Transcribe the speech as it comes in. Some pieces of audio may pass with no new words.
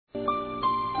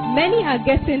Many are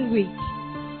getting weak,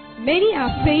 many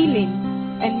are failing,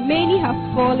 and many have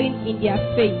fallen in their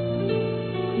faith.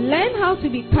 Learn how to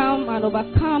become an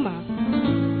overcomer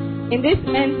in this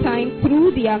end time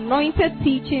through the anointed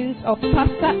teachings of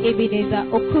Pastor Ebenezer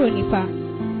Okronipa.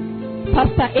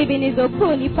 Pastor Ebenezer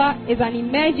Okronipa is an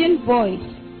emerging voice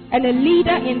and a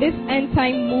leader in this end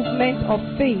time movement of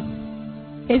faith.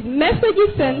 His message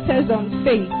centers on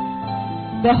faith,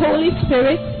 the Holy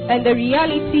Spirit, and the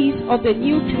realities of the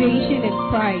new creation in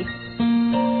Christ.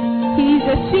 He is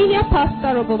the senior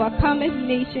pastor of Overcomers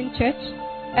Nation Church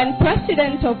and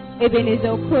president of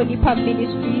Ebenezer Okronipa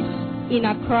Ministries in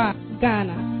Accra,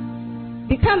 Ghana.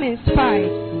 Become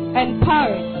inspired,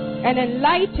 empowered, and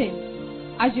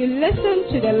enlightened as you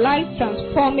listen to the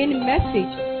life-transforming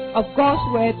message of God's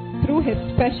Word through His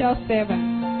special servant.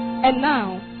 And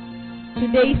now,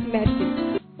 today's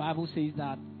message. The Bible says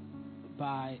that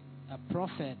by a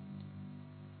prophet,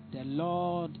 the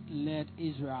Lord led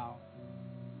Israel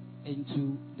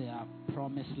into their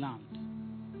promised land.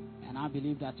 And I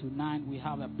believe that tonight we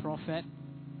have a prophet,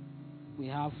 we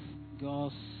have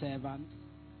God's servant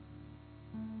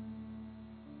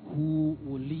who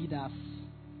will lead us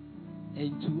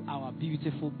into our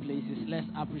beautiful places. Let's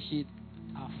appreciate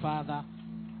our Father,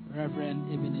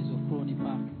 Reverend Ebenezer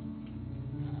Okronipa.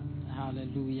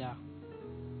 Hallelujah.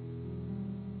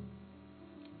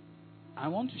 I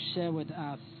want to share with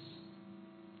us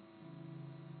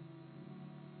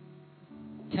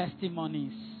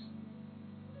testimonies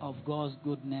of God's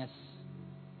goodness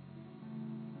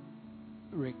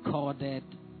recorded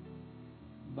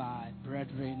by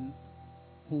brethren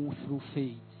who through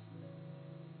faith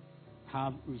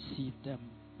have received them.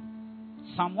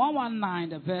 Psalm 119,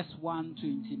 the verse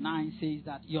 129 says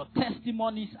that your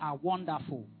testimonies are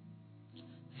wonderful.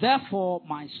 Therefore,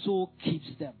 my soul keeps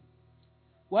them.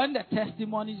 When the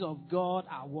testimonies of God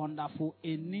are wonderful,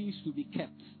 it needs to be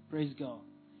kept. Praise God.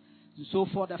 So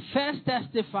for the first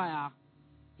testifier,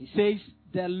 he says,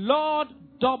 the Lord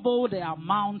doubled the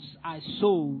amounts I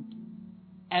sowed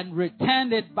and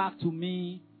returned it back to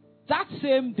me that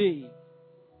same day.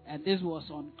 And this was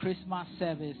on Christmas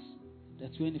service, the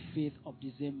 25th of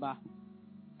December.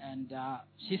 And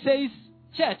she says,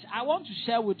 church, I want to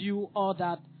share with you all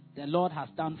that the Lord has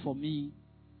done for me.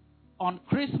 On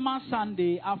Christmas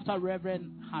Sunday, after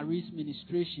Reverend Harry's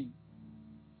ministration,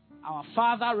 our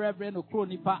father, Reverend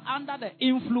Okronipa, under the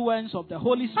influence of the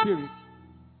Holy Spirit,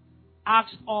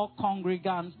 asked all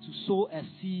congregants to sow a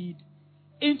seed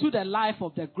into the life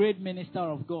of the great minister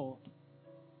of God.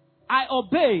 I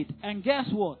obeyed, and guess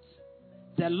what?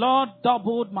 The Lord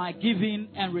doubled my giving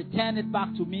and returned it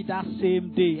back to me that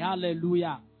same day.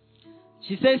 Hallelujah.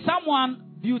 She says, someone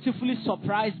beautifully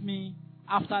surprised me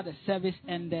after the service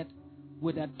ended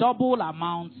with a double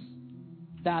amount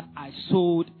that I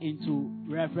sowed into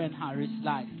Reverend Harry's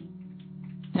life.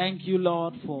 Thank you,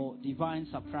 Lord, for divine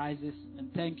surprises.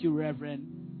 And thank you, Reverend,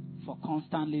 for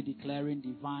constantly declaring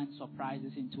divine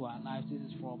surprises into our lives. This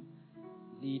is from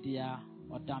Lydia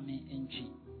Odami Enchi.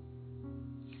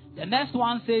 The next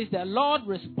one says, the Lord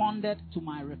responded to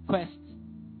my request.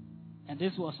 And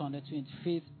this was on the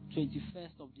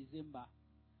 21st of December.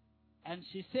 And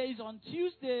she says, on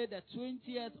Tuesday, the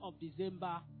 20th of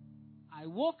December, I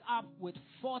woke up with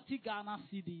 40 Ghana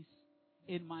cedis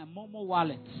in my Momo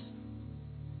wallet.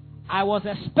 I was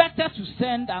expected to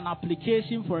send an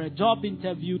application for a job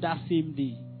interview that same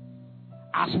day,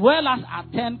 as well as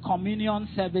attend communion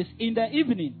service in the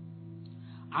evening.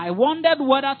 I wondered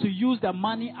whether to use the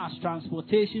money as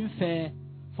transportation fare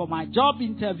for my job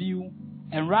interview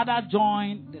and rather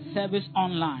join the service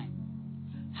online.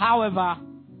 However,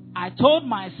 I told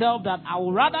myself that I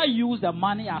would rather use the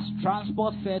money as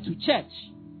transport fare to church.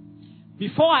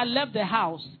 Before I left the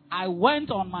house, I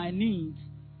went on my knees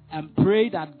and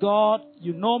prayed that God,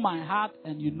 you know my heart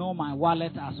and you know my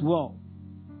wallet as well.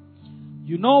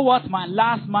 You know what my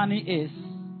last money is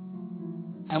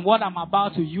and what I'm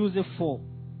about to use it for.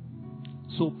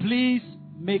 So please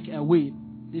make a way.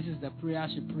 This is the prayer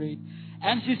she prayed.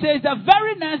 And she says the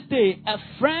very next day, a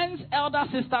friend's elder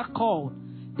sister called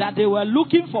that they were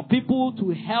looking for people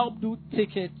to help do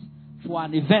tickets for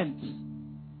an event.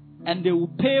 And they will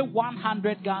pay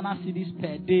 100 Ghana cedis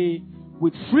per day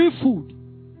with free food.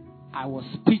 I was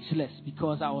speechless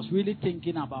because I was really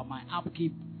thinking about my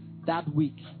upkeep that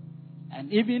week.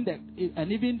 And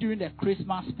even during the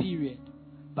Christmas period.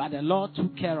 But the Lord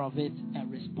took care of it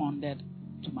and responded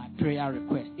to my prayer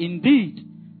request. Indeed,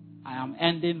 I am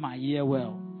ending my year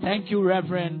well. Thank you,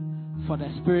 Reverend, for the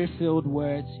spirit-filled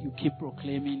words you keep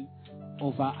proclaiming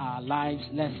over our lives.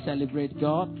 Let's celebrate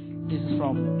God. This is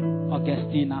from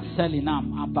Augustina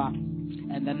Selinam Abba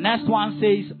And the next one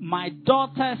says, my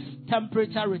daughter's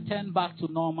temperature returned back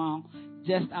to normal,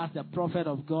 just as the prophet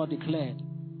of God declared.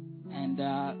 And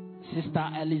Sister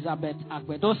Elizabeth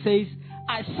Agbedo says,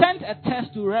 I sent a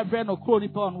text to Reverend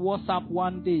Okronipa on WhatsApp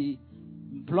one day,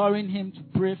 imploring him to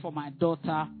pray for my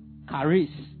daughter, Caris,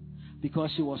 because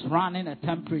she was running a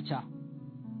temperature.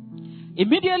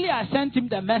 Immediately I sent him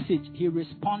the message. He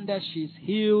responded, she's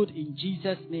healed in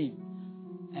Jesus' name.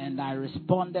 And I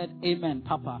responded, amen,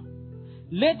 Papa.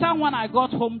 Later, when I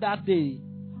got home that day,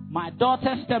 my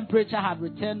daughter's temperature had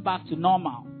returned back to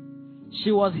normal.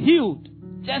 She was healed,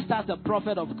 just as the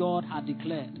prophet of God had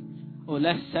declared. Oh,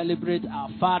 let's celebrate our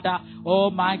Father. Oh,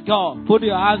 my God. Put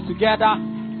your hands together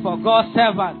for God's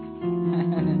servant.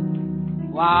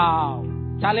 Wow.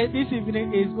 Charlie, this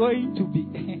evening is going to be.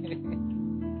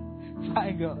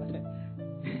 My God.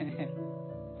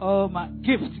 Oh, my.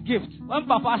 Gifts. When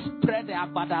Papa spread the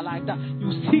agbada like that,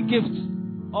 you see gifts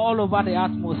all over the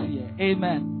atmosphere.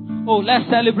 Amen. Oh, let's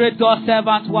celebrate God's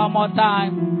servants one more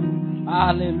time.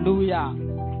 Hallelujah.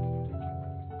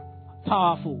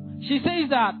 Powerful. She says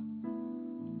that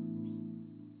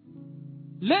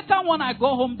later when I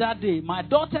go home that day, my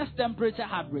daughter's temperature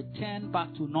had returned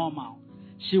back to normal.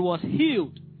 She was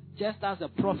healed, just as the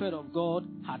prophet of God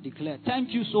had declared.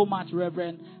 Thank you so much,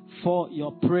 Reverend, for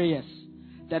your prayers.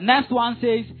 The next one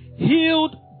says,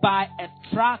 healed by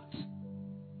a tract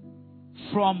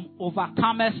from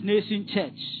Overcomers Nation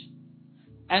Church.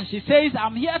 And she says,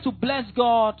 I'm here to bless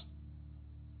God.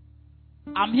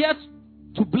 I'm here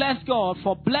to bless God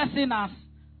for blessing us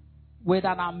with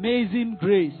an amazing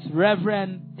grace,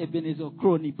 Reverend Ebenezer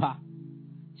Okronipa.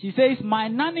 She says, my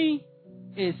nanny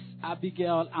is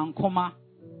Abigail Ankoma.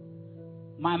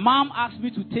 My mom asked me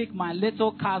to take my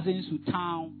little cousins to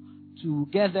town to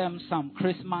get them some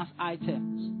Christmas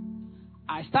items.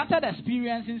 I started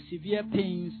experiencing severe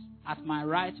pains at my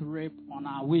right rib on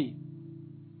our way.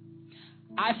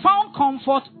 I found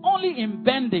comfort only in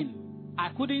bending. I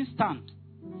couldn't stand.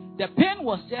 The pain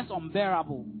was just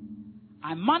unbearable.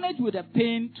 I managed with the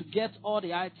pain to get all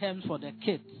the items for the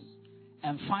kids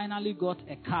and finally got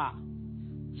a car.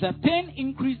 The pain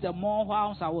increased the more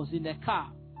whilst I was in the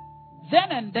car.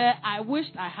 Then and there, I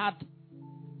wished I had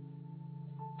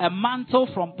a mantle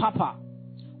from Papa.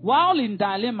 While in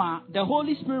dilemma, the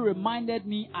Holy Spirit reminded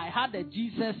me I had a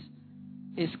Jesus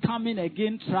is coming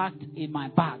again tract in my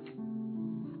bag.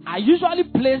 I usually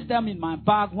place them in my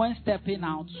bag when stepping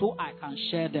out so I can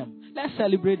share them. Let's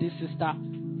celebrate this sister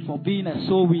for being a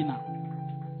soul winner.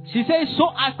 She says, so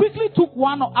I quickly took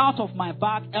one out of my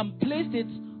bag and placed it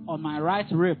on my right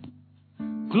rib.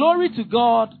 Glory to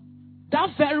God. That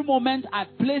very moment I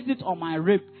placed it on my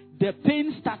rib, the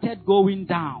pain started going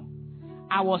down.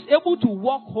 I was able to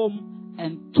walk home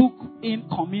and took in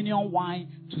communion wine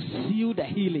to seal the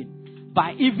healing.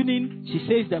 By evening, she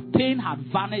says the pain had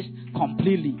vanished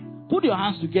completely. Put your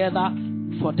hands together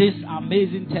for this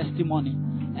amazing testimony.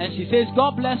 And she says,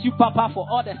 God bless you, Papa, for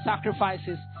all the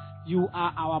sacrifices. You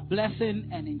are our blessing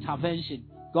and intervention.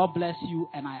 God bless you,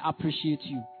 and I appreciate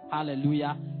you.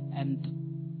 Hallelujah. And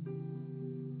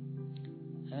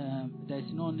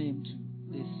there's no name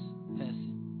to this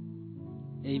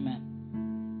person.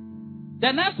 Amen.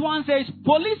 The next one says,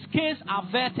 police case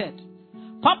averted.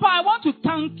 Papa, I want to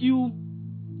thank you,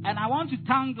 and I want to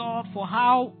thank God for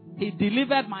how He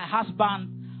delivered my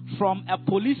husband from a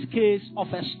police case of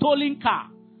a stolen car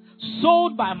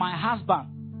sold by my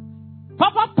husband.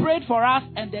 Papa prayed for us,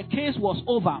 and the case was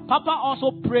over. Papa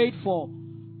also prayed for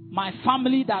my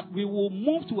family that we will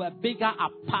move to a bigger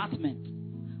apartment.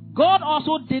 God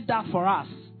also did that for us.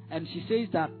 And she says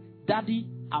that, Daddy,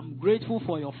 I'm grateful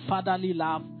for your fatherly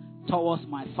love towards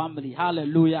my family.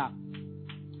 Hallelujah.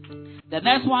 The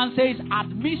next one says,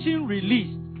 admission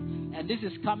released. And this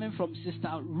is coming from Sister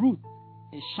Ruth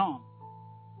Eshon.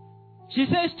 She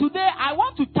says, today I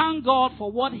want to thank God for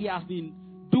what He has been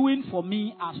doing for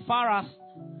me as far as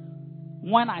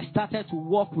when I started to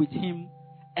walk with Him.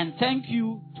 And thank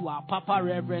you to our Papa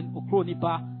Reverend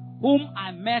Okronipa, whom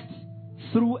I met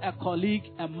through a colleague,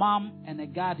 a mom, and a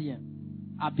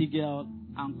guardian, Abigail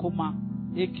Ankoma,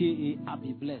 a.k.a.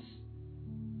 Abi Bless.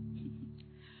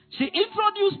 She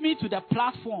introduced me to the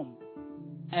platform,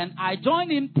 and I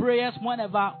joined in prayers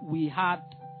whenever we had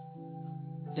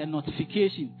the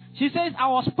notification. She says, I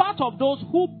was part of those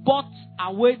who bought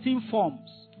awaiting forms.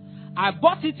 I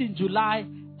bought it in July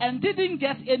and didn't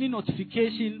get any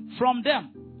notification from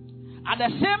them. At the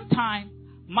same time,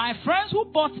 my friends who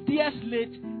bought years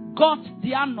late got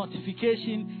their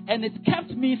notification, and it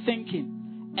kept me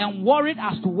thinking and worried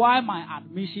as to why my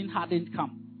admission hadn't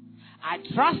come. I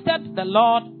trusted the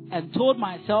Lord and told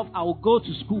myself I would go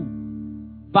to school.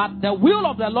 but the will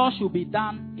of the Lord should be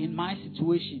done in my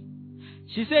situation.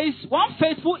 She says, one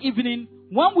faithful evening,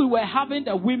 when we were having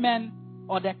the women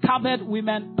or the covered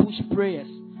women push prayers,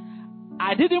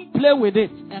 I didn't play with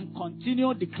it and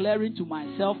continued declaring to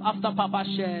myself after Papa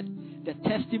shared the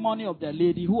testimony of the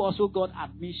lady who also got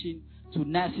admission to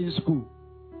nursing school.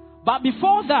 But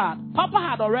before that, Papa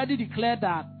had already declared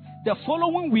that the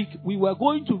following week we were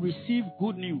going to receive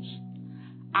good news.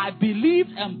 I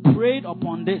believed and prayed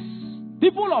upon this.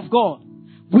 People of God,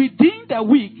 within the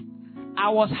week, I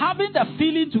was having the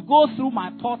feeling to go through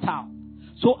my portal.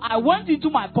 So I went into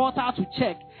my portal to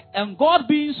check, and God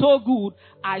being so good,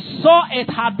 I saw it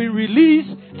had been released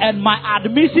and my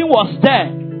admission was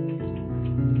there.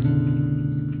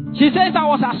 She says I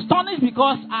was astonished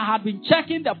because I had been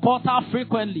checking the portal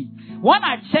frequently. When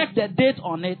I checked the date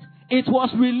on it, it was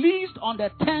released on the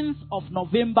 10th of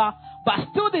November, but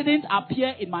still didn't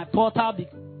appear in my portal,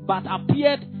 but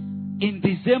appeared in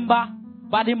December.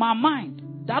 But in my mind,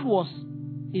 that was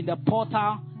in the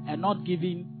portal and not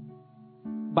given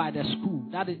by the school.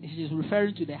 That is, she's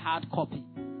referring to the hard copy.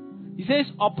 He says,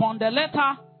 upon the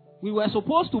letter, we were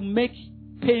supposed to make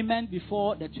payment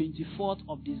before the 24th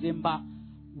of December.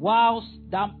 Whilst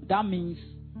that means,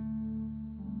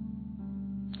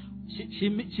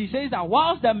 she says that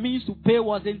whilst the means to pay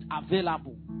wasn't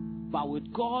available, but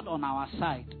with God on our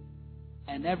side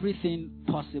and everything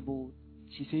possible,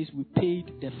 she says we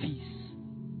paid the fees.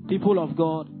 People of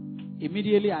God,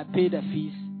 immediately I paid the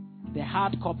fees. The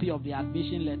hard copy of the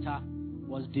admission letter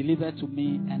was delivered to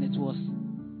me, and it was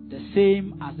the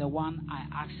same as the one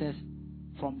I accessed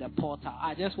from the portal.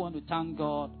 I just want to thank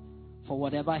God for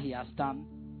whatever He has done,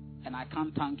 and I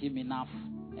can't thank Him enough.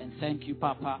 And thank you,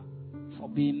 Papa, for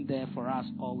being there for us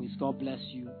always. God bless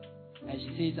you. And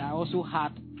she says, I also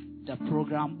had the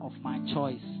program of my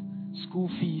choice. School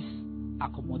fees,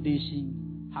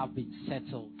 accommodation have been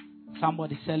settled.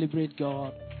 Somebody celebrate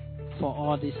God for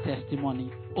all this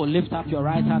testimony. Or lift up your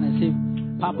right hand and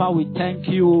say, Papa, we thank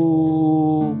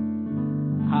you.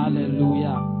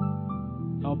 Hallelujah.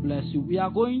 God bless you. We are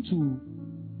going to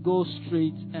go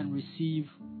straight and receive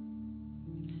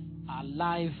our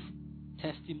live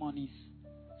testimonies.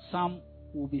 Some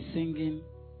will be singing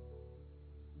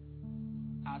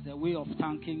as a way of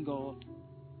thanking God,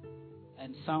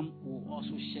 and some will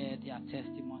also share their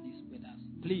testimonies with us.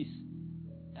 Please,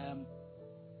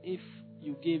 if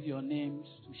you give your names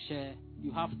to share,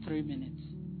 you have 3 minutes.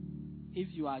 If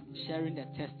you are sharing the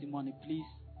testimony, please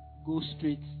go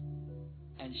straight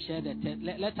and share the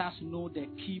let us know the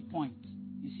key point.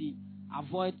 You see,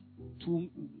 avoid too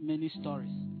many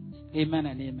stories. Amen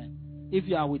and amen. If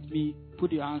you are with me,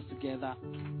 put your hands together.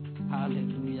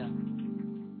 Hallelujah.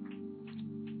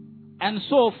 And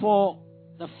so for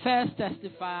the first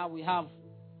testifier, we have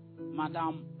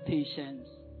Madam Patience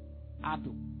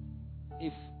Ado.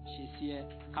 If she's here,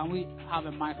 can we have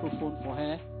a microphone for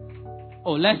her?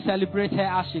 Oh, let's celebrate her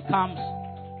as she comes.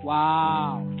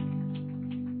 Wow.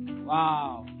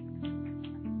 Wow.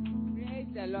 Praise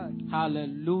the Lord.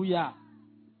 Hallelujah.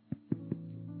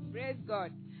 Praise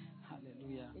God.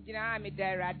 Hallelujah. I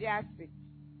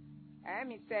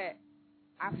say,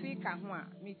 Africa,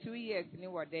 me 2 years ni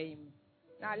wadaim.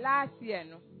 Now last year,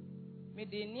 no, me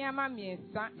di niyama mi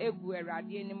sa egu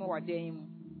eradi ni mo wadaim.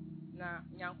 Na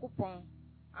nyankopon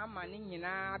ama ni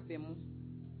nyina abemu.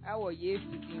 Ewo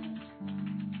Yesu dim.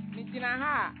 Me tina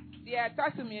ha, di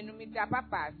etosu mi enu mi da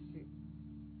papa ase.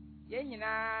 Ye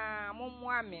nyina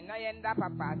mumu ame na ye nda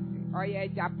papa ase. Oye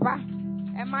japa.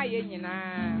 Ema ye nyina.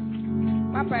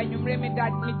 Papa enyumre mi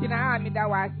tina ha mi da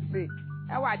wase.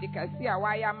 Ewa dikasi a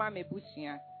wa ya ma me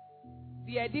busia.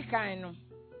 Di edikan no.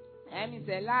 Emi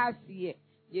se last year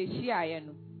ye shia ye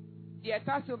no. Di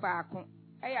etosu baako.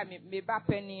 Eya me ba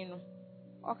pani no.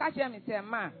 Oka che mi se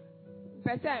ma.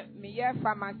 Pese mi ye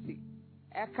pharmacy.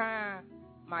 Eka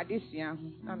ma desua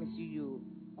ho na me si yo.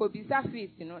 Ko bisa fees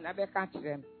no na be ka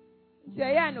kire m.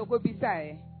 Se ya no ko bisa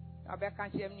e. Na be ka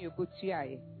kire m ni okotua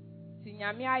ye. Ti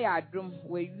nyame aya adom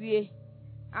we wie.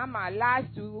 Ama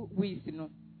last 2 weeks no.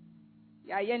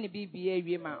 Ya ye ni BBA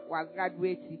wie ma wa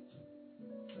graduate.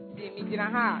 Ti mi dina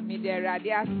ha mi de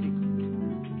radiasi.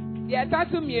 Di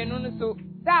etatu mienu no so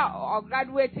da o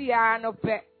graduate ya no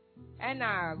pe.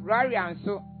 Ena Gloria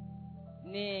nso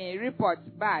ni report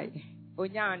by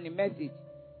onya ni message.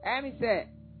 Say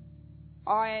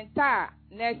o enter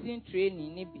nursing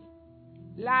training ni bi.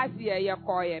 Last year ye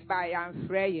call ye by and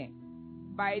free.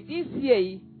 By this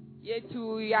year ye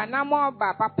to ya na mo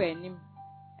ba papa enim.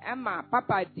 Emma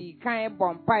papa di kan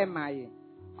bompai maye.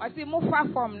 O si mo fa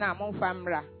form na mo fa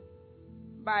mra.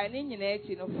 By ni nyina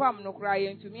echi no form no kra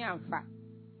ye ntumi amfa.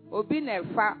 Obi na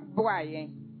fa boa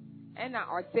yen. and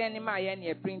I send my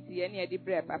any print any the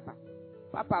bread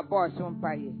papa boss on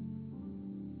pay.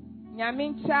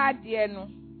 Nyamin child dear no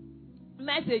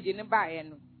message in the buy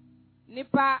no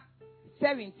nipa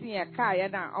 17 a car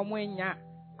na omwenya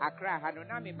akra ha no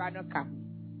na me ba no ka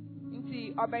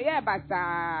nti obeye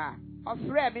bata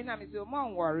ofre me na me so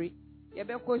mo worry ye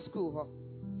be ko school ho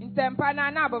ntempa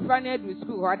na abofra na edu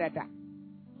school ho dada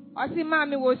osi ma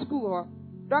me wo school ho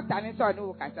doctor ni so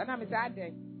no kasa na me say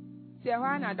aden se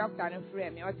ho na doctor no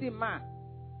frɛ me osi ma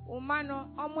uma no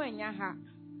omwenya ha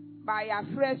ba ya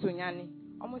frɛ so nyane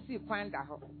omo si kwanda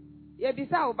ho ye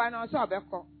bisa wo ba no so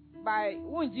obekɔ by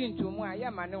wunji ntumu a ye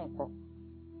ma ne nkɔ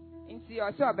nti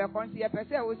oso obekɔ nti ye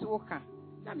pese wo si wo ka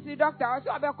na me si doctor oso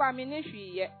obekɔ a me ne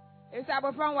hwi ye esa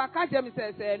abofra wa ka je me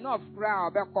se no fra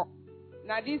obekɔ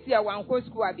na this year wan ko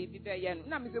school a bibi be ye no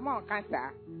na me si mo nka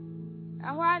saa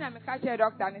ahwa na me ka che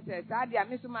doctor ni se saa dia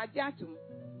me so ma jatum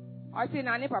osi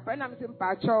na ne papa na me si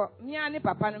mpa cho mi ani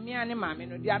papa no mi ani maame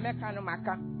no dia meka no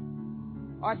maka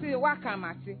osi waka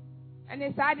mate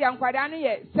ene saa dia nkwada no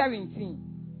ye 17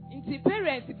 nti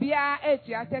parents bia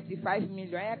etua 35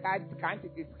 million ya ka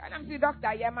this and I'm see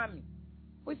doctor ya mami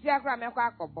usi akra me kwa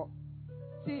akọbọ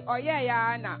ti oye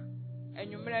ya na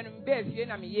enwumere no mbe fie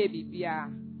na me ye bibia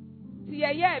ti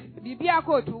ye bibia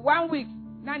ko to 1 week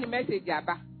na ni message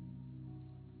aba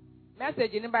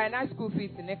message ni by na school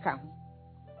fees ni ka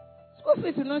school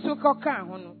fees no so ka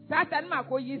ho no satan ma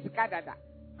ko yi sika dada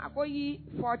akoyi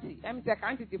 40 em say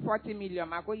quantity 40 million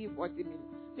akoyi 40 million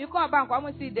because bank wa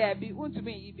mo see there be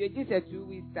untumi ibi just 2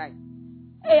 weeks time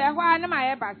ehwa na ma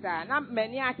ye basa na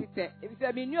mani atete if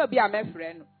say me ni obi a me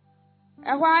frɛ no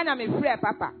ehwa na me frɛ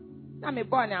papa na me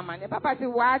born amane papa say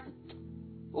what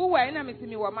uwe na me see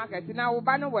me wo market na wo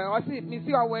ba no we o see me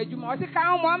see o wo adwuma o see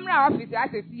kan mo mra office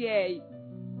asesi e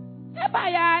ba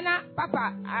ya na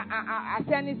papa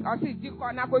asenis o see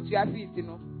diko na ko tua fees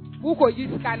no wo ko yi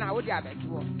sika na wo di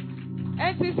abeto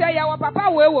enti say ya wo papa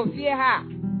wo fie ha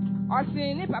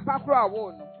osi ni papa kro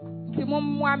wo no ti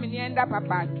mummu amini enda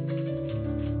papa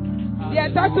ye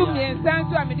totu mi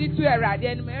ensanso amidi tu erade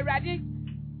enu erade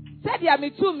said ya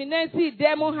mi tu mi nansi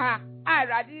demo ha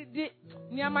erade di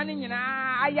niama ni nyina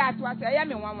aya ato ase ya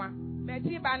me nwanwa me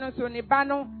ti ba no so ni ba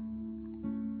no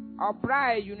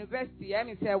obra university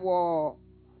emi say wo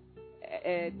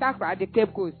Takra de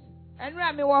Cape Coast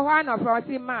enra mi wo ho na from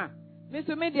si ma mi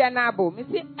so me dia na abo mi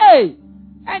si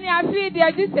eni afi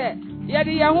dia ji se ye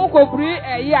de ye hu kokuri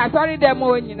ye asori dem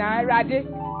o nyina erade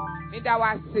mi da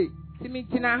wase ti mi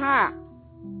tina ha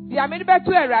dia me be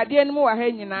tu erade enu wa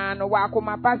ha nyina no wa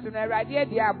akoma pass no erade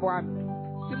dia abo am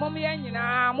ti mom ye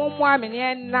nyina mom ami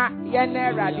ne na ye na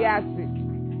erade ase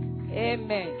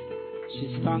amen.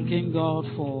 She's thanking God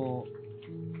for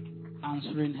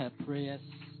answering her prayers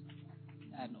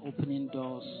and opening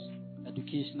doors,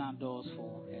 educational doors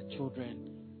for her children.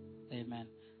 Amen.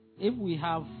 If we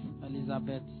have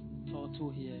Elizabeth Toto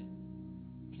here,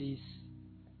 please.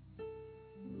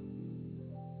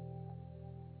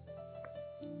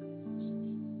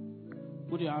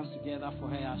 Put your hands together for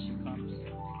her as she comes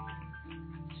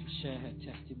to share her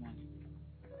testimony.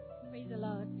 Praise the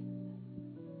Lord.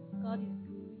 God is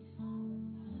good.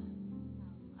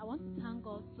 I want to thank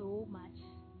God so much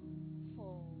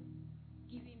for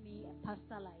giving me a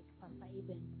pastor like Pastor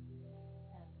Eben.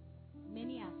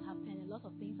 Many has happened, a lot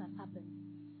of things has happened,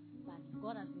 but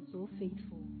God has been so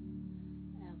faithful.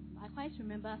 I quite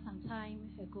remember some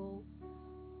time ago,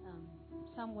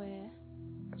 somewhere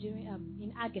during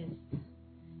in August,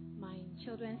 my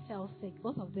children fell sick.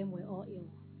 Both of them were all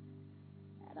ill,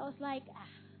 and I was like,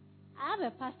 I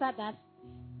have a pastor that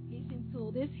listens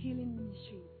to this healing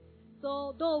ministry.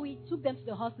 So though we took them to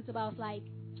the hospital, I was like,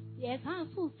 yes, I'm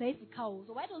so safe to cow.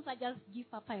 So why don't I just give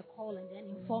Papa a call and then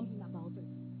inform him about it?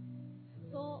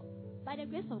 So, by the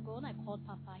grace of God, when I called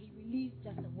Papa, he released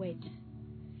just a word.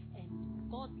 And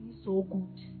God being so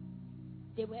good,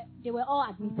 they were all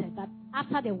admitted, but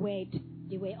after the word,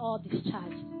 they were all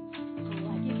discharged. So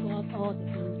I give God all the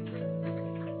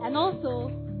glory. And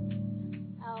also,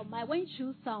 I went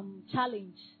through some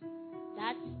challenge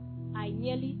that I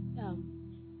nearly,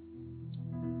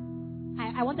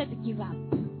 I wanted to give up.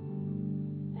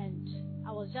 And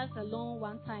I was just alone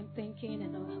one time thinking,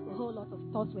 and a whole lot of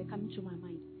thoughts were coming through my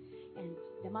mind. And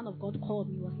the man of God called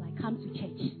me, was like, come to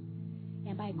church.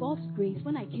 And by God's grace,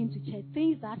 when I came to church,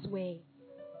 things that were,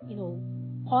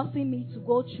 causing me to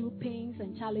go through pains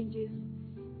and challenges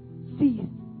ceased.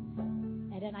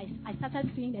 And then I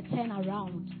started seeing a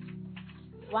turnaround.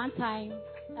 One time,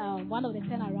 one of the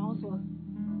turnarounds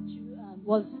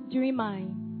was during my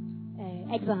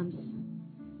exams.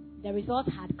 The result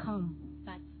had come,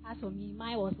 but as for me,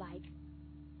 mine was like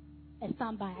a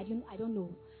standby. I don't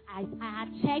know. I had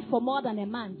checked for more than a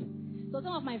month. So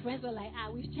some of my friends were like,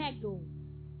 we've checked though.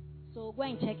 So go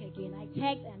and check again. I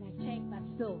checked and I checked, but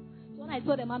still. So when I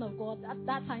told the man of God, at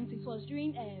that time it was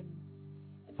during a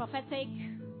prophetic.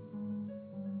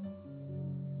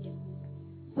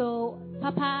 So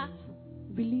Papa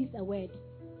released a word.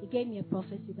 He gave me a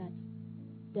prophecy that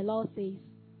the Lord says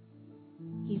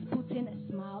He's putting a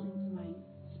smile into my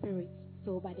spirit.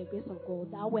 So by the grace of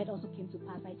God, that word also came to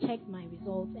pass. I checked my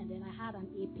results and then I had an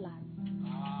A+.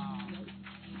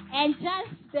 And just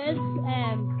this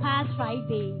past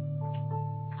Friday,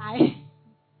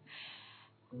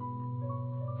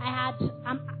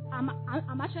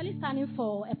 I'm actually standing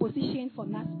for a position for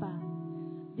NASPA.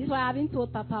 This is why I haven't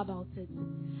told Papa about it.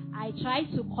 I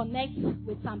tried to connect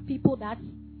with some people that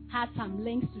had some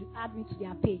links to add me to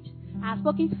their page. I've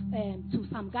spoken to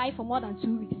some guy for more than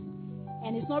 2 weeks,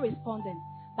 and it's not responding.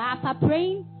 But after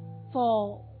praying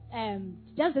for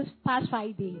just this past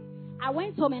Friday, I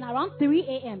went home and around 3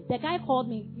 a.m., the guy called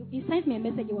me. He sent me a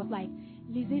message. It was like,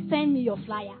 Lizzie, send me your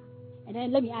flyer, and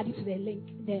then let me add you to the link,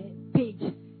 the page.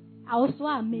 I was so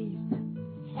amazed.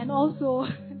 And also,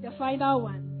 the final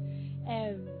one,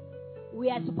 we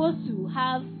are supposed to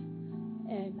have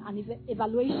an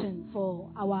evaluation for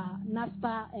our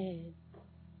NASPA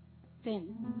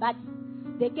thing. But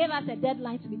they gave us a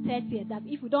deadline to be 30th, that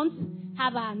if we don't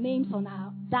have our names on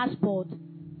our dashboard,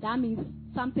 that means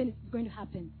something is going to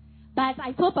happen. But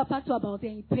I told Papa too about it,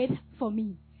 and he prayed for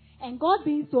me. And God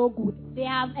being so good, they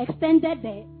have extended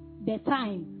the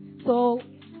time. So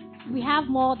we have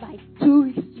more like 2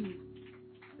 weeks to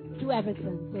do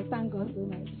everything. So thank God so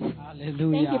much.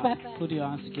 Hallelujah. Thank you, Papa. Put your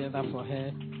hands together for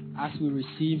her as we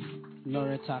receive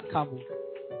Loretta Kabo.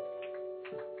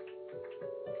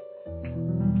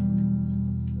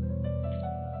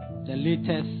 The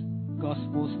latest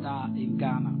gospel star in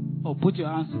Ghana. Oh, put your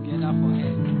hands together for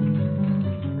her.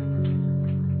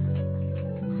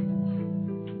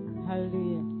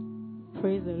 Hallelujah.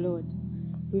 Praise the Lord.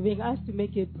 We've been asked to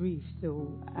make it brief, so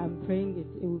I'm praying it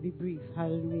will be brief.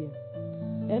 Hallelujah.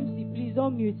 MC, please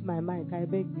don't mute my mic, I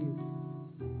beg you.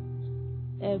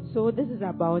 So this is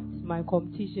about my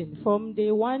competition. From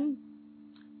day one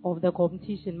of the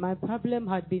competition, my problem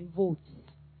had been votes.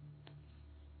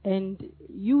 And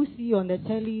you see on the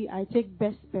telly, I take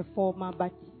best performer,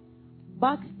 but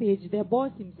backstage, the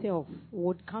boss himself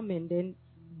would come and then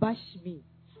bash me.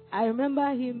 I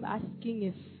remember him asking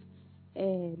if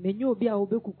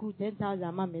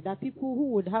 10,000 that people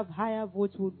who would have higher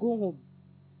votes would go home.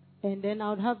 And then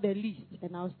I would have the least,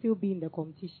 and I would still be in the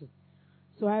competition.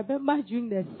 So I remember during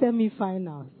the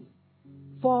semi-finals,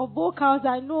 for vocals,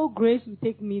 I know Grace would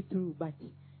take me through, but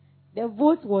the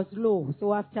vote was low.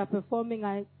 So after performing,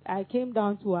 I came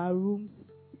down to our rooms.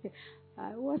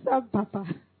 What's up, Papa?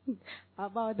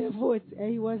 About the vote. And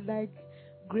he was like,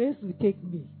 Grace will take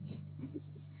me.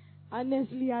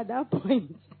 Honestly, at that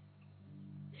point,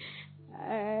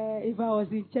 if I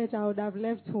was in church, I would have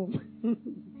left home.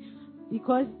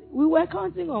 Because we were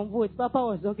counting on votes. Papa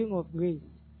was talking of grace.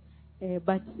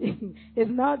 But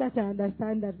it's now that I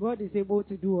understand that God is able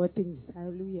to do all things.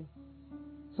 Hallelujah.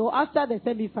 So after the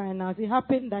semi-finals, it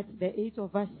happened that the 8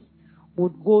 of us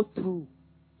would go through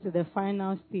to the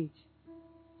final stage.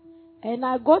 And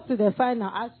I got to the final.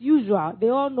 As usual, they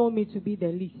all know me to be the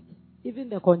least, even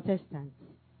the contestants.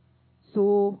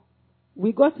 So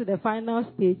we got to the final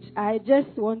stage. I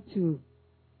just want to...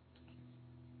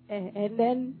 and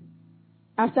then,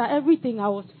 after everything, I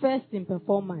was first in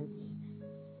performance.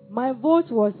 My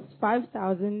vote was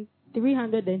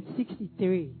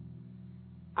 5,363.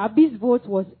 Abi's vote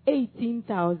was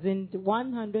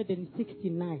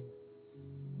 18,169.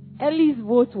 Ellie's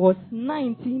vote was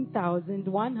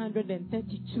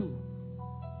 19,132.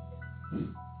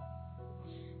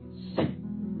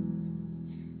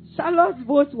 Charlotte's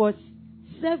vote was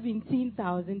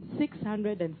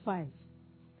 17,605.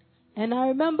 And I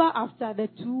remember after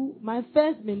my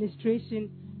first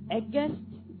ministration, a guest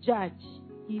judge,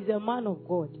 he's a man of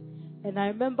God. And I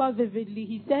remember vividly,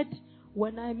 he said,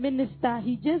 when I minister,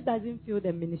 he just doesn't feel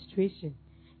the ministration.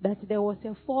 That there was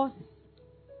a force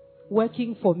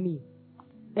working for me.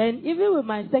 And even with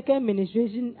my second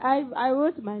ministration, I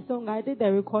wrote my song, I did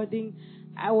the recording,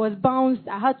 I was bounced,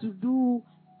 I had to do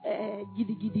a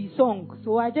giddy giddy song.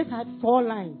 So I just had 4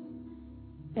 lines.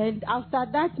 And after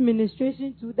that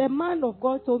ministration too, the man of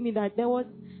God told me that there was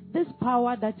this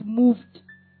power that moved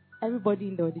everybody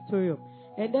in the auditorium.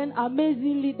 And then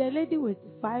amazingly, the lady with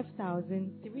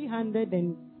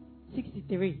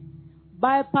 5,363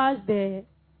 bypassed the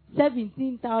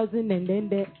 17,000 and then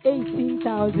the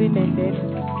 18,000, and then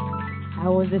I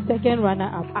was the second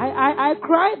runner-up. I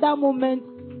cried that moment,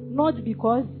 not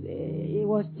because it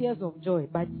was tears of joy.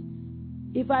 But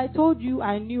if I told you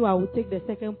I knew I would take the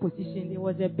second position, it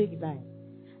was a big lie.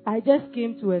 I just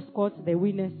came to escort the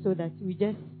winners so that we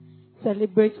just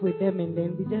celebrate with them and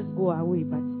then we just go away.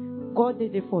 But God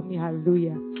did it for me,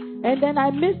 hallelujah. And then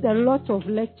I missed a lot of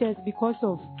lectures because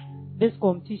of this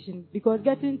competition. Because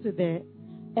getting to the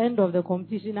end of the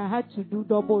competition, I had to do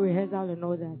double rehearsal and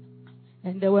all that.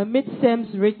 And there were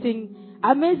midterms written.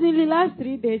 Amazingly, last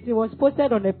 3 days, it was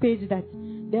posted on the page that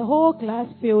the whole class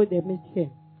failed the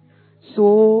midterm.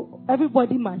 So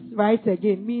everybody must write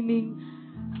again, meaning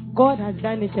God has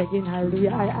done it again.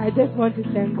 Hallelujah. I just want to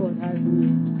thank God.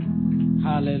 Hallelujah.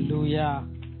 Hallelujah.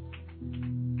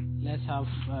 Let's have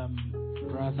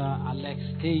Brother Alex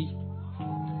A.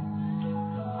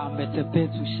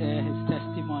 Ambetepe to share his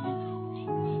testimony.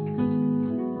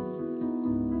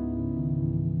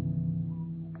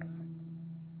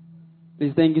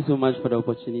 Please, thank you so much for the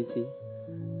opportunity.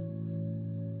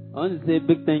 I want to say a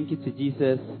big thank you to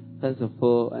Jesus, first of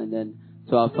all, and then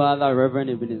to our father, Reverend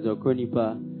Ebenezer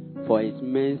Okronipa, for his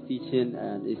immense teaching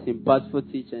and his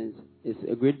impactful teachings. It's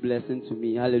a great blessing to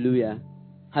me. Hallelujah.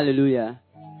 Hallelujah.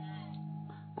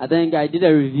 I think I did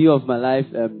a review of my life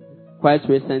quite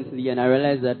recently, and I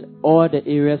realized that all the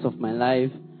areas of my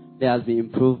life, there has been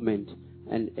improvement,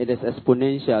 and it is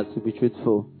exponential, to be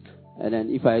truthful. And then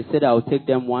if I said I'll take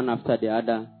them one after the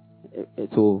other,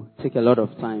 it will take a lot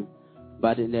of time.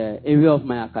 But in the area of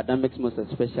my academics most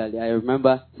especially, I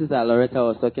remember Sister Loretta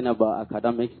was talking about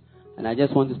academics, and I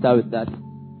just want to start with that.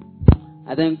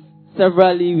 I think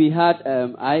severally we had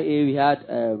IA, we had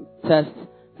tests,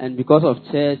 and because of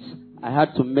church, I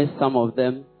had to miss some of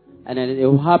them. And then it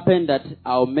will happen that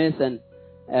I'll miss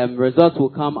and results will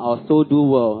come, I'll still do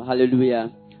well.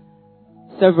 Hallelujah.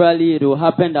 Severally, it will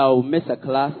happen that I'll miss a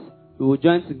class. We will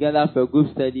join together for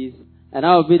group studies, and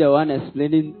I will be the one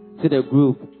explaining to the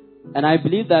group. And I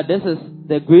believe that this is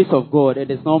the grace of God. It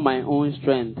is not my own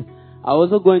strength. I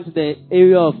also go into the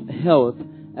area of health.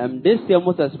 This year,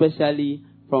 most especially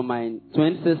from my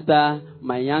twin sister,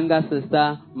 my younger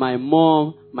sister, my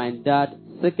mom, my dad,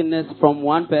 sickness from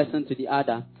one person to the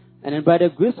other. And then by the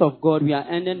grace of God, we are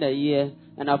ending the year,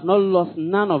 and I've not lost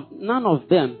none of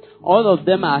them. All of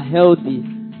them are healthy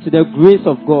to the grace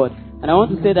of God. And I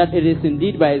want to say that it is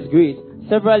indeed by His grace.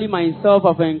 Severally myself,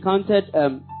 I've encountered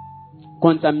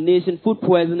contamination, food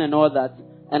poisoning and all that,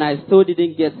 and I still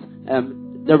didn't get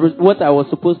what I was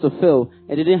supposed to feel.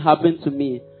 It didn't happen to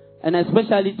me. And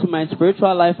especially to my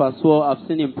spiritual life as well, I've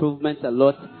seen improvements a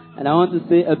lot. And I want to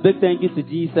say a big thank you to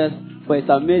Jesus for His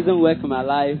amazing work in my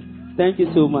life. Thank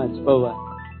you so much. Over.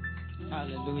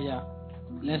 Hallelujah.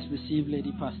 Let's receive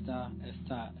Lady Pastor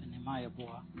Esther Nehemiah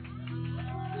Boa.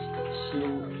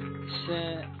 She'll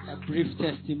share a brief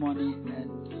testimony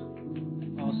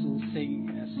and also sing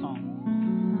a song.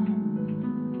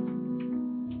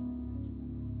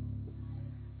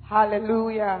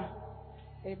 Hallelujah.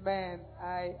 Amen.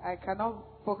 I cannot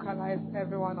vocalize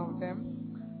every one of them,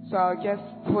 so I'll just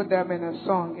put them in a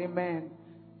song. Amen.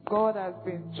 God has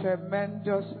been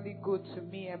tremendously good to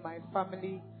me and my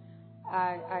family.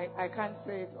 I can't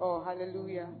say it all.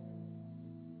 Hallelujah.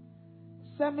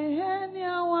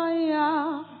 Semihenia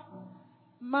waya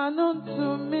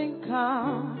manuntu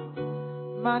minka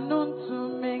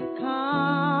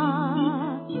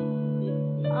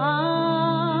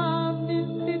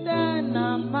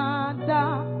misidena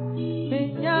mada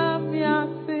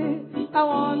minyamiasi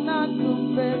awana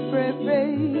tumbebrebe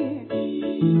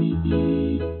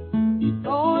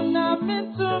ona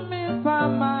mitumi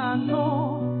pamano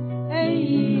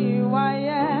eyi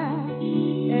waya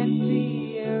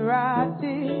enti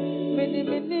erati mini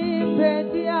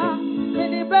pedia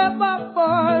mini beba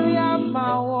foria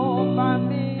mawo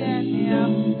mami enia.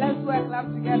 Let's work clap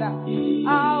together.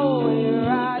 Awo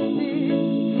erati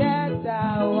yeda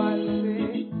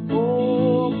wasi o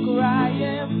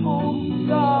kraye fu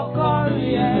so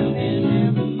korie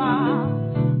minima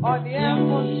odie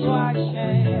fu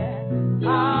swashe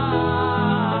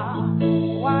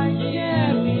wanye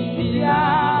biya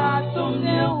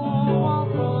tumne wo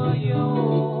yo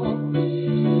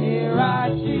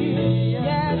erati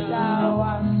yeda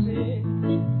wasi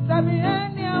sabi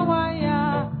enia waya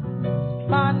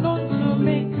manuntu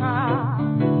mika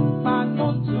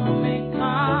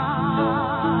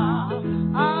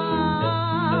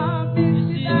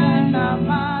bisina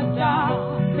mata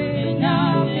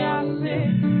minyamiasi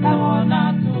ewana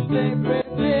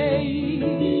tubebrebe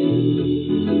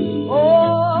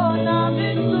oh na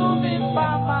mitumi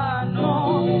pamano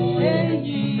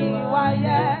eyi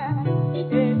waye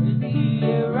esi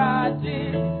eradi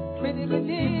mini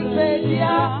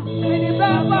bedia mini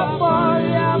baba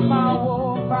foria mawo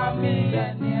fami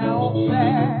eni ofe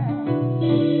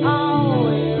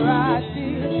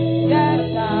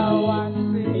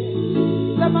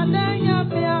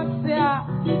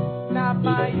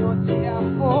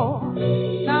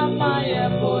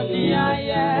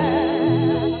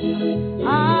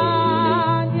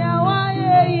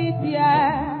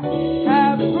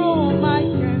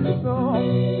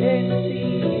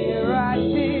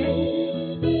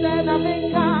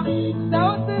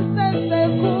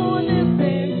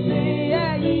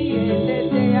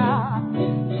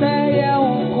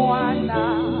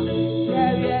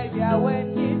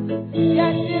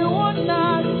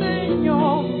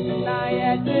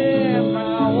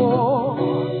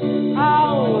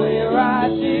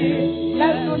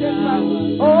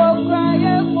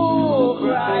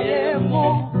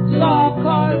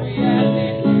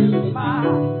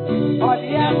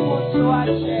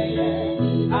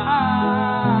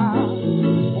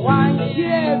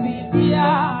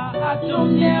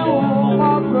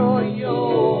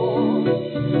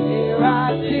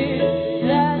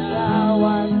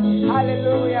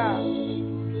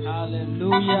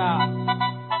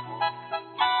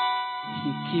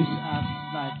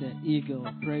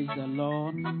Praise the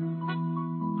Lord.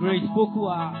 Grace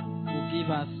Bokua will give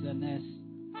us the next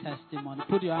testimony.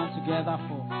 Put your hands together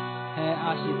for her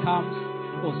as she comes.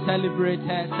 Oh, celebrate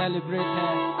her, celebrate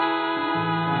her.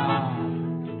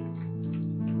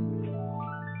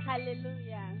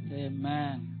 Hallelujah.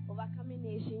 Amen. Overcoming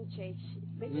Nation Church.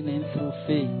 Winning through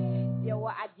faith. You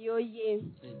were at your year.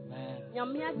 Amen.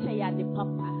 Yamia Chaya the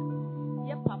Papa.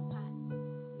 Ye Papa.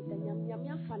 The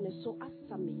Yamia Faneso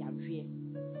Asami Yavie.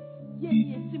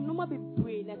 Yes, no more be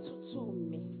brain at to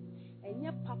me. And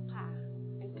your papa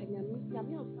and can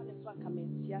Yamia Faneso come in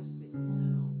Siasi.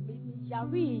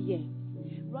 Yari,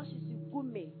 Rushes you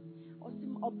gume, or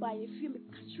sim or buy a few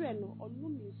Catreno or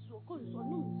Numi so good or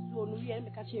Numi so no year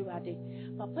Macachirade.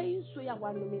 Papa, you so ya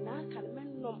one Lumina can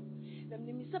men nom. The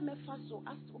Nimisa Mefaso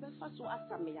asked Obefaso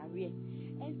Asami Yari.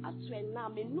 And as well now,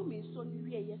 me Numi so new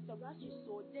year, yes, the rush you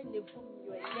saw, then they put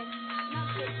you again.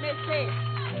 May say,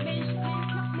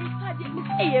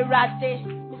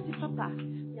 Mr. Papa,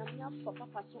 Yamia for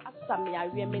Papa so Asami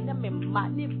Yari, me name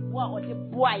Mani Bois or the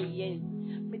boy, yes.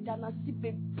 Dana sipe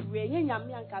brain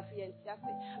yami and cafe and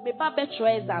siase me ba better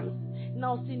exams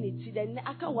now see it then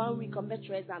aka 1 week on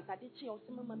better exams I did or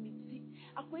some mama me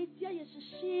akwetia ye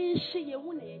she ye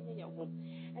hu na ye ho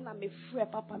and I'm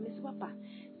afraid papa miss papa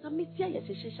some metia ye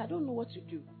she I don't know what to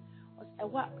do.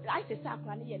 I say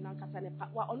akwa ne ye na nkasa ne pa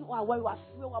wa onu wa wa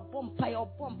free wa bompai or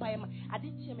bompai ma I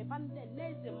did cheer me ban the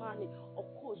next money of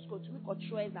course go to me go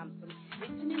try exams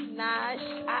it me nash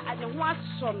I the what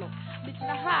so no me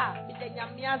tira ha me the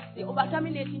nyamia se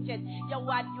overcoming Nation Church ya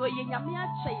wa yo ye nyamia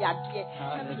che ya de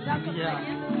na me da so ye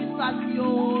yo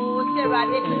se ra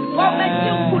de wo me ti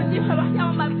ku ni fa ya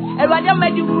ma e wa de ma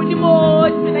di ku ni mo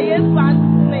se na Yesu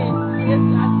ase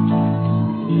Yesu ase.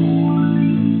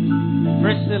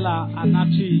 Priscilla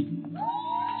Anachi,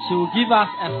 she will give us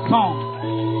a song.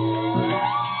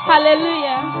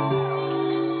 Hallelujah.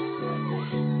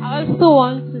 I also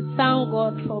want to thank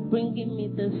God for bringing me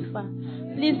this far.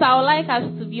 Please, I would like us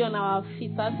to be on our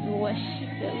feet as we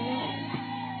worship the Lord.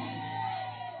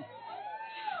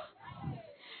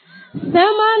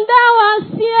 Semanda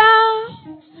wasia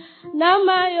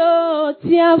namayo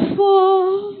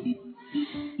tiafo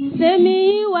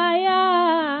semi waya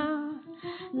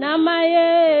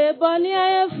namaye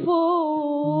bonia efu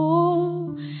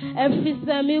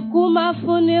efisemi kuma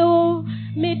funiu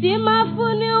midima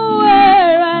funiu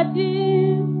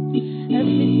eradi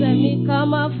efisemi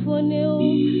kama funiu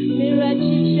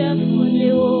mirachiche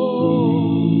funiu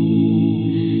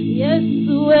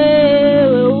Yesu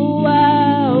wewe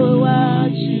uwa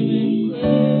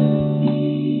chirikwe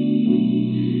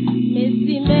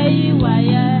mesimei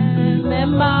waya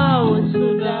mema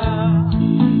usuda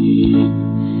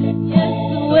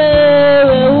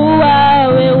wewe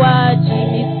uwawe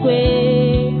wajibikwe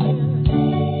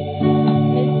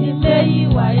mesimei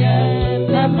waye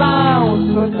mema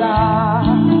usoda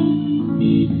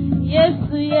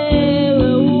Yesu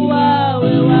yewe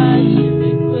uwawe wajibikwe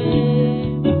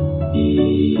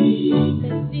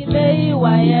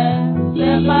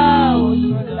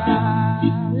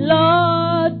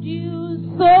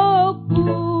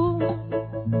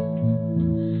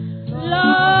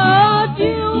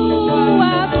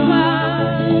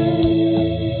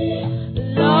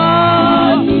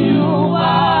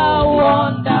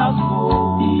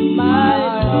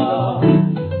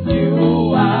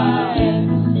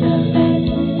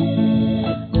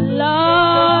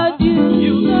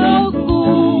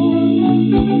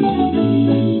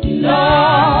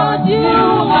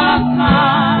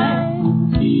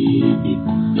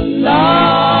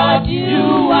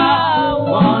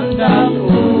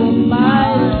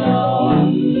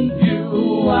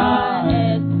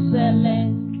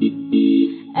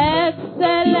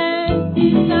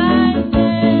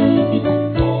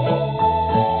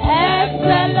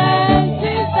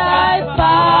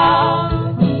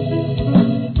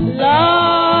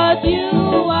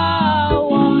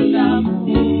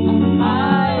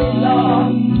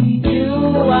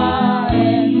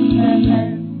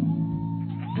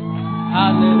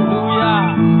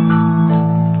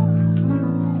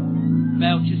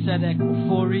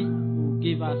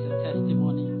give us a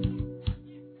testimony.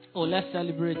 Oh, let's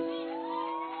celebrate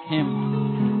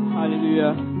him.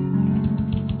 Hallelujah.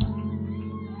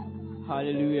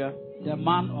 Hallelujah. The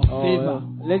man of favor.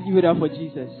 Let's give it up for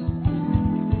Jesus.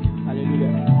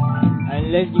 Hallelujah.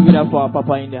 And let's give it up for our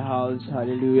Papa in the house.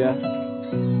 Hallelujah.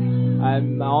 I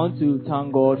want to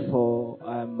thank God for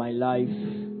my life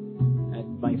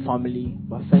and my family.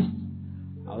 But first,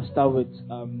 I'll start with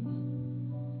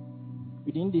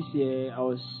within this year, I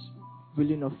was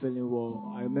really not feeling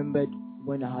well. I remembered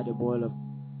when I had a boil up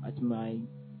at my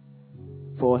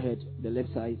forehead, the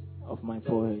left side of my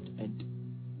forehead, and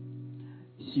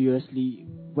seriously,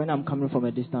 when I'm coming from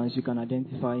a distance, you can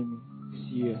identify me.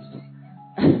 Serious.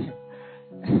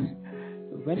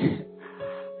 When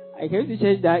I came to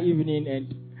church that evening,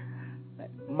 and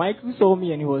Michael saw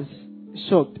me and he was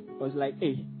shocked. I was like,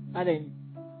 "Hey, I didn't,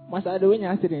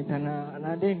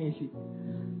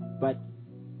 but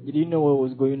he didn't know what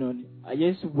was going on." I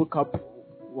just woke up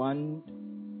one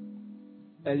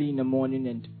early in the morning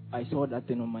and I saw that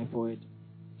thing on my forehead.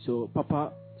 So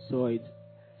Papa saw it.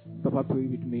 Papa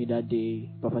prayed with me that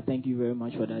day. Papa, thank you very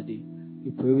much for that day.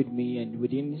 He prayed with me, and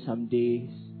within some days,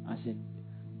 I said,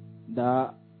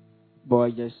 that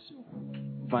boy just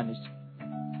vanished.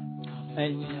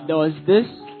 And there was this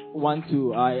one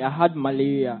too. I had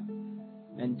malaria,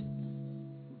 and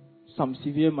some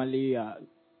severe malaria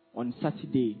on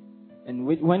Saturday. And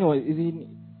when it was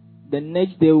the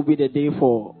next day will be the day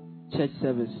for church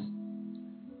service.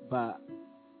 But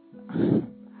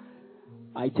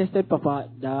I tested Papa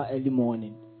that early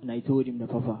morning, and I told him that,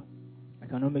 Papa, I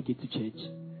cannot make it to church.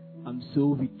 I'm so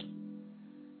weak.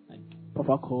 And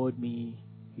Papa called me.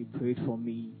 He prayed for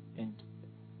me, and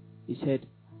he said,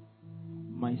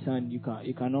 "My son, you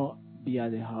cannot be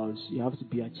at the house. You have to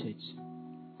be at church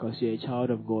because you're a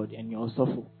child of God and you're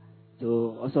Osofo.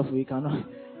 So Osofo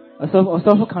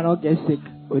cannot get sick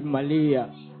with malaria.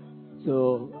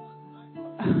 So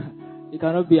you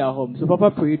cannot be at home." So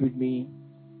Papa prayed with me.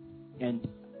 And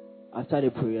after the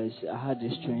prayers, I had the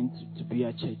strength to be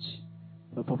at church.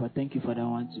 So Papa, thank you for that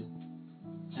one too.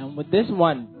 And with this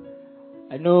one,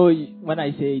 I know when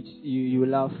I say it, you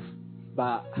laugh,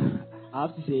 but I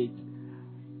have to say it.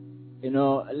 You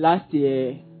know, last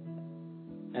year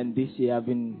and this year, I've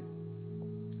been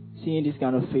seeing this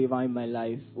kind of favor in my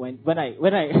life. When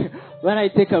I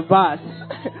take a bus,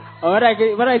 or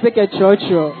when I take a church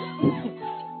show,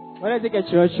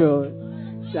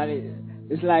 Charlie.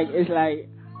 It's like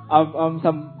I'm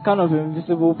some kind of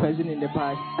invisible person in the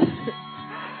past.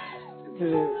 So,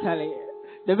 Charlie,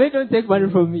 the men don't take money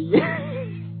from me.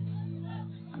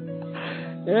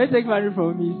 They don't take money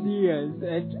from me, serious.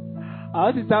 And I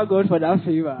want to thank God for that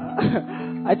favor.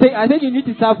 I think you need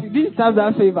to tap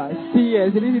that favor.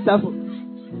 Serious, you need to tap.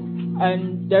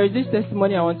 And there is this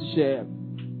testimony I want to share.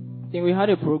 I think we had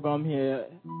a program here,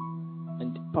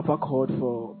 and Papa called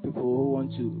for people who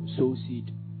want to sow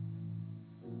seed.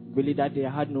 Really, that day I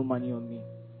had no money on me,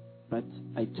 but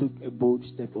I took a bold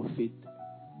step of faith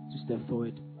to step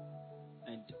forward.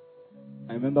 And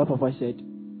I remember Papa said,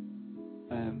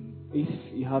 if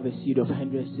you have a seed of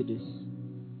 100 cedis,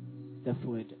 step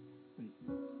forward.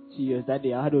 Serious, that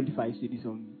day I had only 5 cedis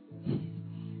on me.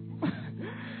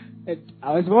 And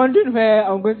I was wondering where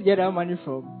I'm going to get that money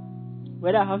from.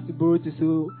 Whether I have to borrow to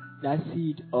sow that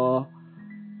seed or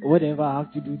whatever I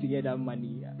have to do to get that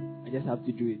money. I just have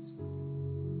to do it.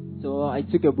 So I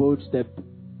took a bold step.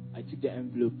 I took the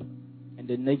envelope, and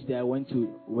the next day I went to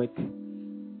work.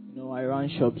 You know, I ran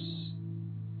shops,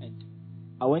 and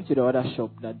I went to the other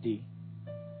shop that day.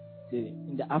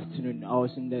 In the afternoon, I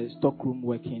was in the stockroom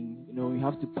working. You know, we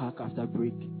have to pack after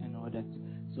break and all that.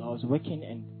 So I was working,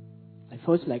 and I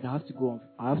felt like I have to go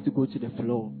to the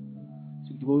floor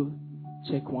to go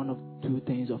check one or two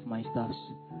things of my stuffs.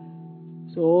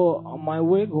 So on my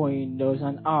way going, there was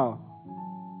an hour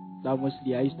that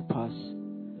mostly I used to pass.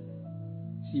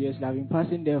 Seriously, I've been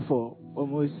passing there for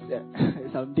almost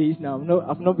some days now.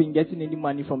 I've not been getting any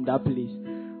money from that place.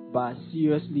 But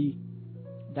seriously,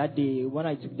 that day when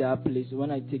I took that place, when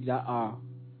I took that hour,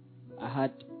 I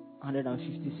had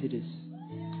 150 cedis.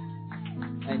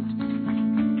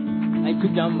 And I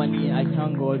took that money. I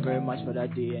thank God very much for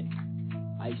that day. And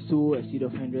I sowed a seed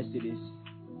of 100 cedis.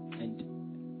 And,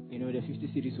 you know, the 50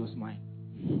 cedis was mine.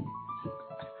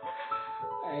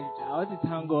 And I want to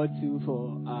thank God too for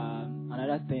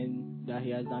another thing that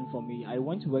He has done for me. I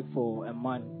went to work for a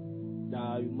man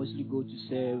that we mostly go to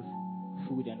serve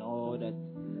food and all that.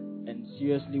 And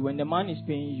seriously, when the man is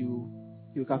paying you,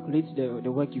 you calculate the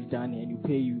work you've done and you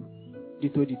pay you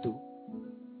ditto.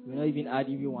 You're not even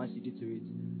adding even 1 cedi to it.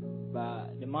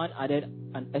 But the man added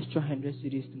an extra 100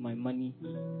 cedis to my money.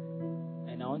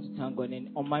 And I want to thank God. And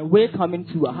on my way coming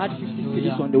to, I had 50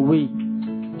 cities on the way.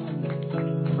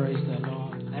 Praise the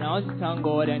Lord. And I want to thank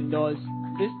God. And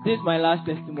this is my last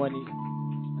testimony.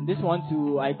 And this one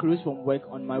too, I closed from work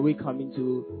on my way coming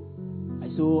to, I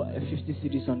saw 50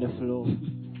 cities on the floor.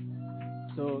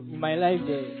 So in my life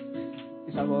there,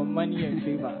 it's about money and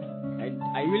favor. And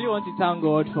I really want to thank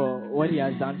God for what He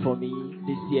has done for me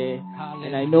this year. Hallelujah.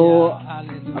 And I know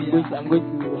Hallelujah. I'm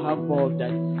going to have more of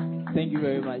that. Thank you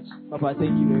very much. Papa,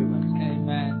 thank you very much.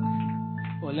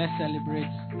 Amen. Well, let's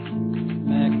celebrate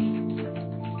Meg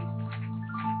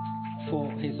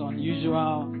for his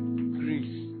unusual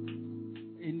grace.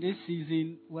 In this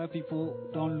season where people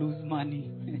don't lose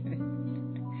money,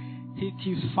 he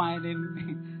keeps finding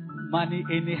money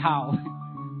anyhow.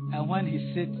 And when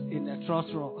he sits in the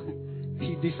trust row,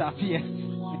 he disappears.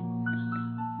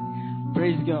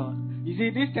 Praise God. You see,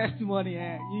 this testimony,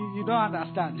 you don't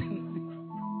understand.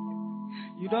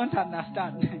 You don't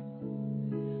understand.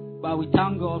 But we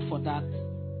thank God for that.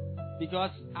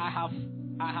 Because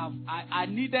I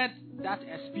needed that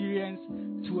experience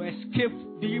to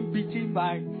escape being beaten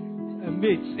by a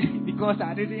mate because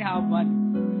I didn't have money.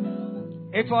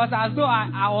 It was as though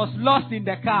I was lost in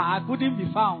the car. I couldn't be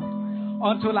found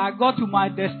until I got to my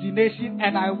destination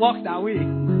and I walked away.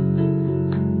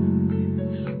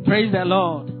 Praise the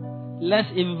Lord.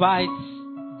 Let's invite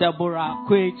Deborah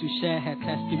Quay to share her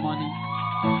testimony.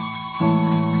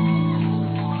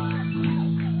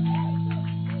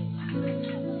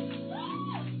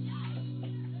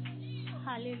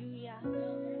 Hallelujah.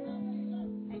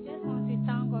 I just want to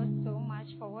thank God so much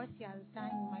for what He has done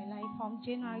in my life from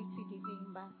January to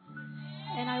December.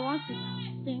 And I want to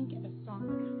sing a song.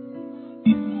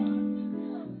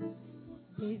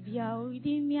 Baby, I'll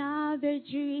give me a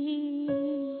dream.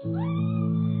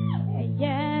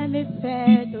 Yeah, me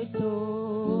fed to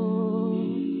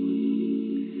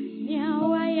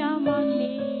now I am on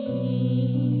me.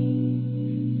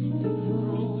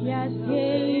 Yes,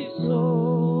 so.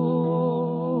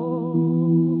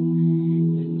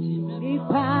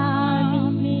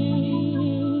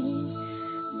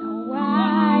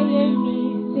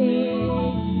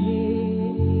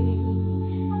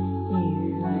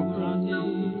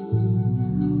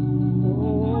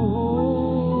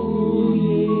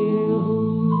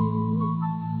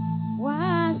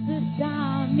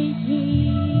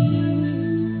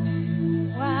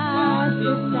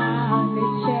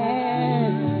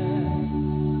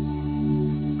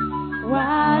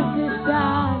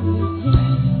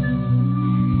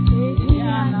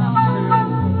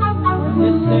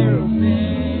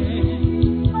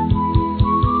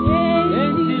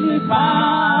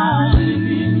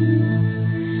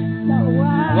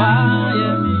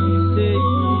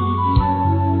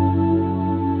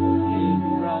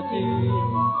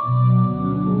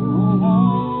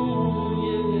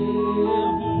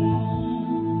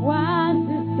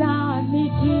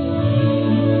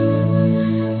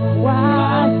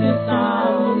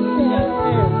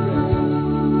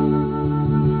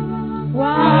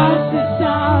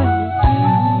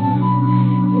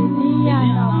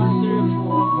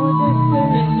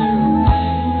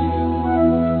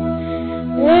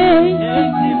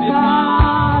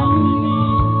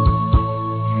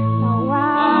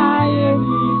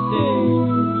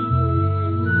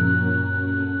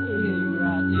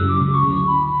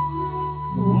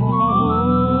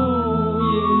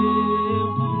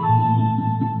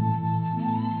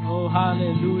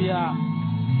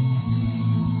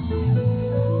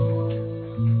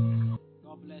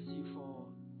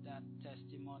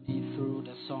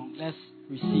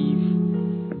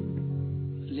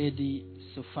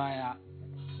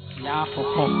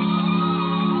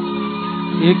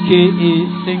 A.K.A.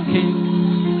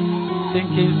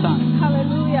 Sinking Sun.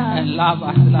 Hallelujah. And Love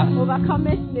Atlas.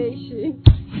 Overcomers Nation.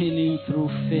 Winning through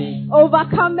faith.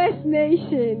 Overcomers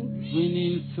Nation.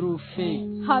 Winning through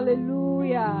faith.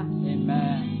 Hallelujah.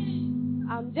 Amen.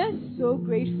 I'm just so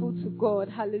grateful to God.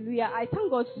 Hallelujah. I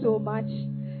thank God so much.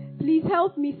 Please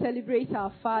help me celebrate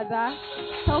our Father.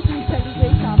 Help me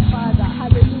celebrate our Father.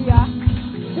 Hallelujah.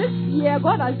 This year,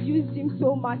 God has used him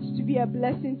so much to be a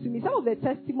blessing to me. Some of the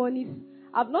testimonies,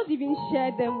 I've not even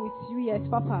shared them with you yet,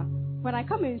 Papa. When I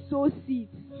come and sow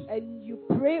seeds and you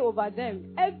pray over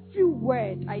them, every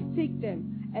word, I take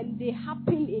them and they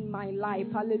happen in my life.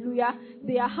 Hallelujah.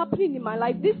 They are happening in my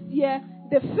life. This year,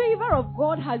 the favor of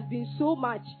God has been so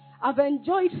much. I've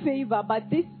enjoyed favor, but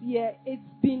this year, it's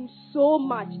been so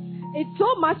much. It's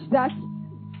so much that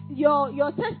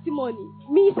your testimony,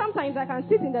 me, sometimes I can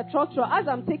sit in the trust row as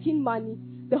I'm taking money.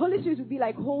 The Holy Spirit will be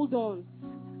like, hold on.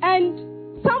 And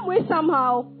some way,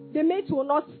 somehow, the mate will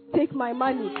not take my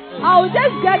money. I'll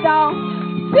just get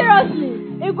down, Seriously,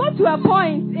 it got to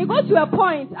a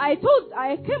point. I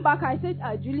came back. I said,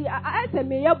 Julie, I said,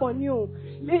 me you.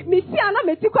 Me see, I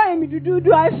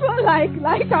feel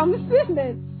like I'm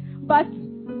sinning, but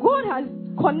God has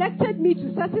connected me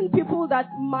to certain people that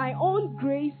my own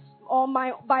grace or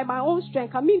by my own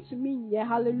strength can mean to me. Yeah,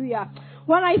 hallelujah.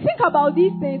 When I think about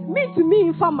these things, mean to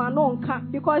me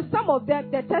because some of them,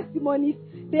 the testimonies,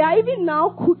 they are even now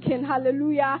cooking.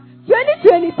 Hallelujah.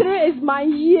 2023 is my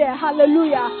year.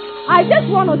 Hallelujah. I just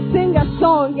want to sing a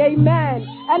song. Amen.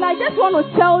 And I just want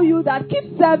to tell you that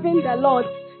keep serving the Lord.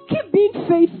 Keep being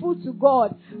faithful to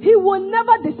God. He will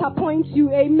never disappoint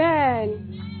you. Amen.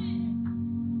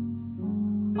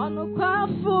 On a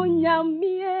platform,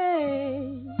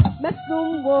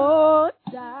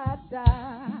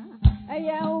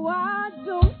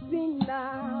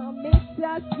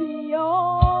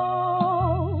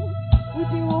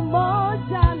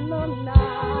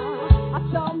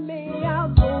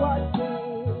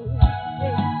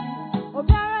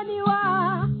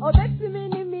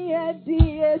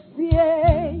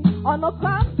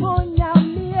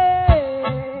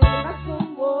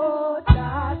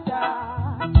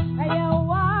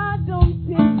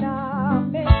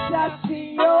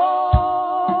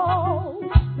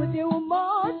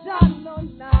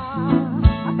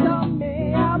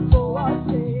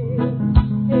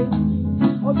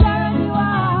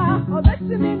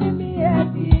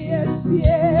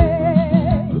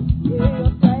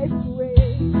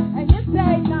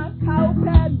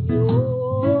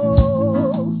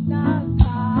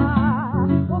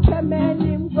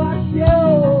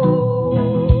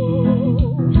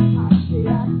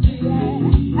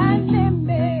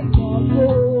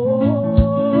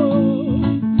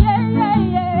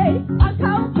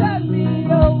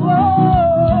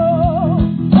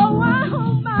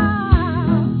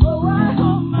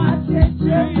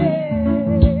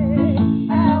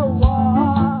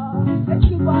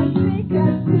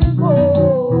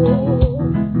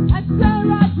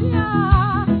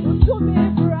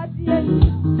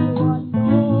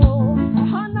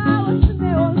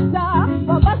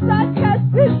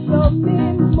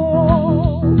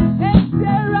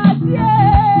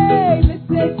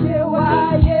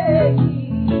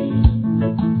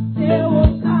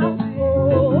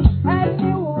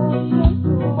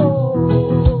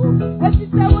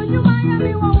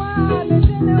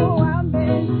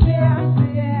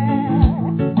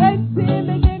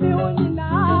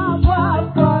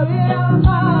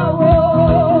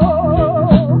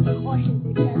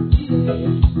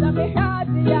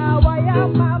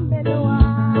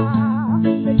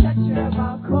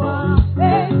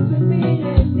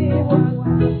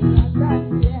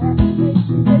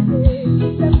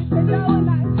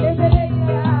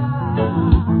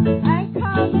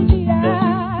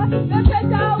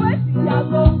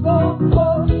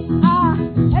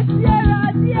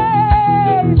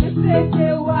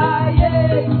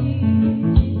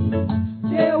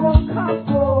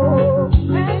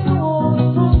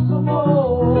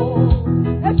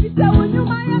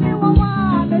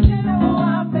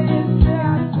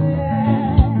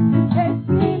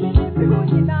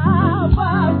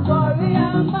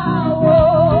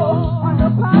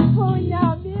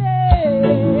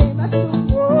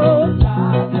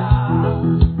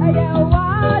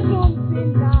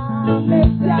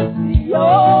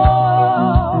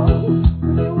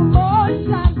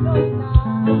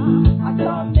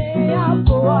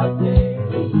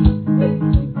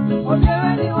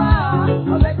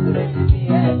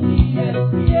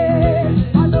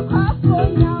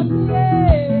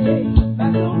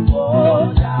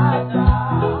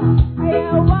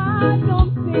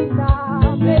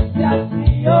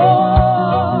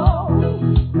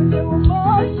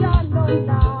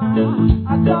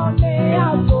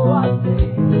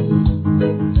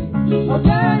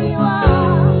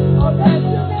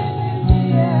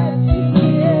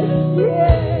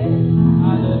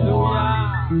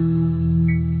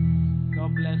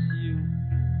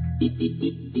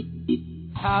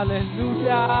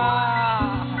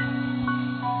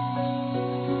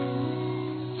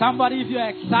 Somebody, if you're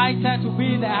excited to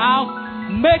be in the house,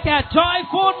 make a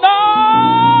joyful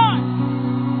noise.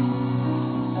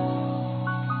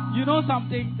 You know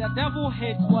something? The devil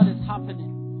hates what is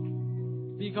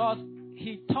happening because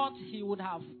he thought he would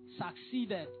have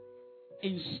succeeded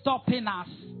in stopping us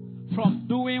from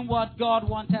doing what God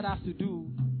wanted us to do,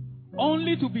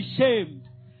 only to be shamed.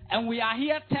 And we are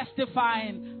here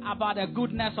testifying about the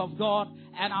goodness of God.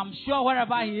 And I'm sure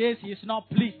wherever he is not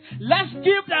pleased. Let's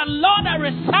give the Lord a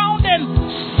resounding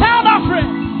shout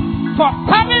offering for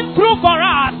coming through for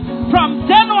us from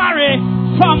January,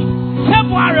 from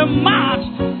February, March,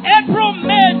 April,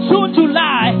 May, June,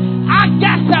 July.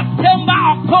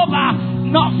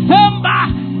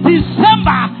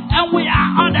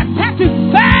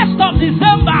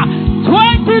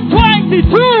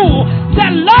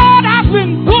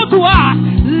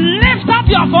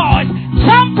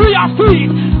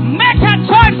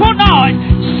 joyful noise.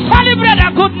 Celebrate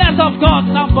the goodness of God,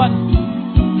 somebody.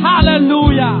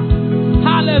 Hallelujah.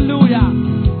 Hallelujah.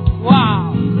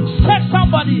 Wow. Say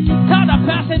somebody, tell the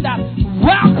person that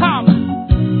welcome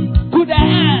to the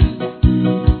end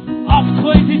of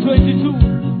 2022.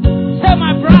 Say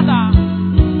my brother,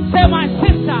 say my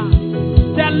sister,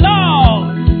 the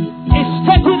Lord is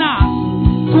taking us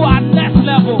to our next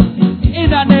level in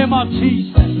the name of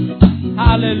Jesus.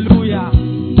 Hallelujah.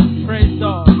 Praise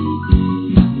God.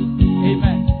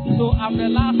 Amen. So I'm the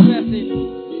last person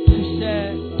to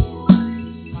share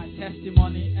my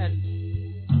testimony, and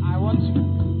I want to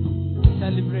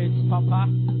celebrate Papa.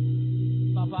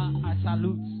 Papa, I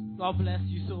salute. God bless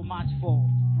you so much for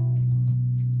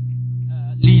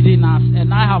leading us,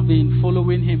 and I have been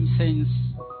following him since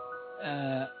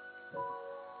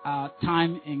our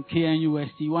time in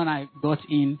KNUST. When I got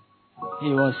in, he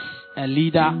was a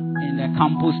leader in the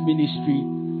campus ministry,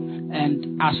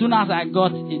 and as soon as I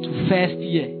got into first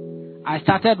year, I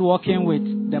started working with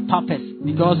the purpose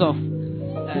because of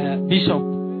Bishop.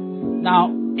 Now,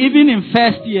 even in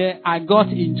first year, I got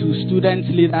into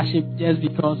student leadership just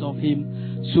because of him.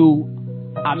 So,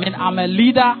 I'm a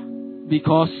leader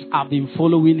because I've been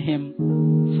following him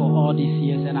for all these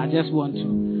years, and I just want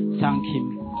to thank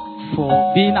him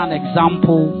for being an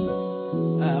example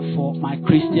for my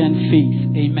Christian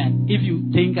faith. Amen. If you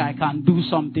think I can do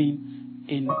something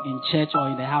in church or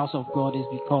in the house of God, it's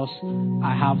because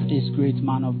I have this great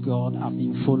man of God I've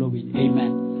been following.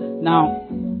 Amen. Now,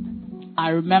 I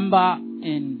remember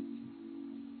in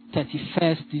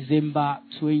 31st December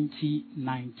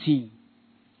 2019,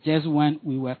 just when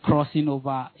we were crossing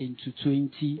over into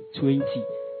 2020.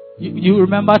 You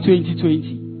remember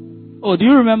 2020? Oh, do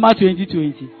you remember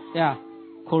 2020? Yeah,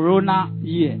 Corona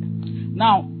year.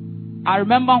 Now, I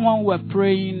remember when we were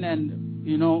praying and,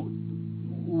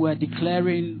 we were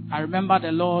declaring, I remember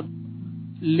the Lord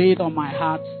laid on my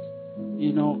heart,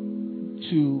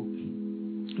 to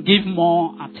give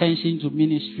more attention to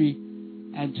ministry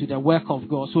and to the work of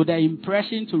God. So the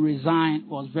impression to resign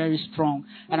was very strong.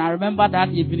 And I remember that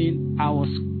evening I was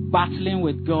battling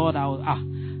with God. I was,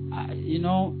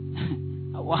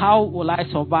 how will I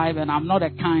survive? And I'm not the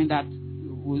kind that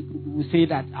will say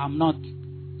that I'm not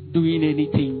doing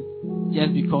anything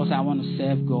just because I want to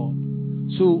serve God.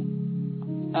 So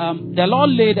the Lord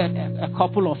laid a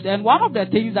couple of them. One of the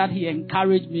things that he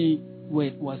encouraged me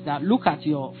with was that look at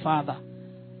your father.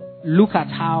 Look at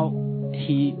how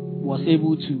he was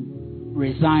able to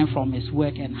resign from his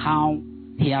work and how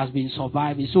he has been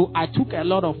surviving. So I took a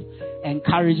lot of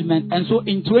encouragement. And so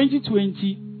in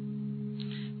 2020,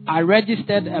 I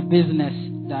registered a business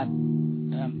that,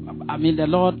 the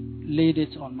Lord laid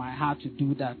it on my heart to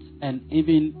do that. And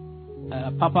even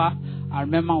Papa, I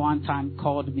remember one time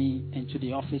called me into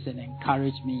the office and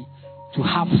encouraged me to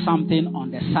have something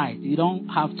on the side. You don't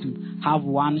have to have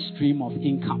one stream of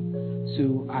income.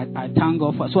 So I thank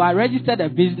God for. So I registered a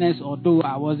business, although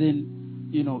I wasn't,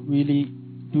 really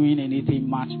doing anything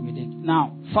much with it.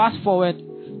 Now, fast forward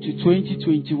to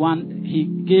 2021, he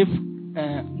gave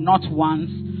not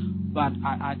once, but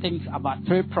I think about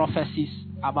 3 prophecies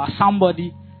about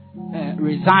somebody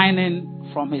resigning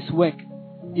from his work.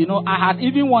 I had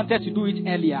even wanted to do it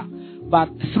earlier, but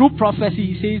through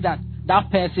prophecy, he says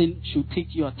that person should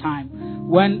take your time.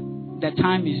 When the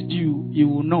time is due, you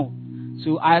will know.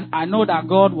 So I know that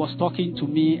God was talking to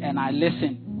me and I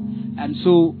listened. And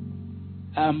so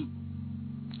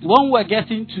when we're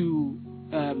getting to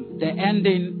the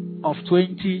ending of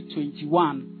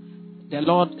 2021, the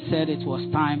Lord said it was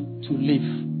time to leave.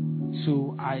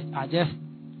 So I just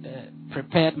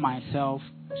prepared myself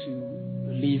to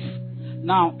leave.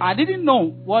 Now, I didn't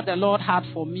know what the Lord had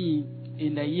for me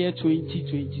in the year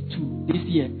 2022, this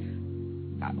year,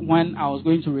 when I was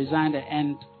going to resign the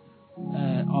end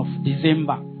of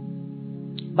December.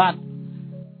 But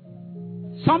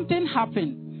something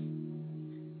happened.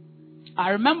 I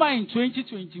remember in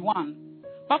 2021,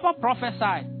 Papa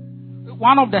prophesied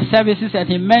one of the services, and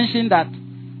he mentioned that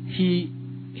he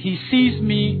sees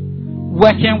me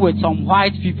working with some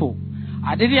white people.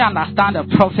 I didn't understand the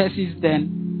prophecies then,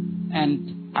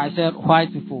 and I said,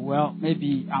 white people, well,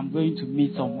 maybe I'm going to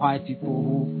meet some white people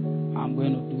who I'm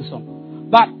going to do some.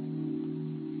 But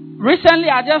recently,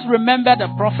 I just remembered the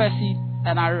prophecy,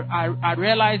 and I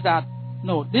realized that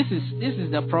no, this is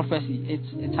the prophecy.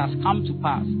 It has come to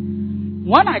pass.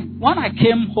 When I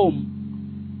came home,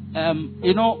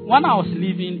 when I was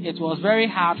leaving, it was very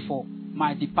hard for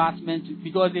my department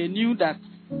because they knew that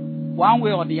one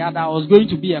way or the other I was going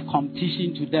to be a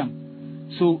competition to them.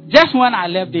 So just when I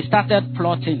left, they started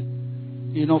plotting,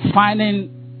 finding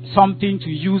something to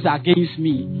use against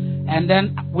me. And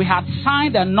then we had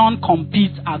signed a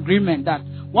non-compete agreement that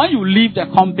when you leave the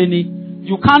company,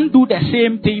 you can't do the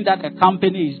same thing that the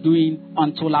company is doing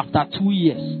until after 2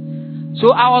 years.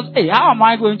 So I was, hey, how am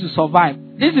I going to survive?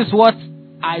 This is what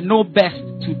I know best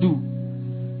to do.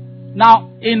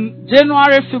 Now, in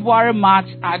January, February, March,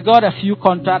 I got a few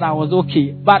contracts. I was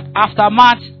okay. But after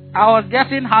March, I was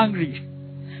getting hungry.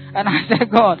 And I said,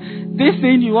 God, this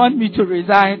thing you want me to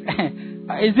resign,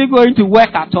 is it going to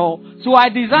work at all? So I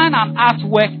designed an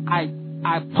artwork.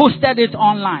 I posted it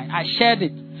online. I shared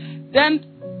it. Then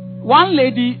one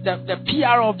lady, the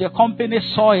PR of the company,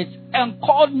 saw it and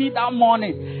called me that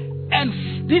morning.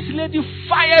 And this lady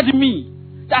fired me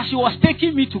that she was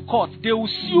taking me to court. They will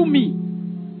sue me.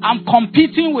 I'm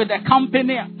competing with the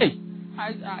company. Hey,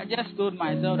 I just told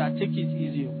myself that take it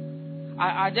easy.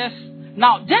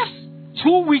 Just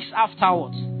 2 weeks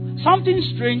afterwards, something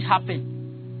strange happened.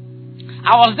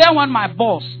 I was there when my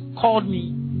boss called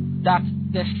me that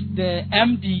the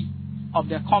MD of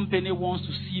the company wants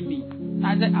to see me.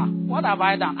 I said, what have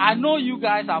I done? I know you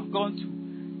guys have gone to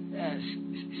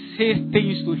say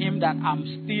things to him that I'm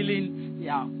stealing,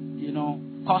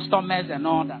 customers and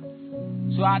all that.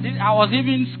 So I was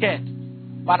even scared,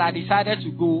 but I decided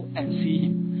to go and see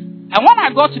him. And when I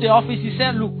got to the office, he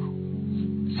said, look,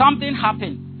 something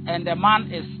happened, and the man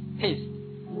is pissed.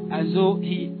 And so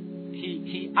he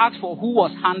asked for who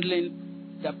was handling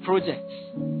the project.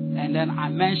 And then I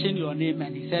mentioned your name,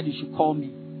 and he said you should call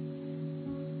me.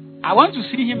 I went to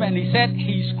see him, and he said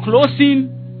he's closing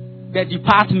the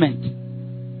department.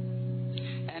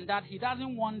 And that he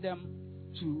doesn't want them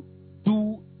to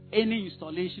do any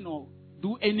installation or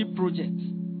do any project.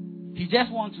 He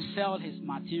just wants to sell his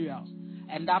materials.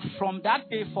 And that from that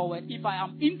day forward, if I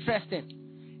am interested,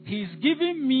 he's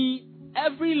giving me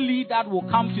every lead that will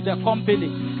come to the company.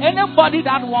 Anybody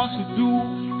that wants to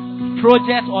do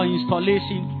project or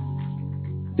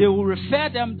installation, they will refer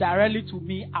them directly to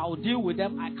me. I'll deal with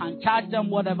them. I can charge them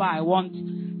whatever I want.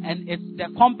 And the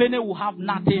company will have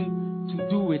nothing to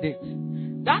do with it.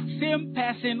 That same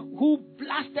person who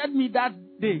blasted me that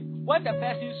day, when the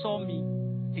person saw me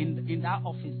in that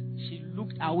office, she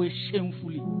looked away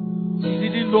shamefully. She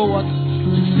didn't know what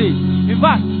to say. In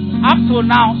fact, up to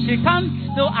now, she can't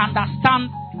still understand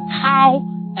how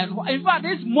and why. In fact,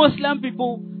 these Muslim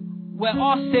people were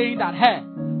all saying that, hey,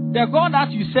 the God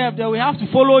that you serve, they will have to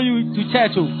follow you to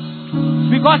church.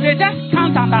 Because they just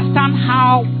can't understand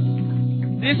how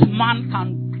this man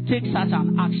can take such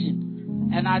an action.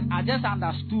 And I just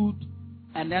understood,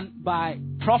 and then by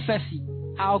prophecy,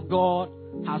 how God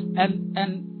has,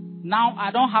 and now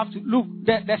I don't have to, look,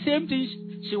 the same thing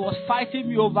she was fighting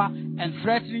me over and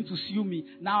threatening to sue me.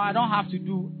 Now I don't have to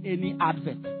do any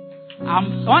advert.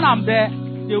 When I'm there,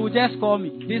 they will just call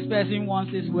me. This person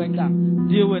wants this work done.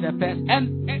 Deal with the person.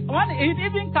 And when it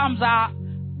even comes out,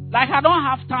 like I don't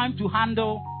have time to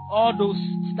handle all those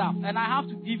stuff. And I have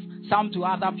to give some to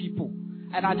other people.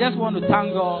 And I just want to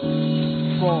thank God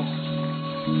for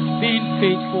being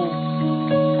faithful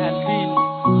and being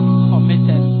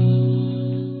committed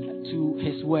to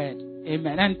His word.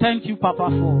 Amen. And thank you, Papa,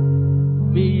 for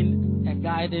being a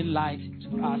guiding light to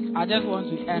us. I just want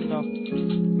to end up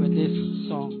with this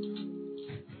song.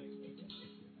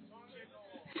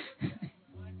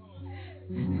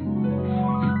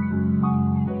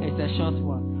 It's a short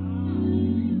one.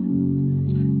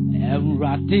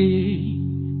 Everati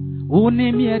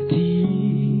unimieti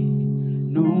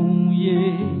nuye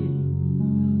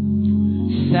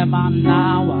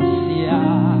semana wasia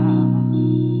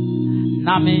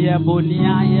nami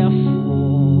yebonia yefo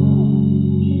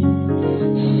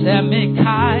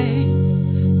semikai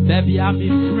baby I'm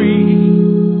free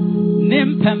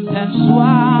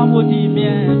nimpempenswa wodi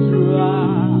miedra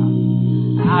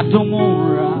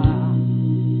adomura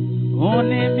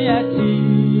unimieti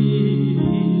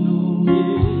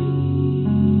nuye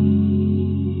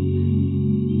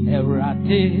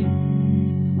Erate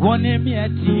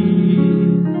wonemiati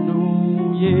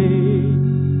nuye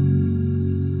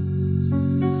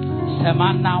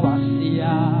semana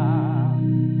wasia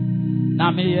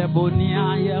nami ebonia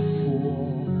yefo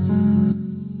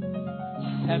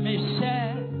semishe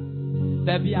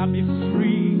baby I'm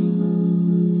free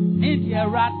need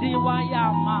erate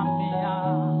waya mamia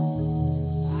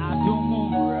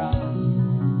adumura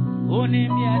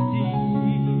onemiati.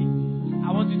 I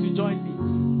want you to join me.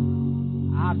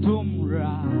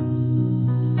 Adumra,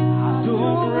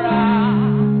 Adumra,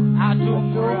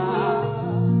 Adumra,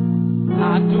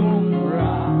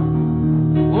 Adumra,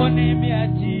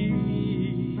 Onemiati,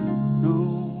 no,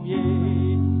 yeah.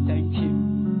 Thank you.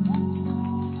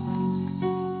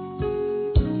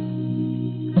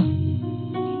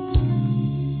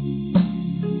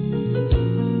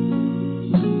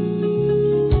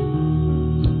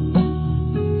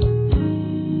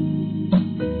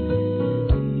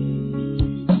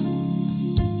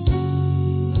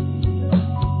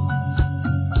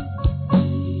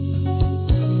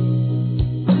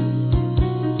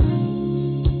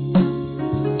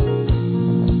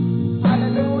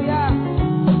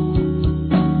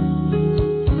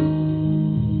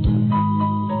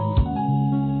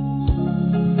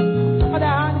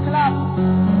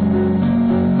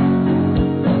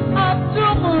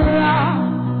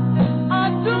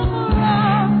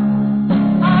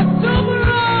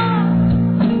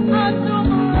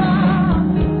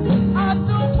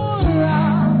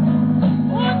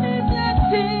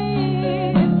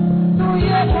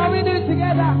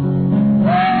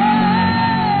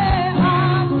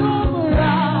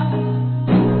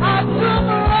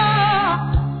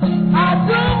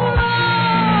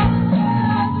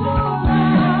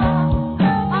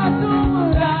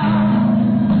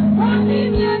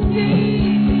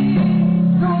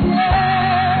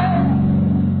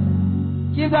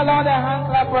 the Lord a hand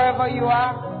clap wherever you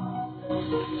are.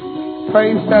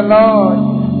 Praise the Lord.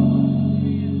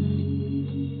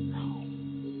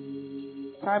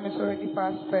 Time is already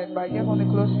fast spent, but I just want to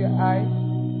close your eyes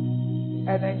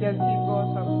and then just give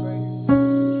God some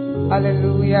praise.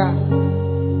 Hallelujah.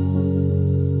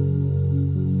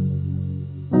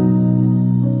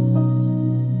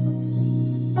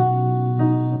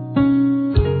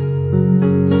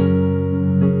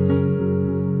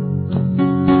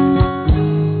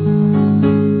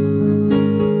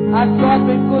 Has God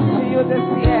been good to you this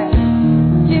year?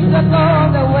 Give the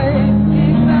Lord the way.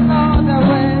 Give the Lord the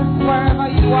way wherever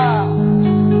you are.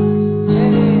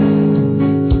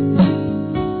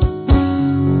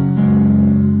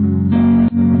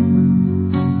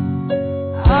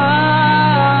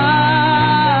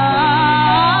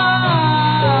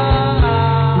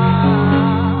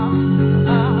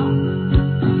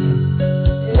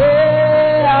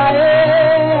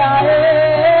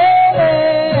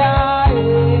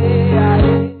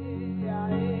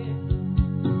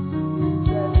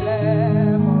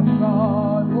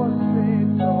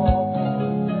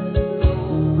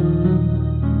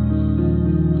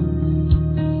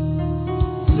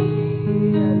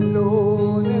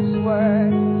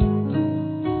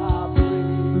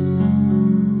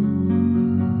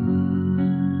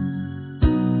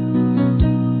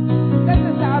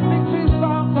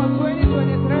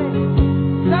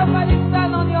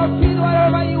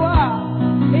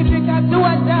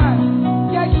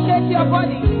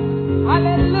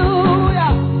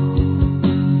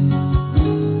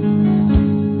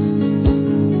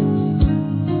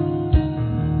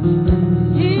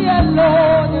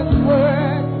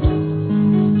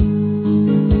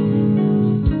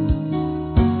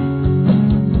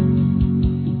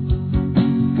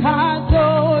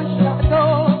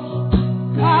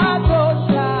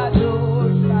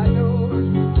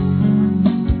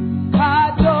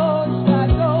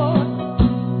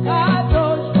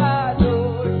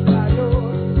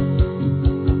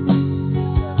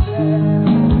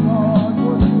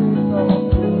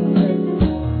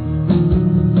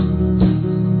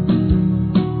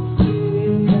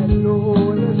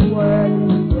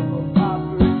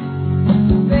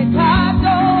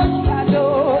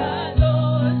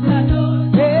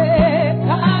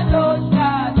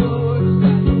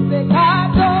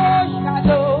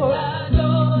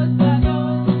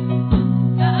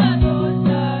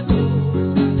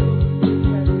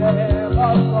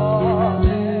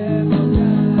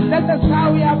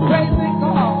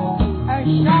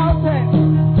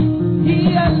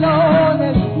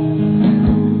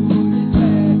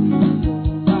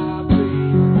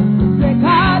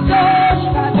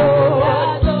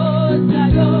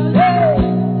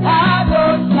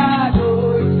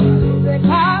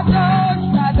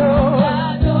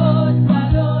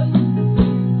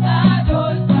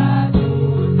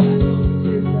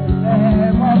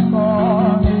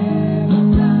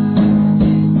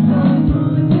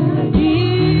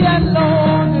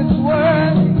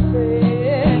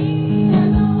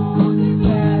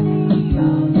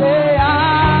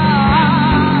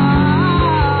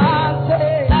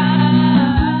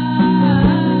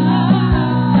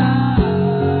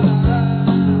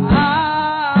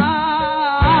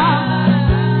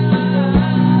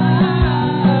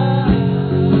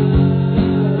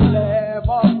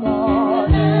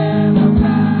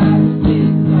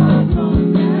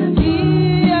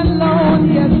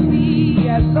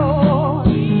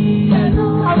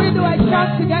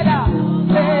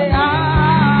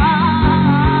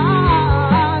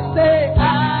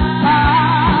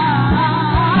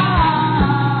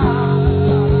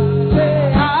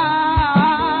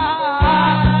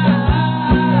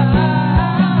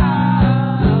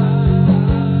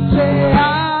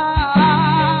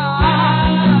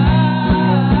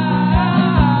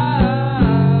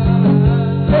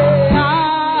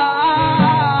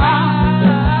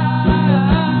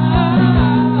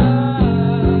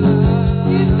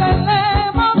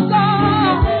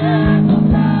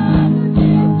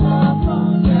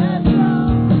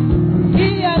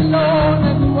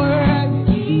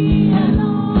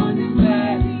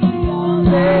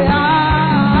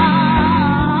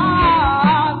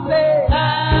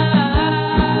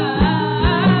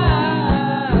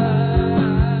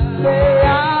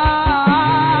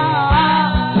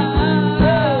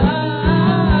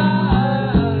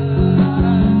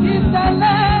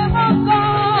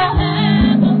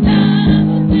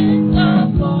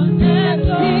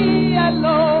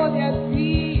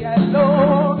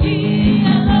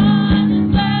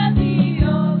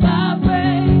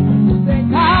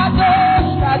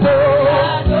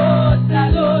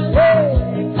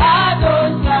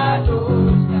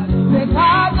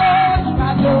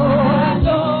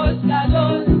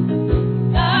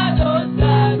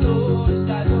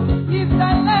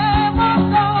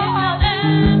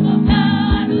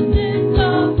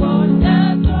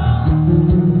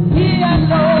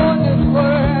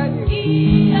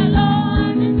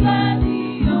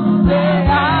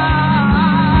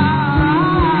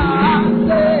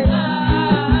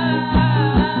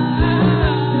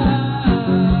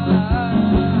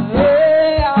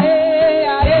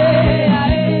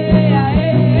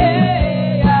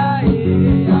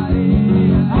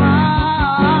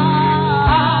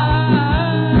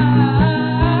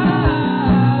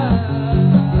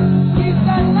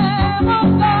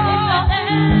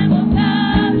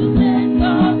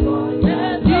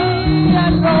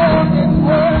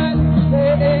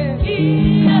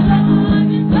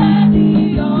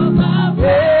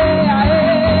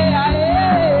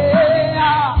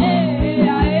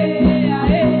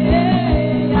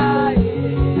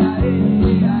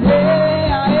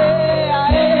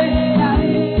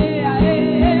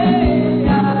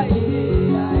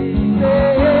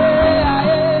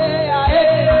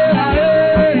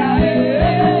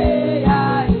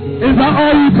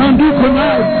 all you can do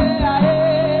tonight.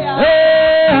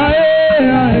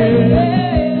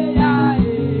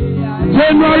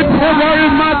 January, February,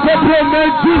 March, April, May,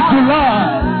 June, July,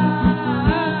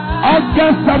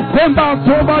 August, September,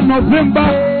 October, November,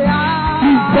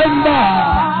 December.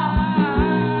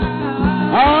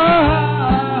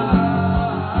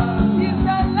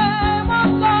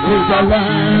 Is the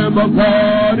Lamb of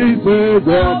God, is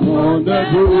over upon the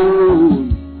throne.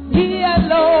 He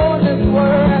alone is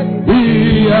worthy.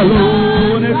 He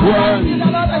alone is worthy.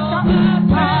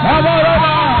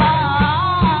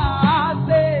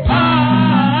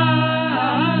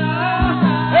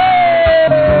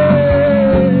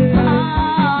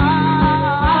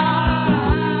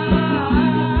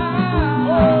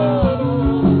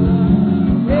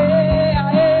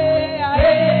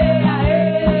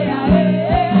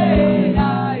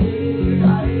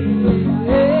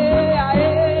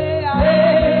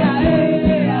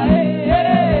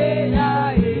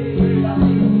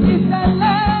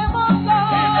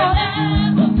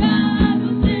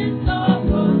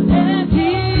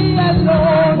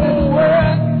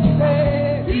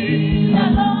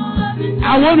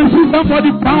 I want to see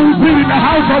somebody bouncing in the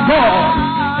house of God.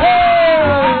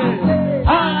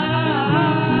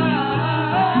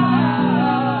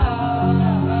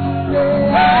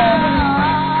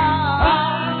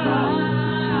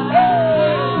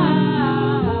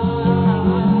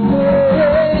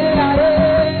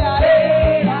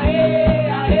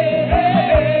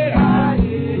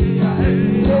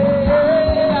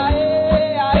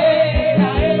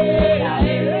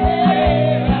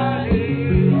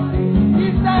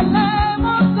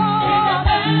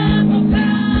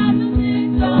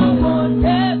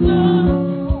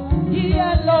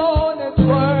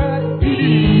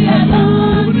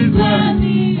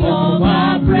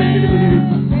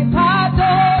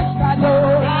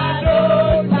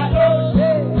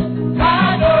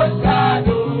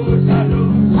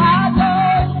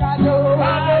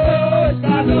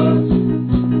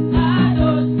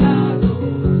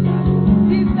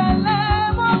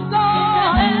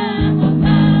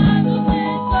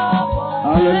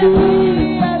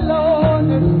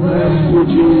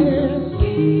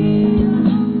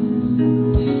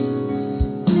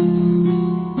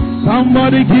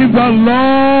 Somebody give the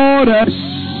Lord a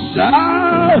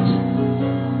shout.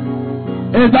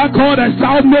 Is that called a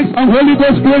shout? Make some Holy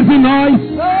Ghost crazy noise.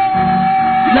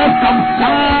 Let some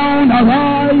sound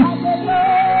arise.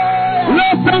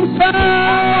 Let some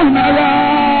sound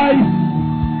arise.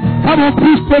 Come on,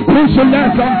 push the push and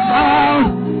let some sound.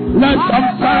 Let some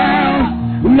sound.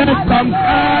 Let some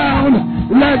sound.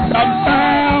 Let some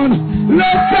sound.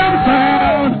 Let some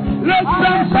sound. Let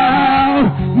some sound.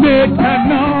 Make a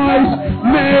noise.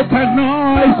 Make a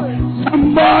noise.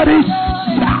 Somebody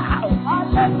shout.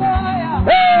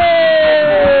 Hey!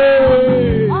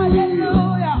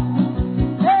 Hallelujah.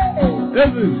 Hey!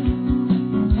 Listen.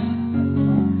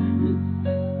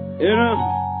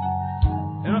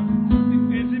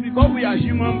 You see, because we are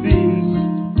human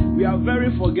beings, we are very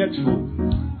forgetful.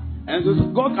 And so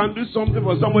God can do something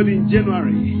for somebody in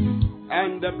January,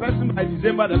 and the person by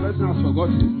December, the person has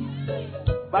forgotten.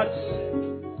 But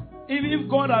even if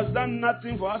God has done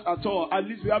nothing for us at all, at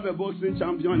least we have a boxing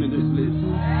champion in this place.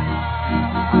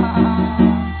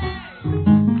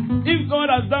 If God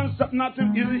has done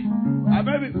nothing, easy. I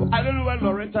don't know where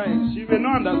Loretta is. She may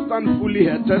not understand fully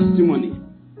her testimony.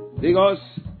 Because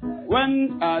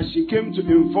when she came to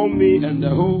inform me and the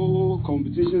whole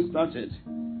competition started,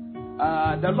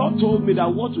 the Lord told me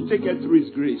that what to take her through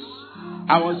is grace.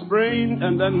 I was praying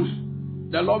and then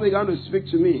the Lord began to speak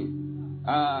to me.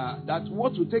 That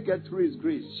what to take her through is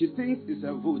grace. She thinks it's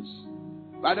a vote.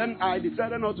 But then I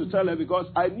decided not to tell her because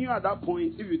I knew at that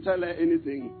point if you tell her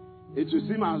anything, it will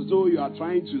seem as though you are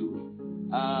trying to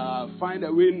find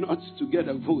a way not to get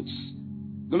a vote.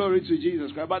 Glory to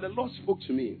Jesus Christ. But the Lord spoke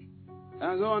to me.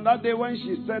 And so on that day when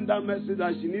she sent that message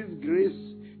that she needs grace,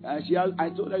 I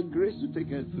told her grace to take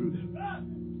her through.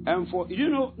 And for,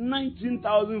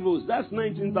 19,000 votes, that's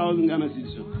 19,000 Ghana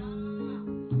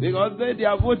cedis. Because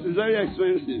their vote is very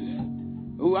expensive.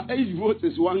 Each vote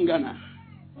is 1 Ghana.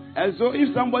 And so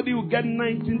if somebody will get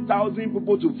 19,000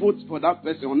 people to vote for that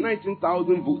person, or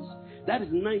 19,000 votes, that is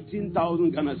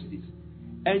 19,000 Ghana cedis.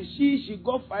 And she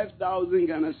got 5,000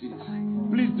 Ghana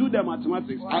cedis. Please do the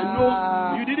mathematics. I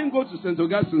know you didn't go to St.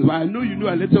 Augustine, but I know you know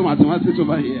a little mathematics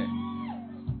over here.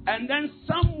 And then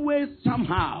some way,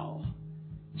 somehow,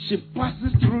 she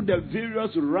passes through the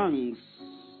various ranks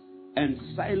and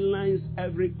silences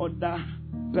every other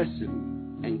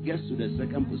person and gets to the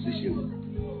second position.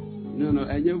 No,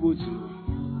 and you vote.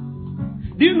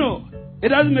 Do you know? It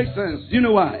doesn't make sense. Do you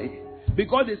know why?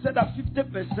 Because they said that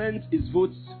 50% is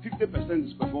votes, 50%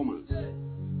 is performance.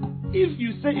 If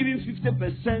you say even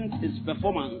 50% is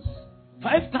performance,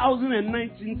 5,000 and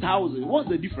 19,000, what's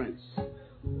the difference?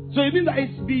 So it means that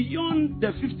it's beyond the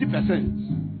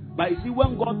 50%. But you see,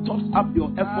 when God tops up your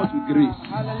efforts with grace,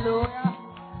 hallelujah.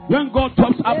 When God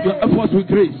tops up your efforts with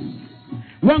grace,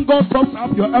 when God tops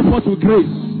up your efforts with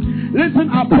grace, listen,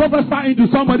 I prophesy into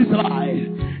somebody's life.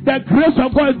 The grace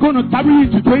of God is going to carry you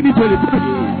into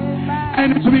 2023.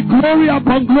 And it will be glory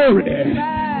upon glory.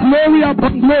 Glory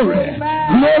upon glory.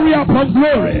 Glory upon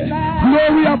glory.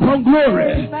 Glory upon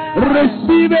glory.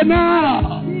 Receive it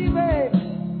now.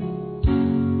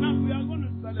 Now we are going to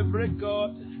celebrate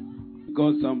God. Give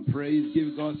God some praise.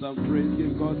 Give God some praise.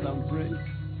 Give God some praise.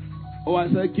 Oh, I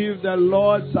said, give the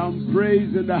Lord some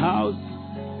praise in the house.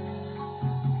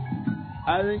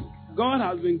 I think God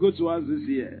has been good to us this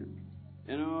year.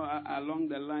 You know, along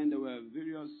the line, there were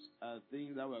various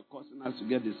things that were causing us to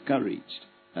get discouraged.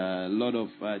 A lot of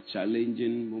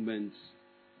challenging moments.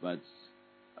 But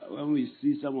when we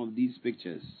see some of these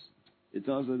pictures, it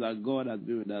tells us that God has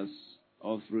been with us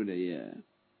all through the year.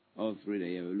 All through the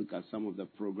year. We look at some of the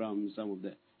programs,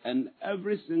 and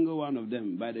every single one of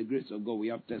them, by the grace of God, we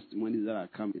have testimonies that are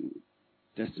coming.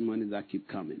 Testimonies that keep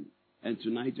coming. And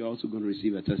tonight you're also going to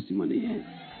receive a testimony.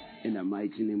 In the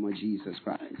mighty name of Jesus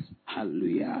Christ.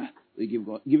 Hallelujah. We give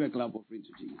a clap offering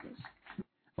to Jesus.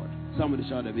 Somebody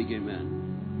shout a big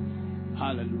amen.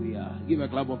 Hallelujah. Give a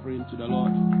clap offering to the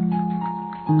Lord.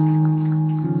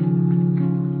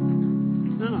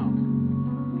 Now,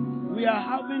 we are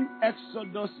having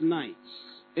Exodus nights.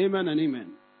 Amen and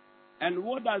amen. And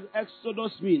what does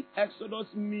Exodus mean? Exodus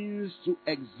means to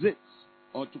exit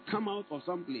or to come out of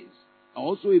some place.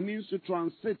 Also, it means to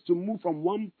transit, to move from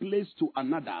one place to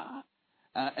another.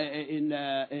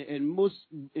 In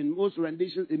most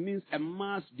renditions, it means a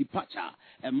mass departure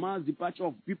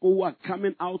of people who are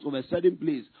coming out of a certain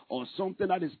place or something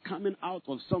that is coming out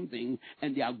of something,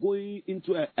 and they are going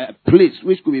into a place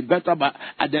which could be better. But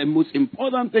the most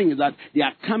important thing is that they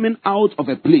are coming out of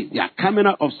a place. They are coming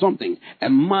out of something. A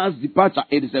mass departure.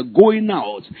 It is a going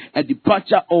out, a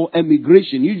departure or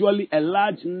emigration. Usually a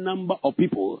large number of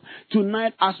people.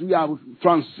 Tonight, as we are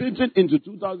transiting into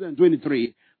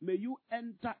 2023, may you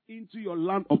enter into your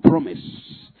land of promise.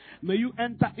 May you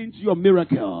enter into your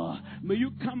miracle. May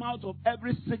you come out of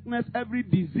every sickness, every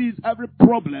disease, every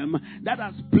problem that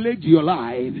has plagued your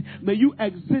life. May you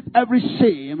exit every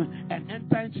shame and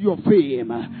enter into your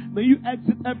fame. May you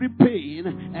exit every pain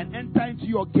and enter into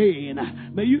your gain.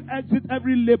 May you exit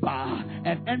every labor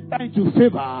and enter into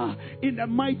favor. In the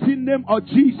mighty name of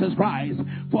Jesus Christ.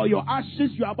 For your ashes,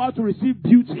 you are about to receive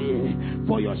beauty.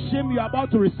 For your shame, you are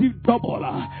about to receive double.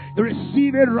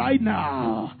 Receive it right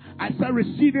now. I said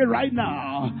receive it right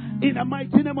now. In the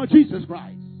mighty name of Jesus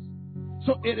Christ.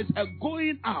 So it is a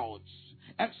going out.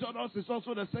 Exodus is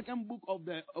also the second book of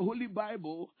the Holy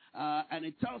Bible. And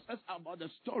it tells us about the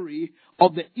story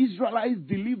of the Israelites'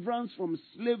 deliverance from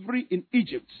slavery in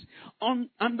Egypt.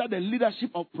 Under the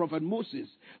leadership of Prophet Moses.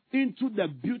 Into the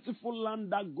beautiful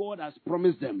land that God has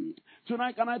promised them.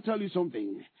 Tonight, can I tell you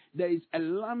something? There is a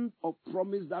land of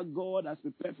promise that God has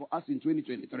prepared for us in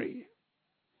 2023.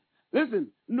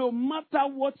 Listen, no matter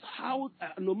how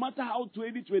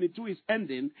 2022 is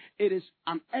ending, it is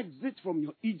an exit from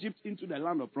your Egypt into the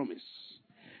land of promise.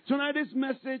 Tonight, this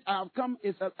message I have come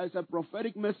is a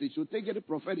prophetic message. So take it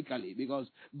prophetically, because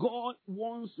God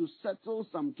wants to settle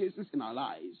some cases in our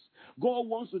lives. God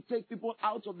wants to take people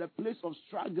out of the place of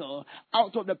struggle,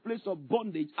 out of the place of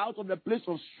bondage, out of the place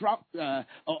of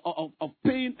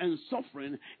pain and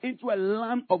suffering, into a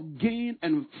land of gain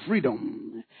and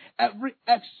freedom. Every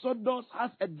exodus has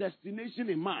a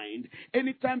destination in mind.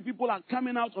 Anytime people are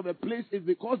coming out of a place, it's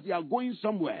because they are going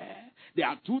somewhere. There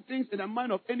are two things in the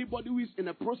mind of anybody who is in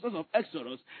a process of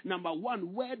exodus. Number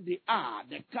one, where they are,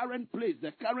 the current place,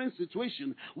 the current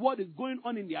situation, what is going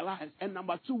on in their lives. And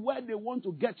number two, where they want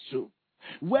to get to.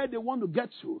 Where they want to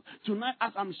get to. Tonight,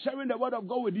 as I'm sharing the word of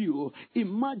God with you,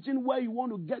 imagine where you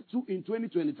want to get to in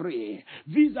 2023.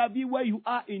 Vis-a-vis where you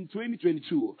are in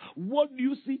 2022. What do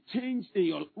you see change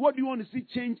what do you want to see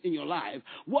change in your life?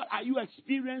 What are you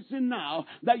experiencing now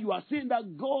that you are saying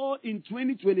that God in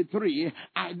 2023,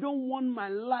 I don't want my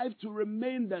life to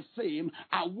remain the same.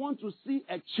 I want to see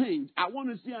a change. I want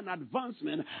to see an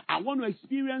advancement. I want to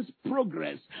experience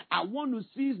progress. I want to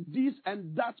see this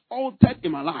and that altered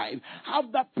in my life.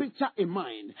 Have that picture in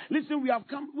mind. Listen,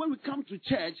 when we come to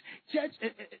church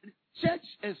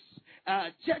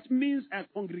means a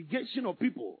congregation of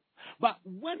people. But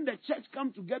when the church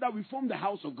comes together, we form the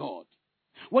house of God.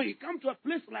 When you come to a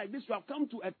place like this, you have come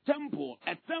to a temple.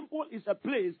 A temple is a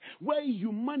place where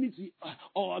humanity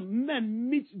or men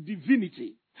meet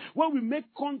divinity. When we make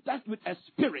contact with a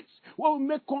spirit, when we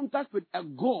make contact with a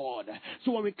God.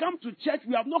 So when we come to church,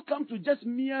 we have not come to just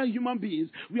mere human beings.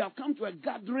 We have come to a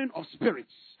gathering of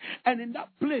spirits. And in that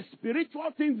place,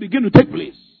 spiritual things begin to take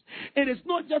place. It is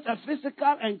not just a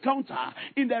physical encounter.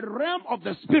 In the realm of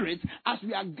the spirit, as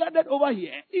we are gathered over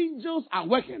here, angels are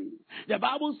working. The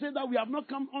Bible says that we have not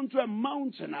come onto a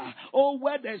mountain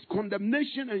where there is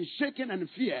condemnation and shaking and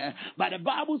fear. But the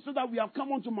Bible says that we have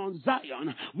come onto Mount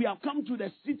Zion. We have come to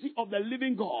the city of the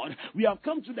living God. We have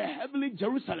come to the heavenly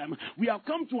Jerusalem. We have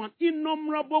come to an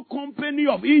innumerable company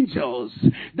of angels.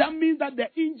 That means that the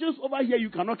angels over here you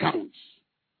cannot count.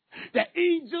 The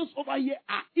angels over here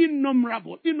are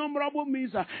innumerable. Innumerable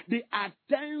means they are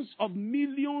tens of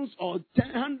millions or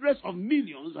hundreds of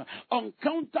millions,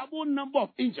 uncountable number of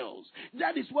angels.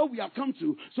 That is what we have come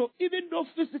to. So even though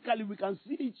physically we can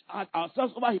see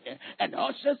ourselves over here, and the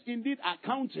ushers indeed are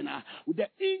counting, the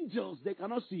angels, they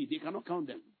cannot see, they cannot count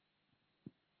them.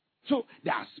 So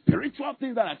there are spiritual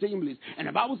things that are taking place. And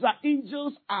the Bible says that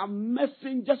angels are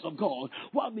messengers of God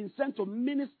who have been sent to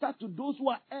minister to those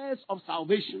who are heirs of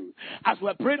salvation. As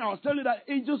we're praying, I was telling you that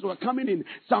angels were coming in.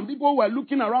 Some people were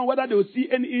looking around whether they would see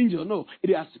any angel. No,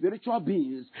 they are spiritual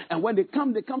beings. And when they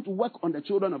come to work on the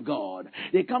children of God.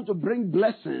 They come to bring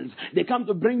blessings. They come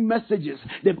to bring messages.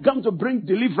 They come to bring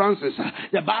deliverances.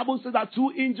 The Bible says that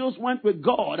 2 angels went with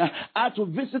God to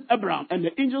visit Abraham. And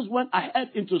the angels went ahead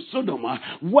into Sodom.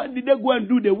 What did they go and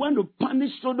do? They went to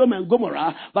punish Sodom and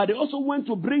Gomorrah, but they also went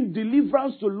to bring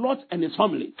deliverance to Lot and his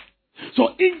family. So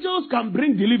angels can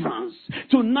bring deliverance.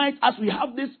 Tonight, as we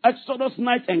have this Exodus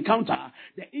night encounter,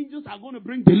 the angels are going to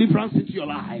bring deliverance into your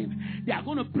life. They are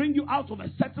going to bring you out of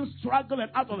a certain struggle and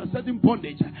out of a certain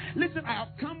bondage. Listen, I have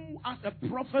come as a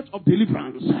prophet of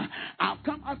deliverance. I have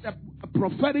come as a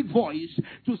prophetic voice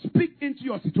to speak into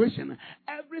your situation.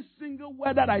 Every single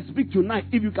word that I speak tonight,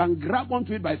 if you can grab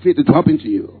onto it by faith, it will happen to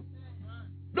you.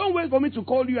 Don't wait for me to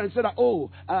call you and say that,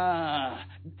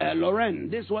 Lauren,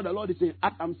 this is what the Lord is saying.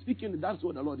 As I'm speaking, that's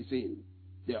what the Lord is saying.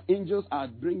 The angels are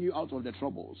bringing you out of the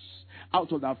troubles,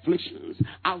 out of the afflictions,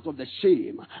 out of the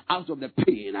shame, out of the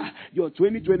pain. Your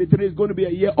 2023 is going to be a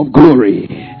year of glory.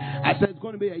 I said it's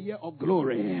going to be a year of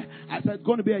glory. I said it's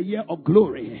going to be a year of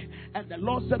glory. And the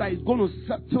Lord said that He's going to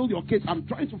settle your case. I'm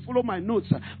trying to follow my notes,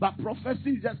 but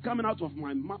prophecy is just coming out of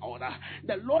my mouth.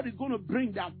 The Lord is going to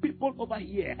bring the people over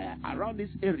here around this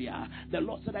area. The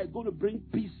Lord said that He's going to bring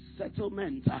peace,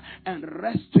 settlement, and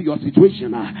rest to your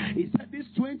situation. He said this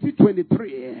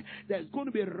 2023, there's going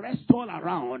to be rest all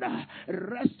around.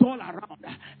 Rest all around.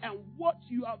 And what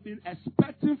you have been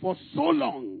expecting for so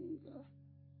long.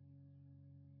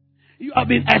 You have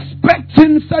been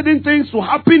expecting certain things to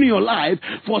happen in your life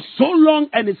for so long,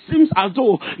 and it seems as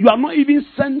though you are not even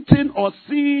sensing or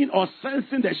seeing or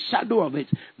sensing the shadow of it.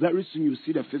 Very soon you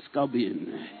see the physical being.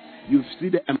 You see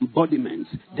the embodiment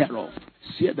thereof.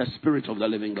 Share the Spirit of the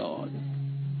living God.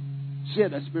 Share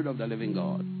the Spirit of the living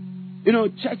God. You know,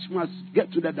 church must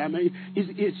get to that dimension.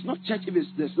 It's not church if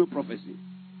there's no prophecy.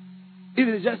 If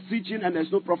it's just teaching and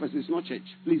there's no prophecy, it's not church.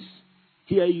 Please,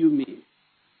 hear you me.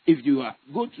 If you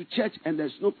go to church and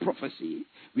there's no prophecy,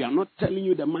 we are not telling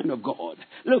you the mind of God.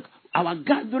 Look, our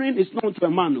gathering is not to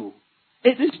a man.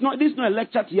 This is not a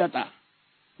lecture theater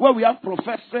where we have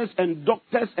professors and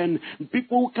doctors and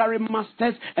people who carry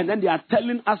masters, and then they are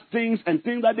telling us things and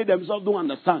things that they themselves don't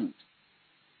understand.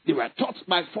 They were taught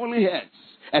by fallen heads.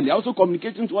 And they're also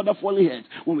communicating to other fallen heads.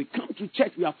 When we come to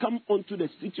church, we have come onto the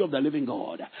city of the living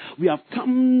God. We have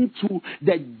come to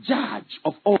the judge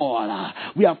of all.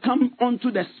 We have come onto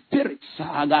the spirits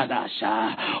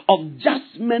of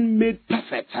just men made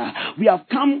perfect. We have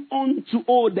come onto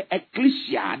the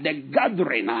ecclesia, the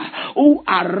gathering, who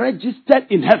are registered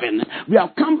in heaven. We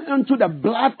have come into the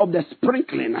blood of the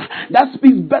sprinkling. That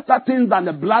speaks better things than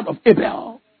the blood of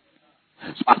Abel.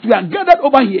 So as we are gathered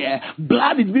over here,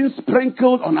 blood is being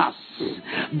sprinkled on us.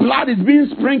 Blood is being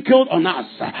sprinkled on us.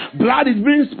 Blood is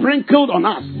being sprinkled on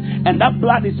us. And that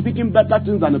blood is speaking better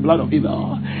things than the blood of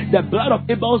Abel. The blood of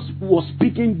Abel was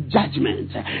speaking judgment,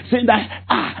 saying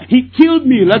that, he killed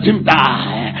me, let him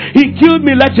die. He killed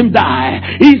me, let him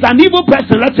die. He's an evil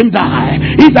person, let him die.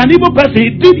 He's an evil person, he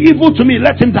did evil to me,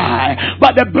 let him die.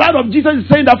 But the blood of Jesus is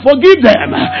saying that forgive them,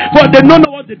 for they don't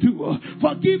know what they do.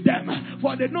 Forgive them,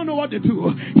 for they don't know what they do.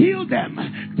 Heal them,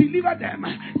 deliver them,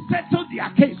 settle their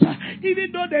case,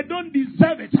 even though they don't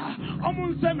deserve it.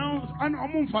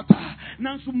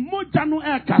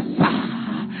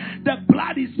 The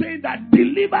blood is saying that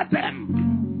deliver them.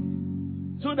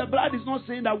 So the blood is not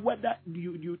saying that whether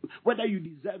you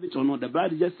deserve it or not. The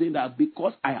blood is just saying that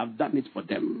because I have done it for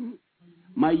them.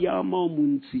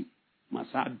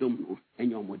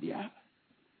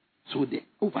 So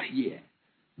over here,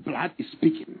 blood is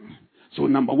speaking. So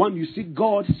number one, you see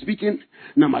God speaking.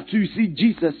 Number two, you see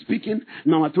Jesus speaking.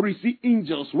 Number three, you see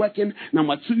angels working.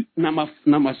 Number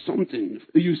something,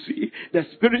 you see the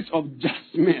spirits of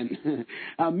just men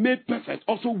are made perfect,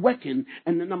 also working.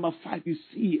 And then number five, you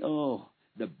see,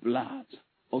 the blood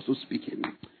also speaking.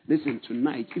 Listen,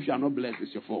 tonight, if you are not blessed,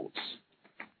 it's your fault.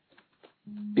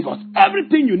 Because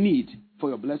everything you need for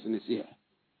your blessing is here.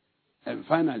 And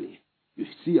finally, you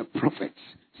see a prophet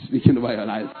speaking over your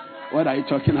life. What are you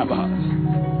talking about?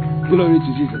 Glory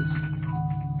to Jesus.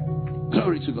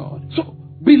 Glory to God. So,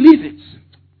 believe it.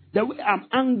 The way I'm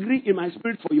angry in my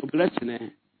spirit for your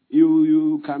blessing,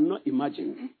 you cannot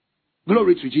imagine.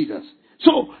 Glory to Jesus.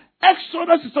 So,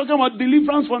 Exodus is talking about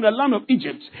deliverance from the land of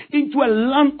Egypt into a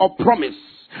land of promise.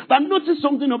 But notice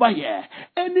something over here.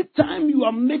 Anytime you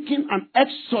are making an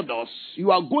exodus,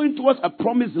 you are going towards a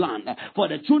promised land. For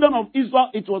the children of Israel,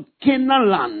 it was Canaan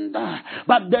land.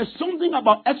 But there's something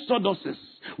about exoduses.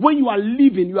 When you are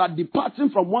leaving, you are departing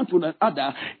from one to the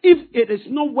other. If it is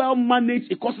not well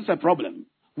managed, it causes a problem.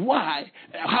 Why?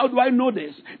 How do I know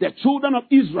this? The children of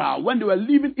Israel, when they were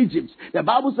leaving Egypt, the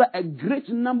Bible said a great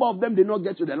number of them did not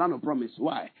get to the land of promise.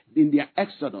 Why? In their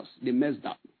exodus, they messed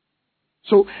up.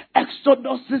 So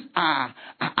exoduses are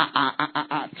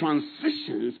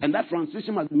transitions, and that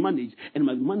transition must be managed, and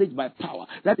must be managed by power.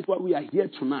 That is why we are here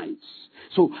tonight.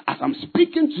 So as I'm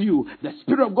speaking to you, the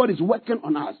Spirit of God is working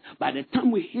on us. By the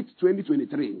time we hit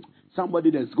 2023,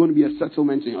 there's going to be a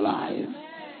settlement in your life.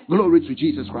 Glory to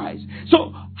Jesus Christ.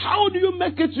 So how do you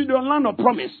make it to the land of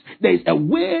promise? There is a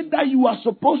way that you are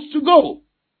supposed to go.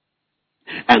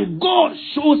 And God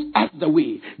shows us the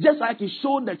way, just like He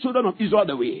showed the children of Israel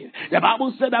the way. The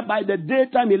Bible said that by the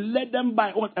daytime He led them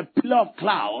by a pillar of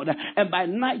cloud, and by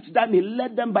night time He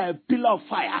led them by a pillar of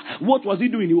fire. What was He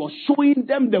doing? He was showing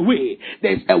them the way.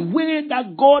 There's a way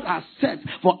that God has set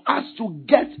for us to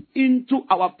get into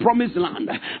our promised land.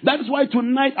 That is why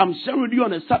tonight I'm sharing with you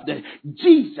on a subject: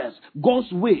 Jesus,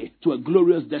 God's way to a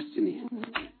glorious destiny.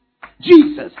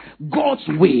 Jesus, God's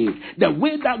way, the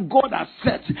way that God has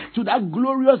set to that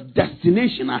glorious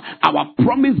destination, our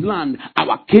promised land,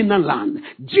 our Canaan land.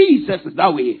 Jesus is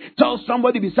that way. Tell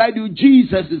somebody beside you,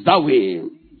 Jesus is that way.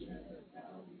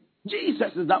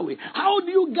 Jesus is that way. How do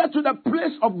you get to the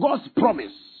place of God's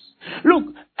promise?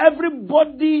 Look,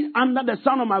 everybody under the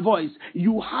sound of my voice,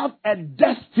 you have a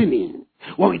destiny.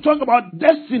 When we talk about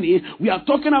destiny, we are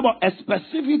talking about a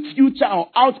specific future or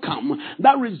outcome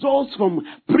that results from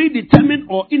predetermined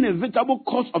or inevitable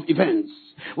course of events.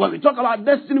 When we talk about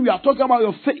destiny, we are talking about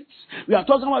your fate. We are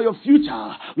talking about your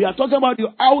future. We are talking about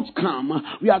your outcome.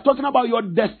 We are talking about your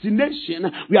destination.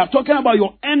 We are talking about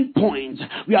your end point.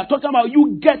 We are talking about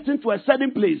you getting to a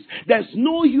certain place. There's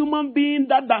no human being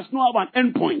that does not have an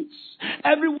end point.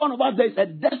 Every one of us, there's a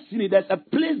destiny. There's a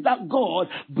place that God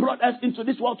brought us into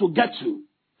this world to get to.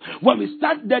 When we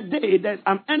start the day, there's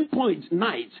an end point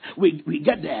night. We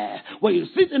get there. When you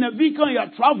sit in a vehicle and you are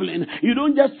traveling, you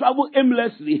don't just travel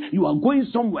aimlessly. You are going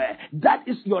somewhere. That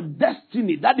is your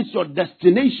destiny. That is your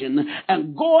destination.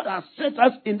 And God has set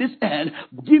us in this earth,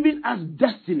 giving us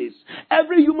destinies.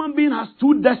 Every human being has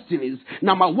two destinies.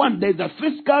 Number one, there's a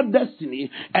physical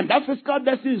destiny. And that physical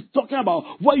destiny is talking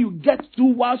about what you get to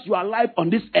whilst you are alive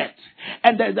on this earth.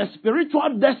 And there's a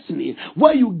spiritual destiny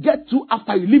where you get to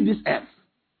after you leave this earth.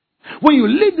 When you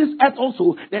leave this earth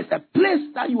also, there's a place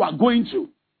that you are going to.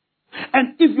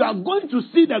 And if you are going to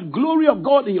see the glory of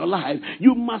God in your life,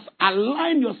 you must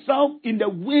align yourself in the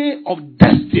way of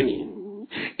destiny.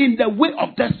 In the way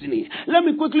of destiny. Let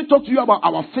me quickly talk to you about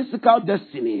our physical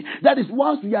destiny. That is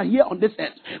whilst we are here on this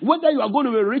earth. Whether you are going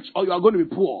to be rich or you are going to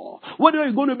be poor. Whether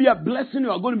you're going to be a blessing or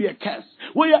you are going to be a curse.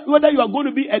 Whether you are going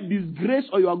to be a disgrace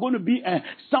or you are going to be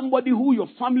somebody who your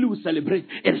family will celebrate.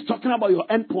 It's talking about your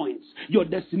endpoints, your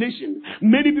destination.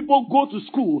 Many people go to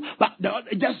school, but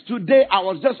just today I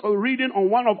was just reading on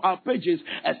one of our pages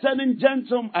a certain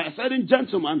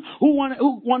gentleman who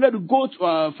wanted to go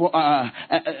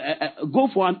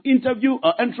for an interview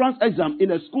or entrance exam in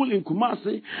a school in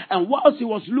Kumasi. And whilst he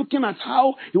was looking at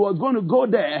how he was going to go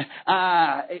there,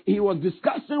 he was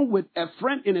discussing with a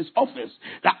friend in his office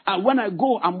that when I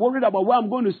go, I'm worried about where I'm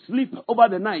going to sleep over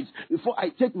the night before I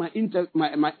take my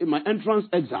entrance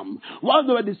exam. While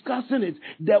they were discussing it,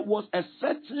 there was a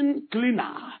certain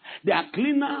cleaner, their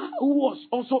cleaner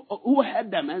who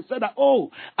heard them and said that,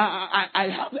 I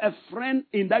have a friend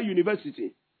in that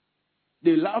university.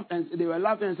 They laughed and they were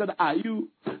laughing and said, "Are you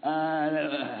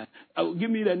Give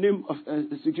me the name of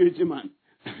the security man.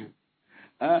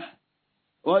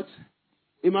 What?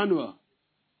 Emmanuel.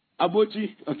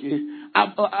 Abochi. Okay.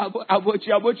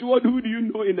 Abochi, who do you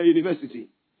know in the university?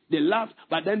 They laughed,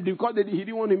 but then because he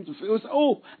didn't want him to fail, say,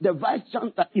 oh, the vice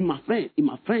chancellor, in my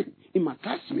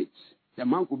classmates. The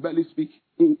man could barely speak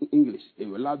English. They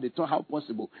were laugh. They thought, how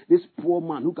possible? This poor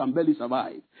man who can barely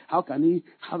survive, how can he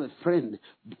have a friend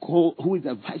who is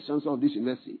the vice chancellor of this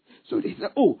university? So they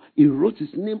said, oh, he wrote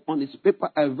his name on his paper,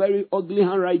 a very ugly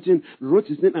handwriting, wrote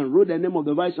his name and wrote the name of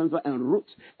the vice chancellor and wrote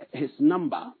his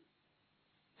number.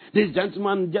 This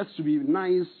gentleman, just to be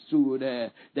nice to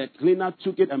the cleaner,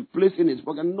 took it and placed it in his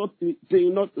pocket, not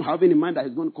having in mind that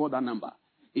he's going to call that number.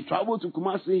 He traveled to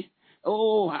Kumasi.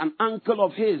 Oh, an uncle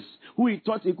of his who he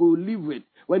thought he could live with.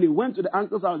 When he went to the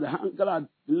uncle's house, the uncle had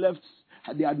left.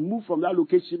 They had moved from that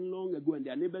location long ago, and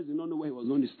their neighbors did not know where he was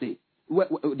going to stay,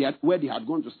 where they had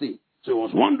gone to stay. So he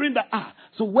was wondering that,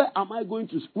 so where am I going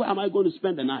to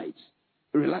spend the night?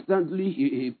 Reluctantly,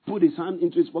 he put his hand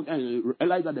into his pocket and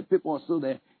realized that the paper was still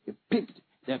there. He picked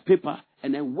the paper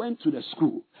and then went to the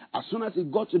school. As soon as he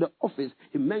got to the office,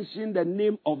 he mentioned the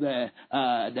name of the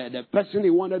person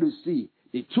he wanted to see.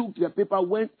 He took the paper,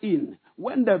 went in.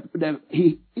 When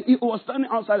he was standing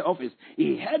outside the office,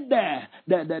 he heard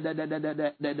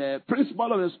the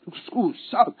principal of the school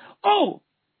shout, "Oh,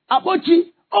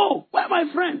 Abochi! Oh, where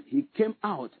my friend?" He came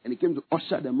out and he came to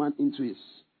usher the man into his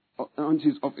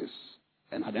office.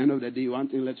 And at the end of the day, one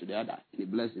thing led to the other, and he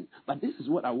blessed him. But this is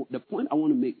the point I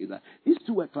want to make is that these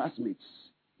two were classmates.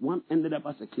 One ended up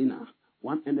as a cleaner.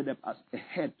 One ended up as a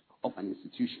head of an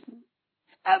institution.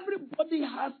 Everybody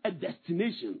has a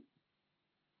destination.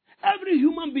 Every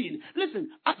human being. Listen,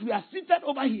 as we are seated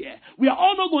over here, we are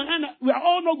all not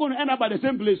going to end up at the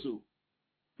same place. So.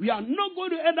 We are not going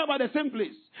to end up at the same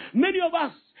place. Many of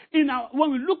us,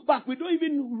 when we look back, we don't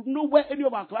even know where any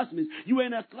of our classmates. You were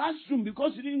in a classroom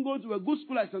because you didn't go to a good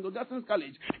school like St. Augustine's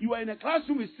College. You were in a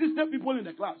classroom with 60 people in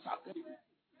the class.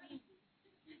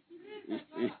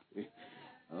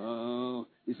 Oh,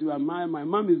 you see, my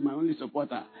mom is my only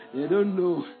supporter. They don't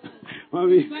know.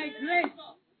 Mommy. My grace.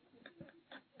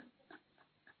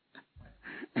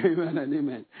 Amen and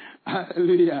amen.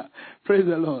 Hallelujah. Praise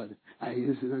the Lord. I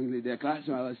used to in the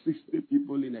classroom. I was 60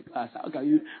 people in the class. How can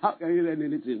you learn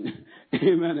anything?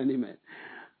 Amen and amen.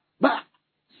 But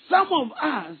some of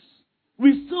us,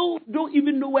 we still don't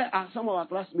even know where some of our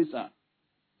classmates are.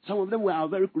 Some of them were our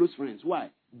very close friends.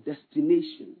 Why?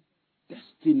 Destination.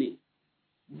 Destiny.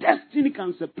 Destiny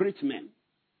can separate men.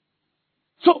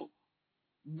 So,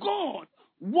 God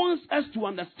wants us to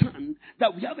understand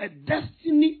that we have a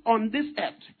destiny on this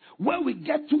earth where we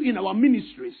get to in our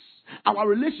ministries, our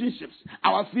relationships,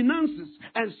 our finances,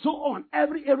 and so on,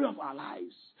 every area of our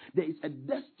lives. There is a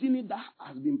destiny that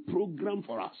has been programmed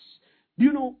for us. Do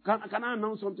you know, can I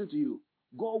announce something to you?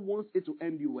 God wants it to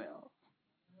end you well.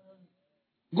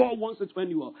 God wants it to end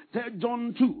you well. 3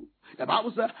 John 2. The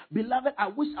Bible says, "Beloved, I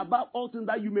wish above all things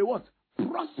that you may what?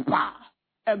 Prosper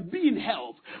and be in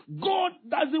health." God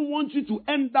doesn't want you to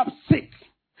end up sick.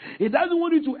 He doesn't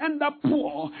want you to end up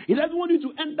poor. He doesn't want you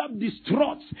to end up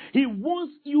distraught. He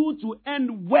wants you to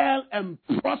end well and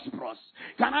prosperous.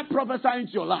 Can I prophesy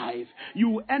into your life? You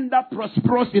will end up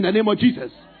prosperous in the name of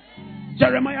Jesus.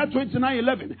 Jeremiah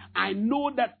 29:11. "I know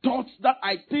the thoughts that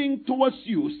I think towards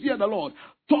you, saith the Lord,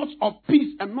 thoughts of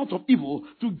peace and not of evil,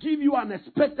 to give you an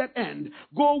expected end."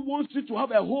 God wants you to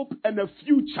have a hope and a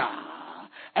future.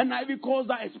 And I calls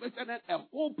that expected end a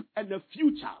hope and a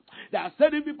future. There are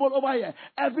certain people over here.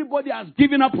 Everybody has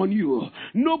given up on you.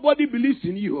 Nobody believes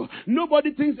in you.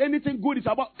 Nobody thinks anything good is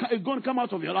going to come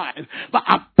out of your life. But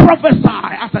I prophesy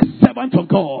as a servant of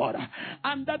God,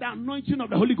 under the anointing of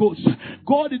the Holy Ghost,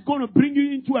 God is going to bring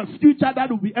you into a future that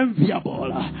will be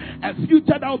enviable. A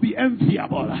future that will be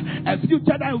enviable. A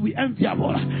future that will be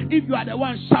enviable. If you are the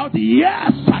one, shout,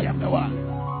 "Yes, I am the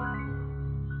one."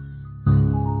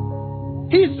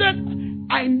 He said,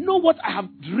 "I know what I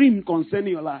have dreamed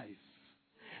concerning your life."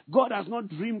 God has not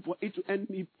dreamed for it to end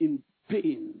me in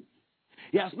pain.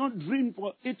 He has not dreamed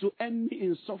for it to end me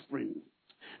in suffering.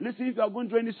 Listen, if you are going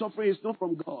through any suffering, it's not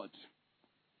from God.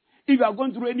 If you are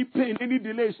going through any pain, any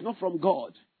delay, it's not from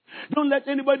God. Don't let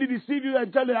anybody deceive you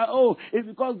and tell you that, oh, it's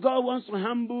because God wants to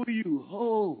humble you.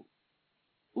 Oh,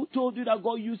 who told you that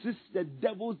God uses the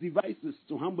devil's devices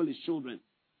to humble his children?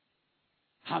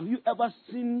 Have you ever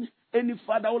seen any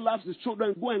father who loves his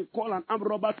children go and call an armed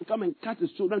robber to come and cut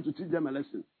his children to teach them a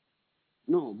lesson?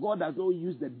 No, God does not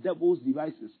use the devil's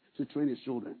devices to train his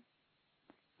children.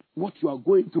 What you are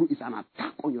going through is an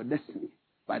attack on your destiny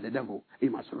by the devil. You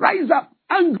must rise up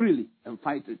angrily and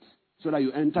fight it so that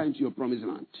you enter into your promised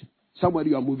land.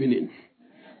 Somebody, you are moving in.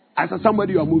 I said,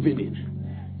 somebody you are moving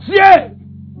in. Yeah,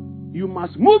 you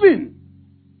must move in.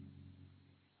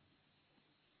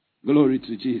 Glory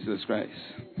to Jesus Christ.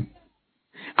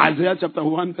 Isaiah chapter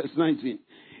 1 verse 19.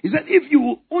 He said, if you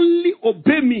will only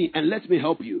obey me and let me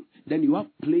help you, then you have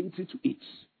plenty to eat.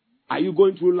 Are you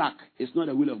going through lack? It's not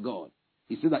the will of God.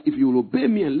 He said that if you will obey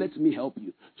me and let me help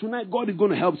you. Tonight, God is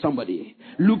going to help somebody.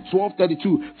 Luke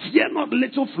 12:32. Fear not,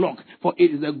 little flock, for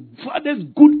it is the Father's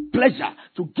good pleasure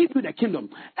to give you the kingdom.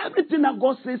 Everything that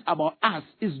God says about us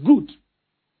is good.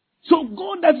 So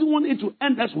God doesn't want it to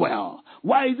end as well.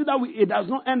 Why is it that it does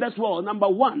not end as well? Number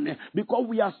one, because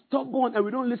we are stubborn and we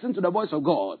don't listen to the voice of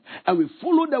God. And we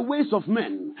follow the ways of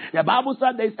men. The Bible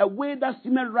said there is a way that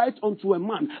seemeth right unto a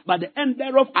man, but the end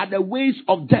thereof are the ways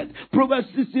of death. Proverbs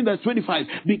 16 verse 25.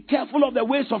 Be careful of the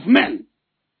ways of men.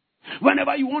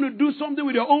 Whenever you want to do something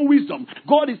with your own wisdom,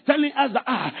 God is telling us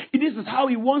that, this is how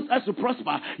He wants us to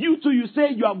prosper. You too, you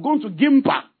say you have gone to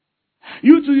Gimpa.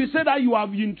 You too, you say that you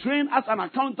have been trained as an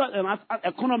accountant and as an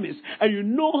economist, and you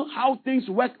know how things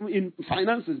work in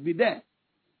finances. Be there.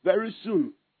 Very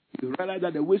soon, you realize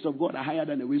that the ways of God are higher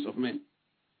than the ways of men.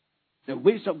 The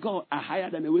ways of God are higher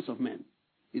than the ways of men.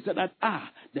 He said that,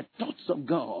 the thoughts of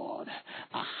God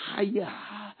are higher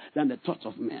than the thoughts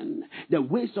of men. The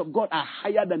ways of God are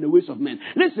higher than the ways of men.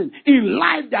 Listen, in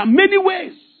life there are many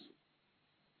ways.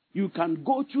 You can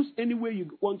choose any way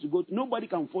you want to go. Nobody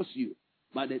can force you.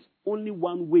 But there's only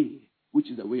one way,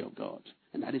 which is the way of God.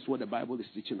 And that is what the Bible is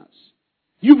teaching us.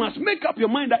 You must make up your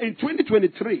mind that in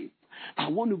 2023, I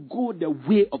want to go the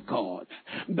way of God.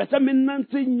 Better me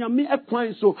nante nyame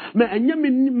ekwan so me anya me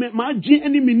ma gye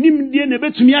ani me nimdie na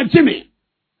betumi agye me.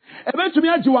 Ebetumi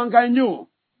agye wanganyo.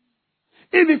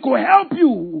 If it could help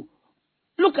you,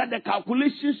 look at the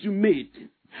calculations you made.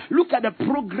 Look at the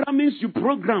programmings you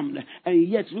programmed, and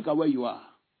yet look at where you are.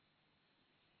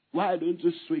 Why don't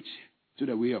you switch to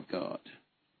the way of God?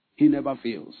 He never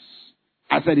fails.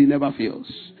 I said He never fails.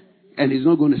 And He's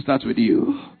not going to start with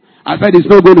you. I said He's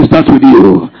not going to start with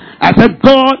you. I said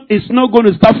God is not going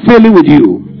to start failing with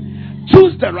you.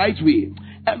 Choose the right way.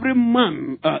 Every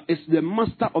man is the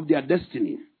master of their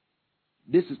destiny.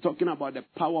 This is talking about the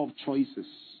power of choices.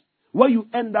 Where you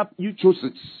end up, you choose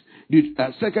it. 2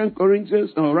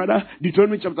 Corinthians, or rather,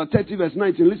 Deuteronomy chapter 30 verse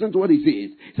 19. Listen to what he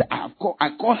says. He said, I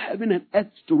call heaven and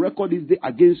earth to record this day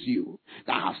against you,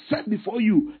 that I have set before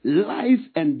you life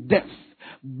and death,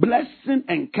 blessing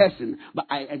and cursing. But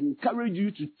I encourage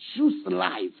you to choose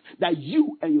life, that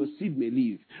you and your seed may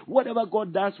live. Whatever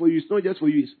God does for you, it's not just for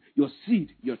you. It's your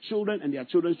seed, your children, and their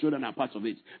children's children are part of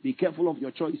it. Be careful of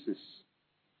your choices.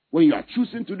 When you are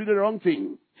choosing to do the wrong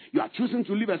thing, you are choosing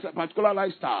to live a particular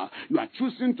lifestyle, you are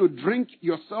choosing to drink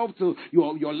yourself till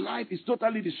your life is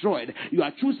totally destroyed, you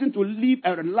are choosing to live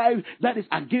a life that is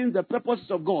against the purposes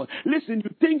of God. Listen, you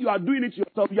think you are doing it to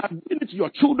yourself, you are doing it to your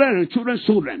children and children's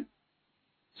children.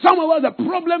 Some of us, the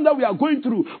problem that we are going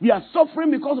through, we are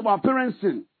suffering because of our parents'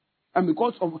 sin. And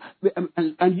because of,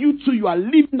 and you too, you are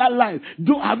living that life.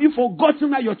 Have you forgotten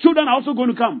that your children are also going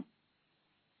to come?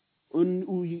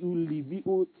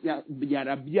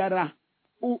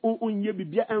 Unye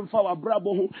bibia emfa wa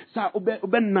brabo ho sa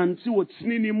obe nanti wo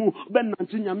tinini mu obe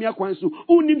nanti nyame akwan so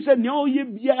unim se ne oye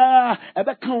bia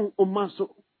ebe kan o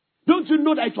maso. Don't you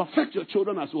know that it will affect your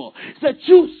children as well? Say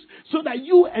choose so that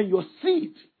you and your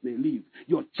seed may live.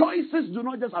 Your choices do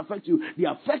not just affect you, they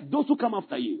affect those who come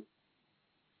after you.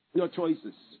 Your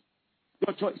choices.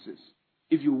 Your choices.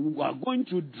 If you are going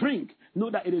to drink, know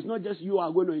that it is not just you who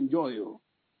are going to enjoy.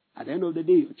 At the end of the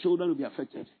day, your children will be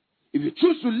affected. If you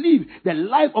choose to live the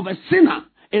life of a sinner,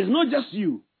 it's not just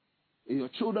you. Your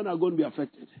children are going to be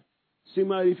affected.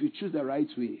 Similarly, if you choose the right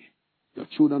way, your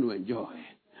children will enjoy.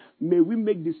 May we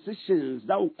make decisions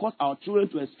that will cause our children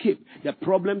to escape the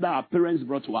problem that our parents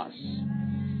brought to us.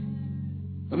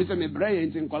 Wicked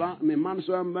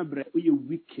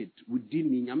within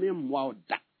me.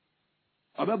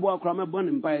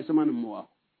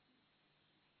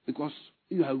 Because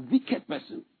you are a wicked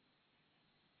person.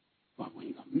 But when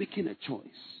you are making a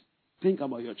choice, think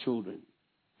about your children.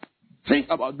 Think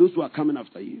about those who are coming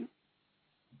after you.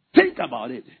 Think about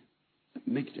it. And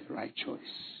make the right choice.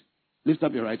 Lift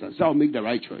up your right hand. Say, I'll make the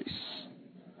right choice.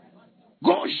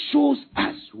 God shows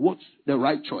us what's the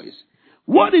right choice.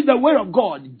 What is the way of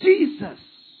God? Jesus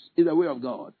is the way of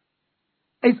God.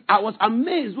 I was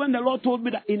amazed when the Lord told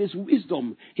me that in His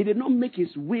wisdom, He did not make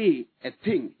His way a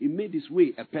thing. He made His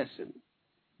way a person.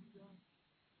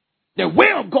 The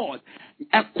way of God.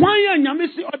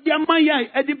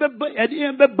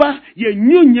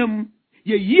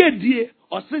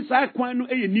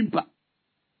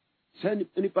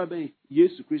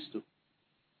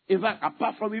 In fact,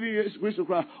 apart from even Jesus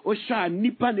Christ, Osha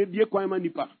nipa nebie kwama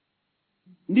nipa.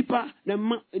 Nipa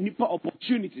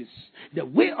opportunities. The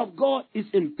way of God is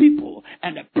in people,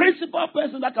 and the principal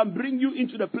person that can bring you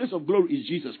into the place of glory is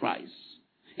Jesus Christ.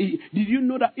 Did you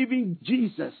know that even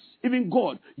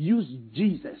God used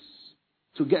Jesus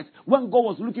to get, when God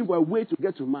was looking for a way to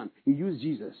get to man, he used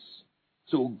Jesus.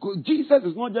 So Jesus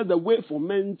is not just the way for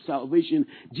men's salvation.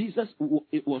 Jesus,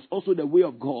 it was also the way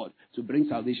of God to bring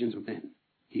salvation to men.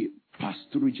 He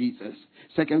passed through Jesus.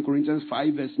 2 Corinthians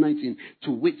 5 verse 19.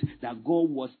 To wit, that God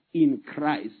was in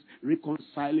Christ,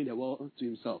 reconciling the world to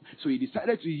himself. So he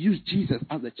decided to use Jesus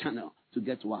as the channel to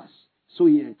get to us. So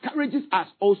he encourages us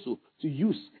also to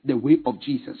use the way of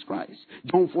Jesus Christ.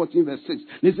 John 14 verse 6.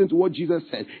 Listen to what Jesus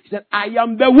said. He said, I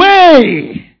am the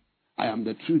way. I am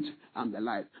the truth. I'm the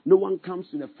life. No one comes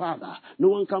to the Father. No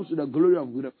one comes to the glory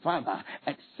of the Father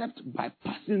except by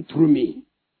passing through me.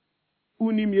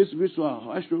 If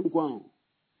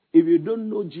you don't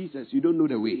know Jesus, you don't know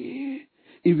the way.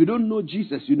 If you don't know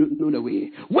Jesus, you don't know the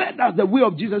way. Where does the way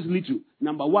of Jesus lead to?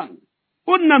 Number one.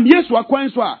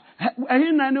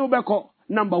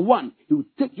 Number one, he will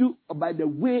take you by the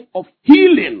way of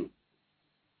healing.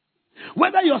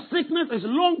 Whether your sickness is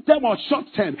long-term or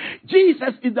short-term,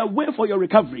 Jesus is the way for your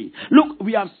recovery. Look,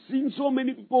 we have seen so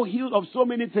many people healed of so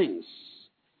many things.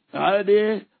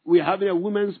 We are having a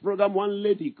women's program. One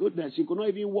lady, goodness, she could not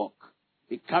even walk.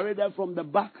 He carried her from the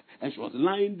back and she was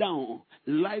lying down,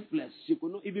 lifeless. She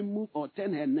could not even move or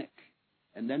turn her neck.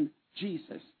 And then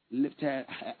Jesus lifted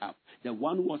her up. The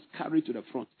one who was carried to the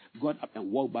front got up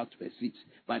and walked back to her seat.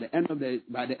 By the end of the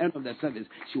service,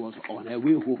 she was on her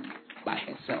way home by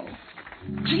herself.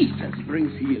 Jesus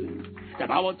brings healing. The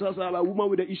Bible tells us about a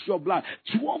woman with the issue of blood.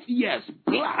 12 years,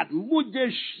 blood.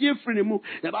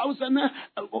 The Bible says,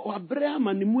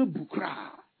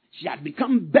 she had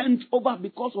become bent over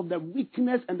because of the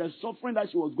weakness and the suffering that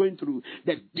she was going through.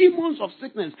 The demons of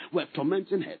sickness were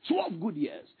tormenting her. 12 good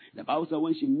years. The Bible says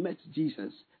when she met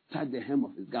Jesus, touched the hem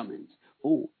of his garment,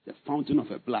 the fountain of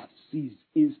her blood ceased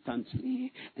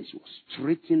instantly. And she was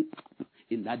straightened up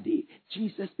in that day.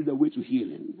 Jesus is the way to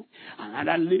healing.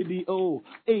 Another lady,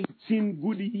 18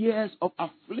 good years of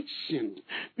affliction.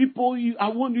 People, I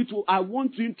want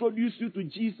to introduce you to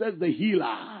Jesus the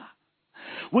healer.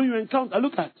 When you encounter,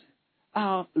 look at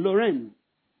Loren.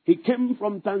 He came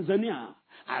from Tanzania.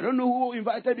 I don't know who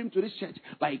invited him to this church,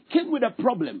 but he came with a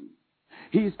problem.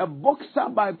 He is a boxer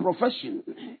by profession.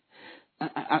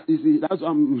 You see, that's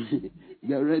the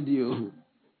radio.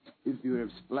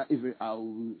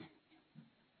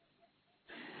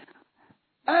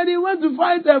 And he went to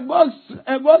fight a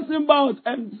boxing bout,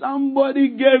 and somebody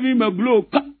gave him a blow.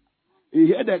 He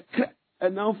had a crack.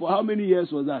 And now for how many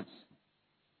years was that?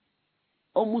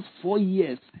 Almost 4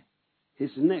 years.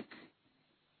 His neck,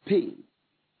 pain.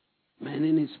 Man,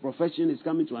 in his profession is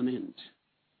coming to an end.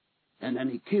 And then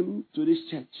he came to this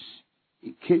church.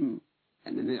 He came,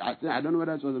 and then I don't know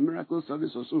whether it was a miracle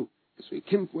service or so. So he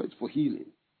came for it for healing.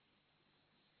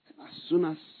 And as soon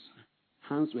as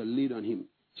hands were laid on him,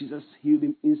 Jesus healed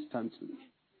him instantly.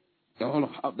 All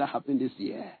of that happened this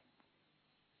year.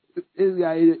 This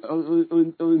guy, the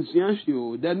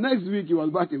next week he was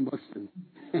back in Boston.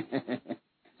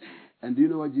 And do you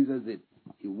know what Jesus did?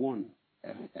 He won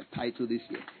a title this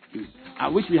year. I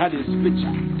wish we had his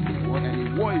picture. And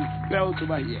he wore his belt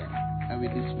over here. And we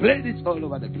displayed it all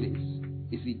over the place.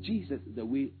 You see, Jesus is the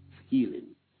way of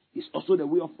healing. He's also the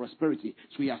way of prosperity.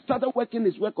 So he has started working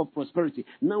his work of prosperity.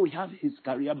 Now we have his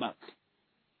career back.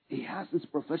 He has his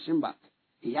profession back.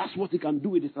 He has what he can do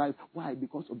with his life. Why?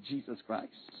 Because of Jesus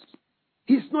Christ.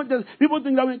 He's not just, people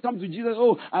think that when it comes to Jesus,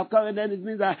 I've come and then it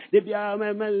means that they be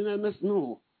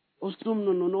no.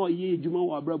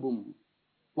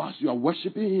 Whilst you are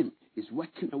worshiping him, he's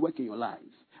working and working your life.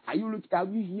 Are you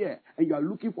here and you are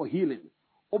looking for healing?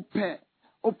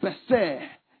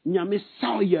 Nyame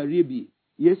saw ya rebi.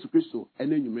 Yesu Christo,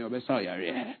 and then you may be saw ya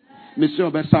re. Monsieur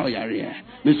Besau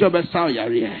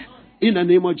Yare. In the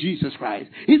name of Jesus Christ.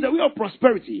 He's the way of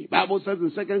prosperity. Bible says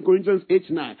in 2 Corinthians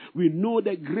 8:9, we know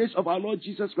the grace of our Lord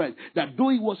Jesus Christ, that though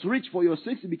he was rich for your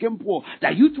sakes, he became poor,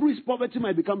 that you through his poverty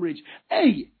might become rich.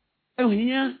 Hey,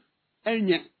 here,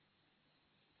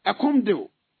 I come do,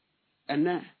 and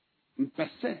now,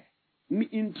 me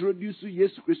introduce you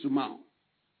Jesus Christ now.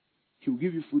 He will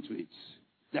give you food to eat.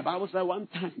 The Bible says one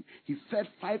time he fed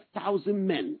 5,000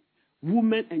 men.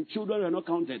 Women and children were not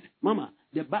counted. Mama,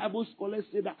 the Bible scholars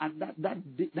say that at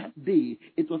that day,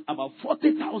 it was about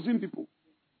 40,000 people.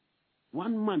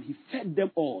 One man, he fed them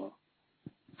all.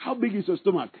 How big is your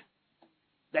stomach?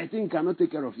 That thing cannot take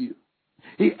care of you.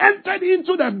 He entered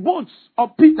into the boats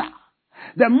of Peter.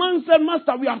 The man said,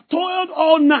 Master, we have toiled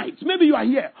all night. Maybe you are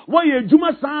here.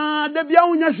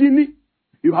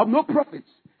 You have no profits.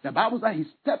 The Bible says he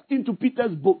stepped into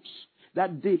Peter's boat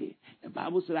that day. The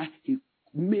Bible said that he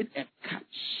made a catch.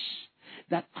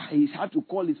 That he had to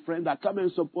call his friend that come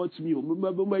and support me.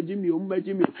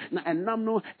 Now, and now,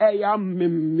 no,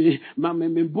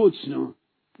 boats, no.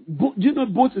 Do you know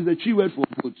boats is the tree word for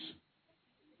boats?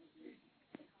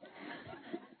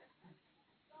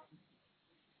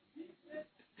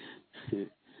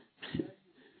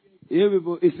 Yeah,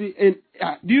 people, you see, and,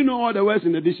 do you know all the words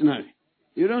in the dictionary?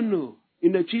 You don't know.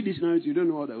 In the tree dictionaries, you don't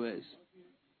know all the words.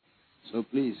 So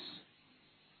please.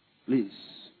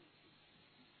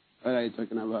 What are you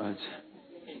talking about?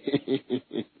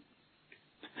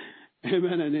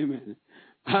 Amen and amen.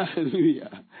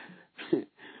 Hallelujah.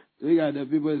 Look at the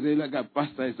people say, look at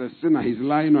pastor is a sinner. He's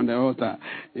lying on the altar.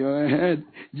 Your head.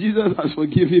 Jesus has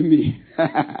forgiven me.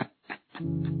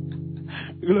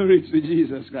 Glory to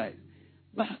Jesus Christ.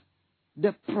 But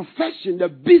the profession, the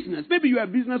business, maybe you're a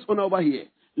business owner over here.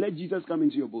 Let Jesus come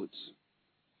into your boats.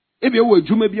 Maybe you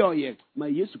are maybe you are here. My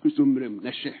Jesus Christ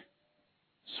neshe.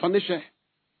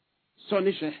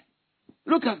 Sonishe.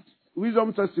 Look at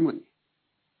Wisdom Testimony.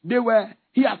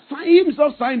 He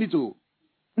himself signed it all.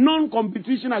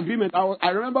 Non-competition agreement. I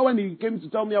remember when he came to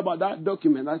tell me about that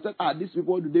document. I said, these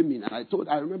people, what do they mean? And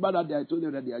I remember that day I told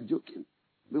them that they are joking.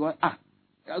 Because,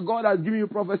 God has given you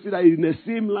prophecy that in the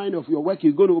same line of your work,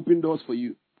 he's going to open doors for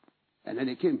you. And then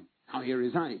they came. Now he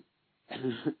resigned.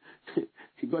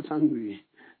 He got angry.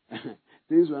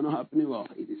 Things were not happening well.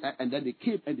 And then they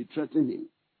came and they threatened him.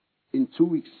 In 2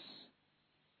 weeks,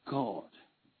 God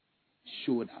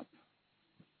showed up.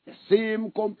 The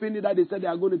same company that they said they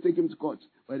are going to take him to court,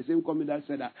 but the same company that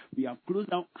said that we have closed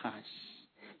down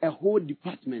a whole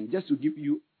department just to give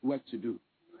you work to do.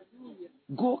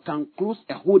 God can close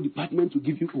a whole department to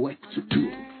give you work to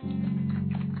do.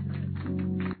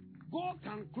 God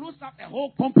can close up a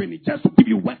whole company just to give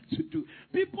you work to do.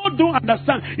 People don't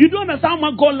understand. You don't understand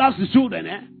how much God loves his children,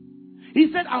 eh?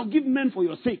 He said, I'll give men for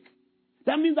your sake.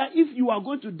 That means that if you are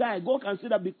going to die, God can say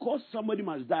that because somebody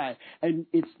must die and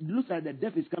it looks like the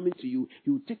death is coming to you, he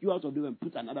will take you out of there and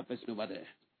put another person over there.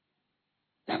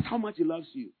 That's how much he loves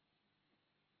you.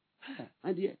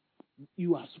 And yet,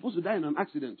 you are supposed to die in an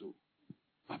accident too.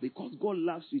 But because God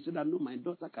loves you, he said that no, my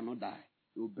daughter cannot die.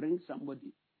 He will bring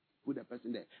somebody, put a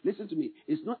person there. Listen to me.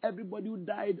 It's not everybody who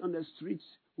died on the streets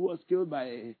who was killed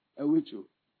by a witch.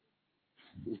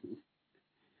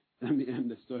 Let me end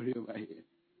the story over here.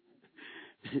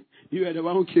 You are the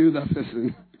one who killed that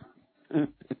person.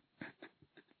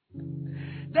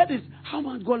 That is how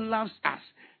much God loves us.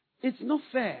 It's not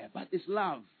fair, but it's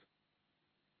love.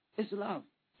 It's love.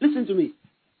 Listen to me.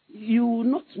 You will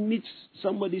not meet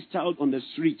somebody's child on the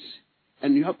streets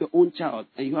and you have your own child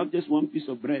and you have just one piece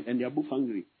of bread and they are both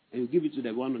hungry and you give it to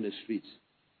the one on the streets.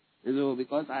 And so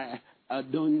because I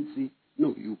don't see,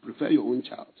 no, you prefer your own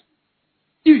child.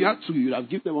 If you have two, you would have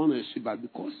given the one on the street, but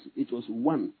because it was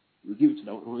one, you give it to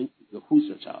the one who's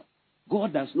your child.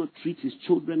 God does not treat his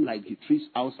children like he treats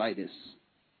outsiders.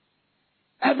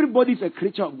 Everybody is a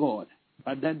creature of God,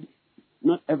 but then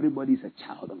not everybody is a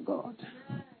child of God.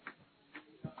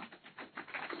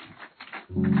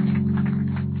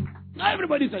 Not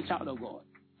everybody is a child of God.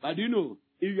 But you know,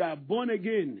 if you are born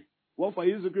again, what for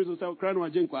Jesus Christ,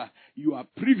 you are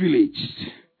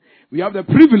privileged. We have the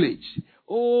privilege.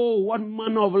 Oh, what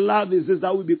manner of love is this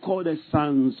that we be called the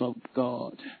sons of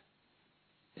God?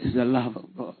 It's the love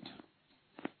of God.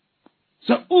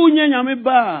 So,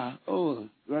 oh,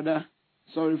 brother,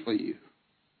 sorry for you.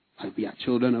 But we are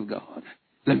children of God.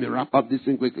 Let me wrap up this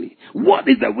thing quickly. What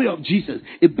is the way of Jesus?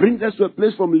 It brings us to a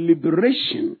place from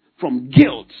liberation, from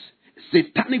guilt,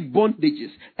 satanic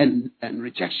bondages, and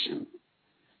rejection.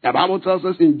 The Bible tells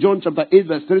us in John chapter 8,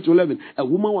 verse 3 to 11, a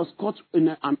woman was caught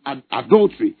in an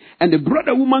adultery, and they brought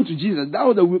the woman to Jesus. That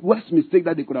was the worst mistake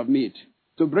that they could have made.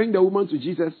 To bring the woman to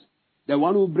Jesus, the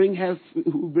one who bring her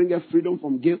freedom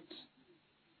from guilt.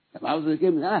 The Bible says,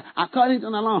 according to the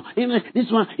law, this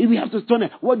one, if we have to stone her,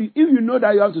 if you know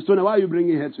that you have to stone her, why are you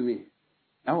bringing her to me?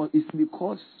 It's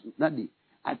because, Daddy,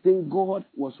 I think God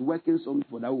was working something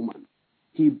for that woman.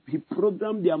 He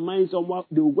programmed their minds on what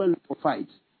they were going to fight.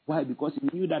 Why? Because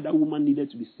he knew that woman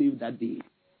needed to be saved that day.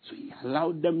 So he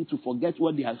allowed them to forget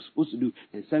what they are supposed to do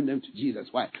and send them to Jesus.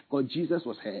 Why? Because Jesus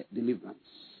was her deliverance.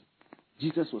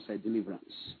 Jesus was her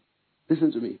deliverance.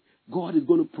 Listen to me. God is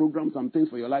going to program some things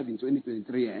for your life in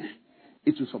 2023.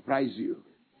 It will surprise you.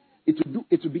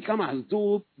 It will become as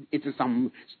though it is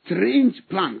some strange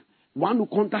plan. One will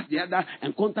contact the other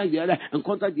and contact the other and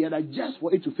contact the other just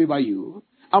for it to favor you.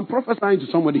 I'm prophesying to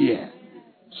somebody here.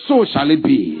 So shall it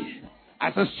be.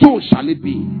 I said, so shall it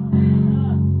be.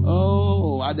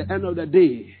 Oh, at the end of the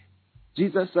day,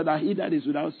 Jesus said that he that is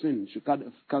without sin should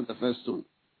cast the first stone.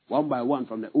 One by one,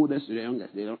 from the oldest to the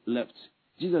youngest, they left.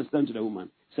 Jesus turned to the woman,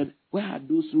 said, where are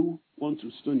those who want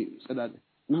to stone you? He said that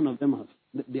none of them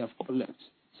they have all left.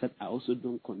 He said, I also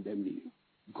don't condemn you.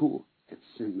 Go and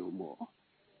sin no more.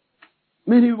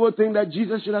 Many people think that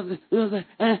Jesus should have said,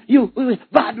 you,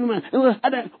 bad woman,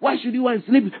 why should you want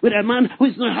to sleep with a man who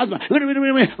is not a husband? Wait.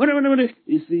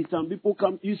 You see, some people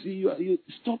come, you see, you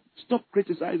stop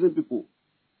criticizing people.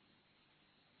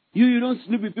 You don't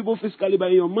sleep with people physically, but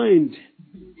in your mind.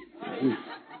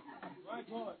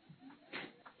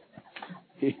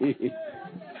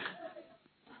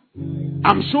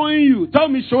 I'm showing you. Tell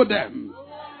me, show them.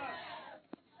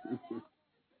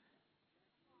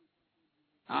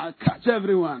 I'll catch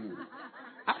everyone.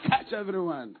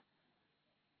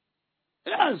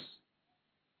 Yes.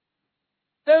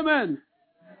 Amen.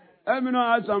 Let me know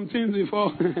I had some things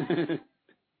before.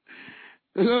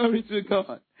 Glory to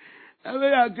God. And when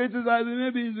you are criticizing,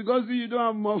 maybe it's because you don't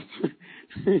have more.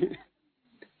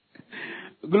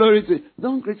 Glory to.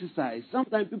 Don't criticize.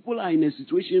 Sometimes people are in a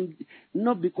situation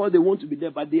not because they want to be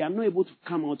there, but they are not able to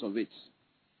come out of it.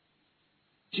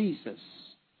 Jesus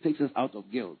takes us out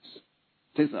of guilt,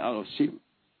 takes us out of shame.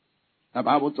 The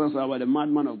Bible tells us about the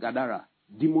madman of Gadara.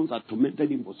 Demons had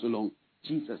tormented him for so long.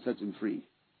 Jesus set him free.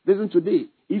 Listen, today,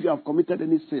 if you have committed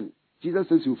any sin, Jesus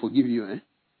says he will forgive you.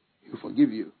 He will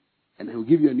forgive you. And he will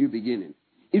give you a new beginning.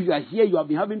 If you are here, you have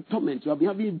been having torment, you have been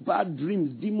having bad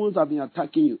dreams, demons have been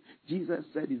attacking you. Jesus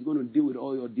said he's going to deal with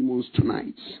all your demons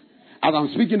tonight. As I'm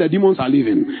speaking, the demons are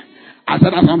leaving. I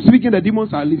said, as I'm speaking, the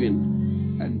demons are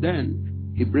leaving. And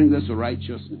then he brings us to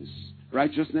righteousness.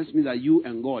 Righteousness means that you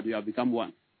and God, you have become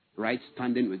one. Right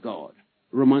standing with God.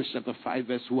 Romans chapter 5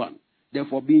 verse 1.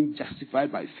 Therefore, being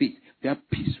justified by faith, we have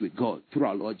peace with God through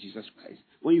our Lord Jesus Christ.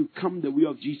 When you come the way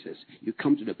of Jesus, you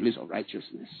come to the place of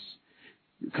righteousness.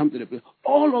 You come to the place.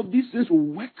 All of these things will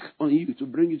work on you to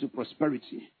bring you to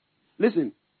prosperity.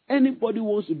 Listen, anybody who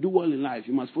wants to do well in life,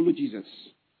 you must follow Jesus.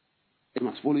 You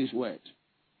must follow his word.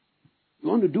 You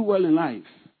want to do well in life,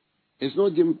 it's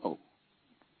not gimpo.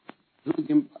 It's not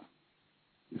gimpo.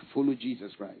 You follow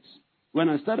Jesus Christ. When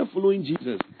I started following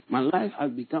Jesus, my life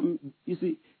has become, you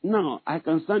see, now I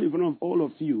can stand in front of all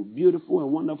of you, beautiful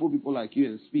and wonderful people like you,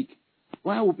 and speak.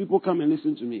 Why would people come and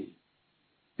listen to me?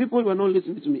 People were not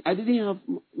listening to me. I didn't have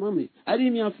money. I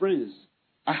didn't even have friends.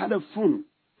 I had a phone.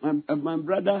 My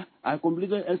brother, I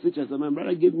completed SHS, and my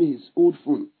brother gave me his old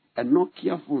phone, a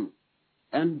Nokia phone.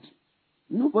 And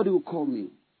nobody would call me.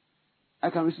 I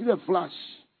can receive a flash,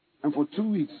 and for 2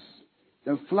 weeks,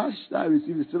 the flash that I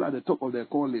received is still at the top of the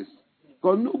call list.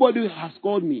 Because nobody has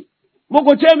called me.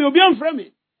 Nobody,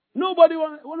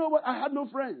 I had no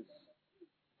friends.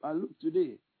 But look,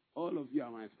 today, all of you are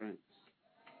my friends.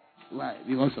 Why?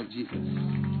 Because of Jesus.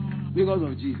 Because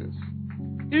of Jesus.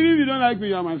 Even if you don't like me,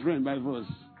 you are my friend by force.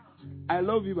 I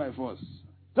love you by force.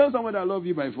 Tell someone I love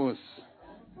you by force.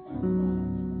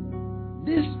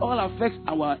 This all affects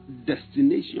our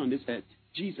destination on this earth.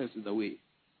 Jesus is the way.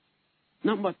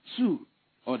 Number 2,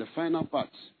 or the final part,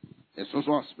 is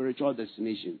also our spiritual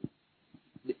destination.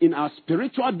 In our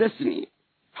spiritual destiny,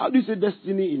 how do you say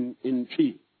destiny in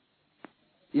tree?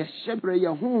 Either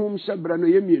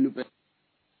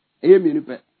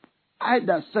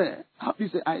say, how do you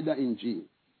say either in G?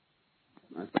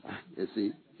 You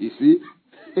see?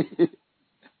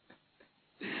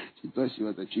 She thought she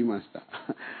was a tree master.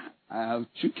 I have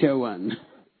Chuke one.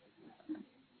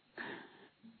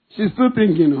 She's still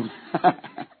thinking of.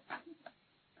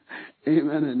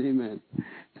 Amen and amen.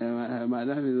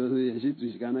 Madam is also here.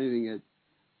 She cannot even get.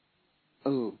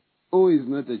 Oh is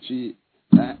not a tree.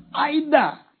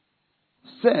 Either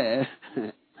say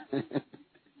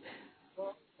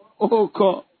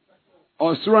Oko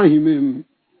or Surahimim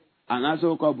and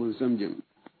also Kabunsamjim.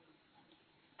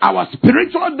 Our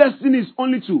spiritual destiny is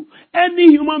only 2.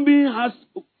 Any human being has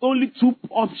only 2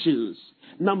 options.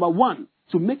 Number 1,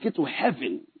 to make it to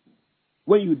heaven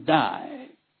when you die.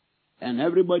 And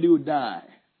everybody will die,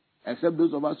 except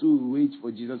those of us who wait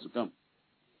for Jesus to come.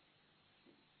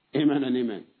 Amen and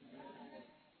amen.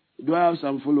 Do I have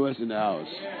some followers in the house?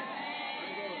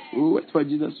 We'll wait for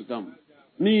Jesus to come.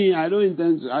 Me, I don't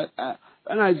intend to.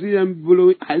 When I see them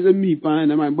following, I say me,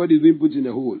 and my body is being put in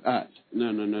the hole.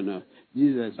 No.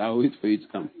 Jesus, I'll wait for you to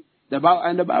come. The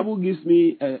Bible gives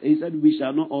me, he said, we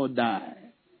shall not all die.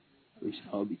 We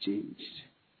shall all be changed.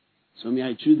 So me,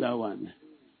 I choose that one.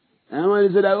 And when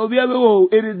he said,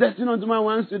 it is destined unto man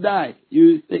once to die.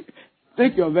 You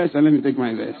take your verse and let me take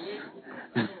my verse.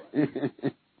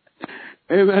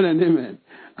 Amen and amen.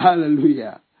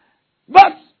 Hallelujah.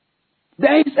 But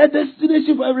There is a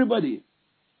destination for everybody.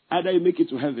 Either you make it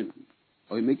to heaven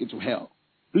or you make it to hell.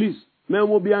 Please,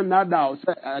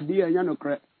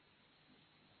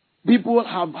 people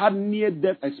have had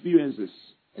near-death experiences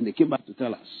and they came back to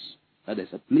tell us that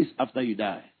there's a place after you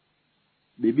die.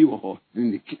 Baby,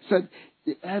 they said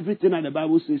everything that the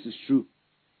Bible says is true.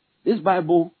 This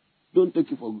Bible, don't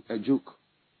take it for a joke.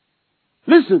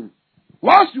 Listen,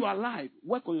 whilst you are alive,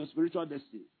 work on your spiritual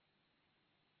destiny.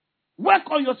 Work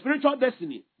on your spiritual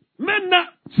destiny.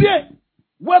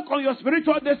 Work on your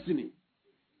spiritual destiny.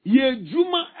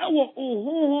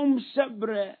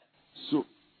 So,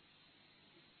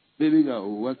 baby girl,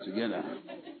 we'll work together.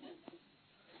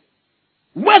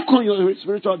 Work on your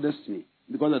spiritual destiny.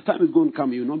 Because the time is going to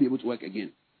come, you will not be able to work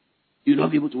again. You will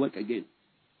not be able to work again.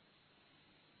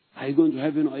 Are you going to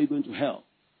heaven or are you going to hell?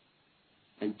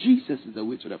 And Jesus is the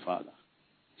way to the Father.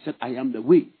 He said, I am the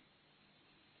way.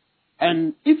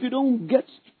 And if you don't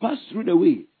pass through the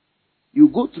way, you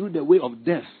go through the way of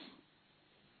death.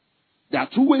 There are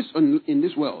two ways in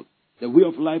this world. The way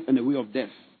of life and the way of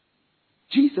death.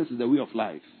 Jesus is the way of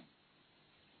life.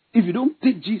 If you don't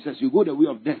take Jesus, you go the way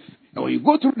of death. And when you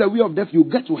go through the way of death, you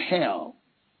get to hell.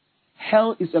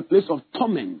 Hell is a place of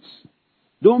torment.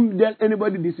 Don't let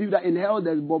anybody deceive that in hell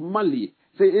there's Bob Marley.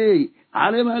 Say, hey,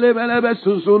 it's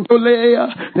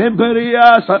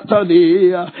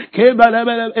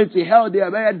hell, they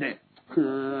are bad.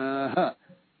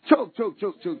 Choke.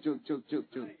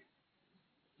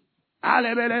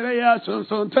 Alebelebeya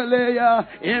sontoleya,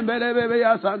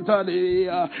 embelebeya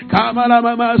santoleya, kamala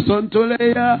mama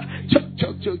sontoleya.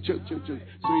 Choke. So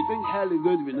you think hell is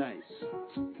going to be nice?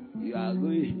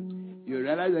 You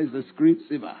realize there's a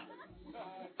screensaver.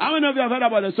 How many of you have heard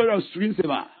about the story of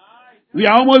screensaver? We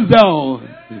are almost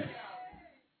there.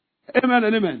 Amen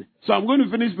and amen. So I'm going to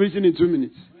finish preaching in 2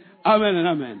 minutes. Amen and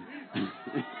amen.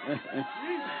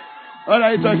 What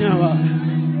are you talking about?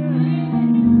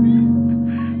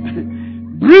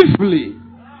 Briefly,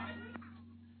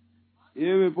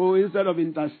 instead of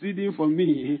interceding for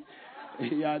me,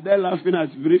 you are there laughing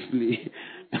at briefly.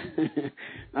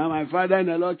 Now my father in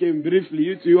the Lord came briefly.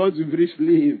 You two want to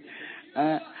briefly him.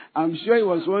 I'm sure he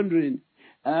was wondering.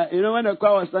 When the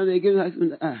choir was standing, he came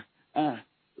asking,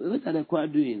 what are the choir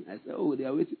doing? I said, they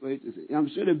are waiting for you to say. I'm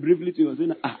sure the briefly to was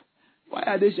saying, why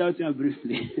are they shouting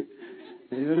briefly?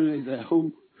 It's a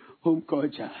home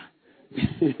culture.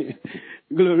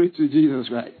 Glory to Jesus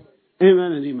Christ.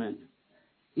 Amen and amen.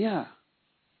 Yeah.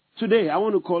 Today, I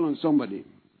want to call on somebody.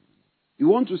 You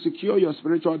want to secure your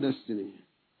spiritual destiny.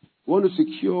 You want to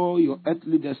secure your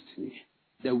earthly destiny.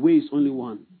 The way is only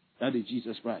one. That is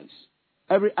Jesus Christ.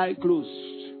 Every eye closed.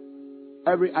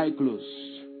 Every eye closed.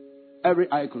 Every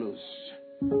eye closed.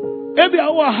 Every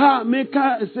hour, make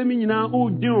a seminar. Oh,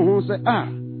 dear, say,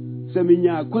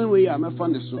 seminar, when I'm a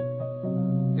fan of so.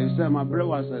 They say, my brother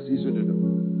was as easy to do.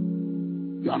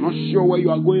 You are not sure where you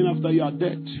are going after you are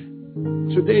dead.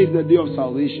 Today is the day of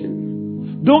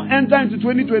salvation. Don't enter into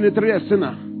 2023 a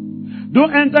sinner.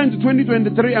 Don't enter into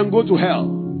 2023 and go to hell.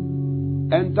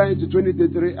 Enter into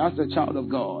 2023 as a child of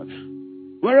God.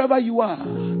 Wherever you are,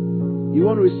 you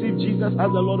want to receive Jesus as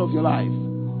the Lord of your life.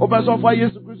 You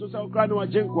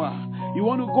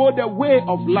want to go the way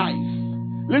of life.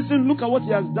 Listen, look at what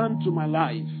He has done to my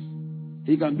life.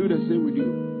 He can do the same with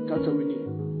you. Catch up with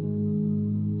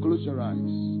you. Close your eyes.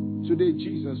 Today,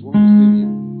 Jesus wants to save you.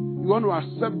 You want to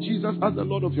accept Jesus as the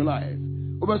Lord of your life.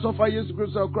 Lift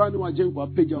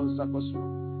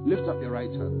up your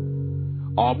right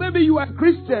hand. Or maybe you are a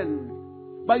Christian,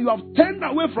 but you have turned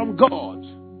away from God.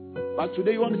 But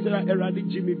today you want to say,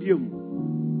 Jimmy Bium.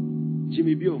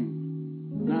 Jimmy Bium.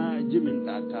 Jimmy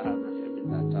Tata,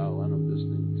 one of those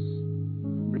things.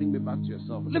 Bring me back to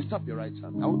yourself. Lift up your right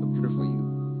hand. I want to pray for you.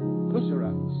 Close your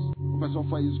eyes.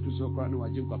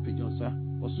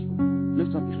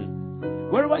 Lift up your hand.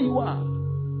 Wherever you are,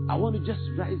 I want to just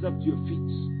rise up to your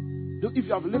feet. If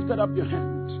you have lifted up your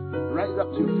hand, rise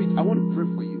up to your feet. I want to pray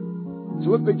for you.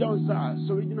 So you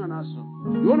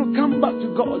want to come back to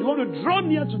God. You want to draw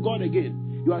near to God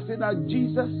again. You are saying that,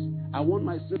 Jesus, I want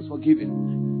my sins forgiven.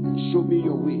 And show me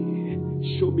your way.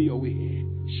 Show me your way.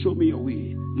 Show me your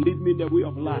way. Lead me in the way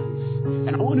of life.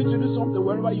 And I want you to do something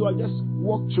wherever you are. Just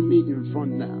walk to me in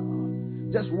front now.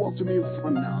 Just walk to me in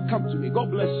front now. Come to me. God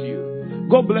bless you.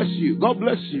 God bless you. God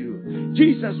bless you.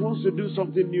 Jesus wants to do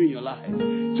something new in your life.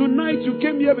 Tonight you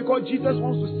came here because Jesus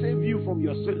wants to save you from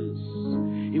your sins.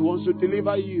 He wants to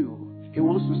deliver you. He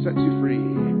wants to set you free.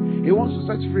 He wants to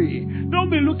set you free.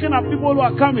 Don't be looking at people who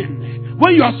are coming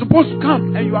when you are supposed to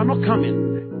come and you are not coming.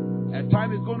 A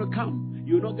time is going to come.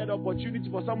 You will not get the opportunity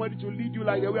for somebody to lead you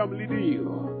like the way I'm leading you.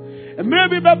 And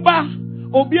maybe Baba,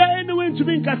 Obia anyone to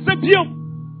be Casapium.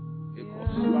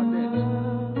 Because you are dead.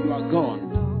 You are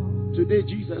gone. Today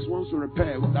Jesus wants to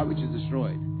repair that which is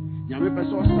destroyed. Nyame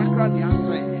peso sakra ni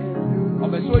ase.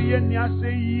 Obeso ye ni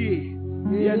ase ye.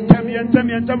 Yentem.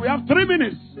 We have 3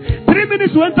 minutes. 3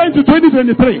 minutes to enter into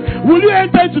 2023. Will you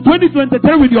enter into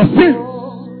 2023 with your sins?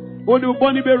 Only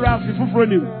Bonnie be Ralph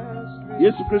Fufronim.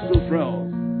 Yes, Christo frail.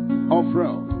 Or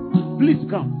frail. Please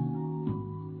come.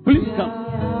 Please come.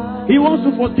 He wants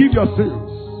to forgive your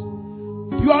sins.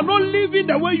 You are not living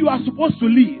the way you are supposed to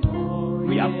live.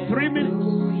 We have 3 minutes.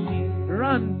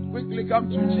 Run. Quickly come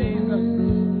to Jesus.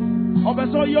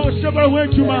 Obeso yo shebre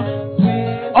wenchuma.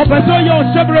 Obeso yo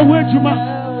shebre wenchuma.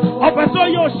 Obeso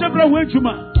yo shebre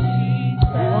wenchuma.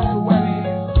 You want to work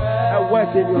a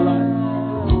work in your life.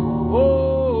 Oh.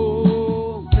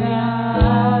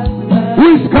 Who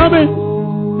is coming?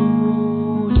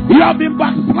 You have been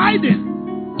backsliding.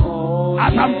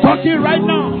 As I'm talking right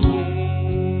now,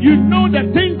 you know the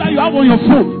things that you have on your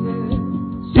phone.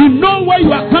 You know where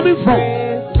you are coming from.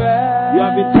 You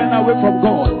have been turned away from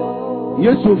God.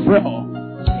 Yes, you fail.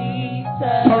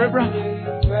 Sorry, brother.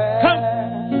 Come.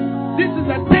 This is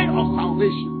a day of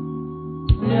salvation.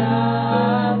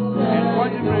 And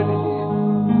God is ready.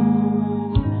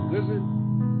 Listen,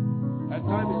 a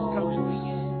time is coming.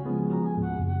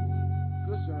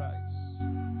 Close your eyes.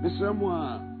 This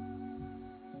someone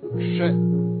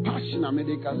passion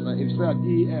America. If say a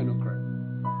day no cry.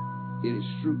 It is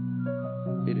true.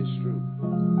 It is true.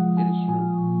 It is true.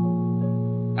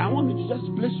 I want you to just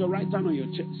place your right hand on your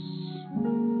chest.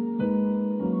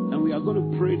 And we are going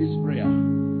to pray this prayer.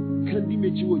 Kandi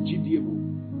mechi wo GDM.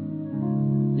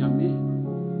 Nyame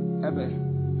ebe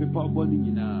people body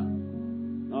nyina.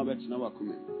 Now bet na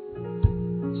wakome.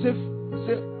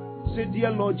 Say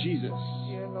dear Lord Jesus.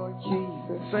 Dear Lord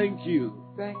Jesus. Thank you.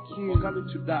 Thank you for coming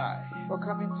to die. For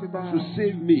coming to die. To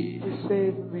save me. To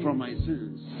save me. From my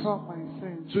sins. From my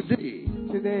sins. Today.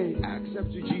 I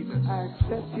accept you, Jesus. I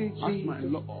accept you, Jesus. As my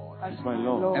Lord. As my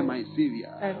Lord. And my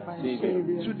Savior. And my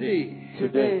Savior.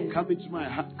 Today. Come into my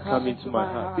heart. Come into my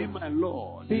heart. Be my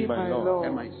Lord. Be my Lord.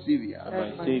 And my Savior.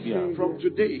 And my Savior. From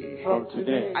today.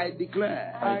 I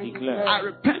declare. I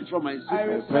repent from my sins. I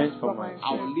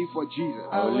will live for Jesus.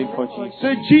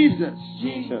 Say, Jesus.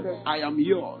 I am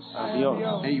yours.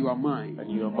 And you are mine.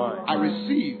 I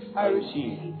receive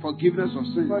forgiveness of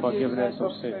sins.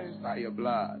 By your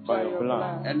blood.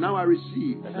 And now I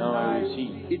receive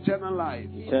eternal life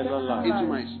into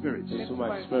my spirit.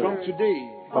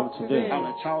 From today, I'm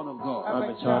a child of God.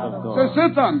 So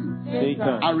Satan,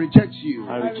 I reject you.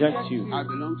 I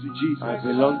belong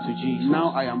to Jesus.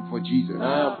 Now I am for Jesus.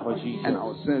 And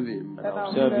I'll serve him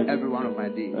every one of my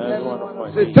days.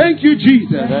 Say thank you,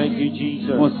 Jesus,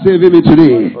 for saving me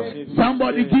today.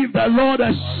 Somebody give the Lord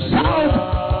a shout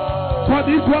for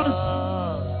this one.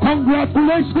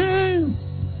 Congratulations.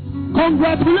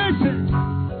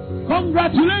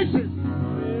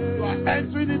 You are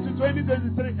entering into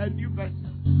 2023 a new person.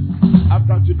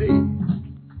 After today,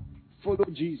 follow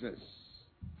Jesus.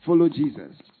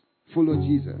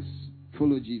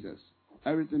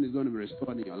 Everything is going to be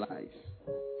restored in your life.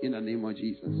 In the name of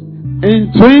Jesus.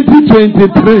 In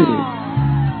 2023,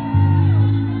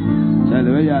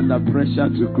 we are under pressure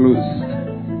to close.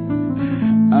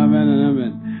 Amen and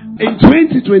amen. In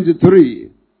 2023,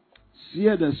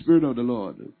 hear the Spirit of the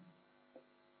Lord.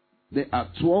 There are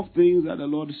 12 things that the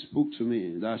Lord spoke to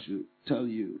me that I should tell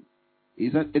you. He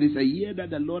said, it is a year that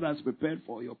the Lord has prepared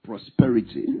for your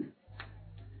prosperity.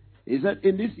 He said,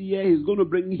 in this year, He's going to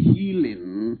bring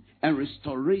healing and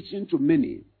restoration to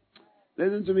many.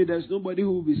 Listen to me, there's nobody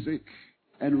who will be sick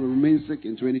and will remain sick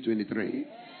in 2023.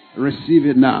 Receive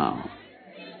it now.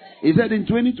 He said in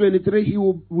 2023,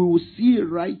 we will see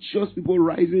righteous people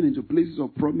rising into places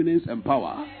of prominence and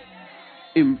power.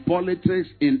 In politics,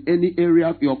 in any area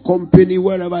of your company,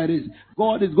 wherever it is,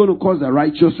 God is going to cause the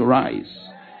righteous to rise.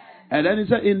 And then he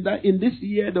said, in this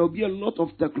year, there will be a lot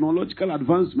of technological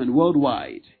advancement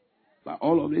worldwide. But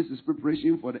all of this is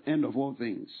preparation for the end of all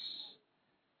things.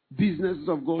 Businesses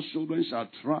of God's children shall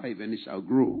thrive and it shall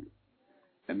grow.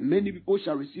 And many people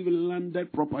shall receive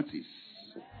landed properties.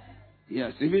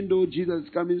 Yes, even though Jesus is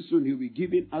coming soon, He'll be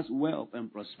giving us wealth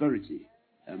and prosperity.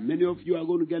 And many of you are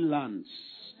going to get lands.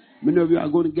 Many of you are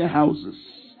going to get houses.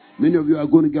 Many of you are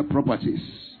going to get properties.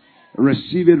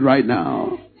 Receive it right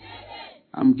now.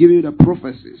 I'm giving you the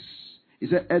prophecies. He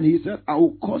said, I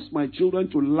will cause my children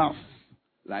to laugh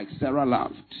like Sarah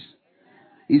laughed.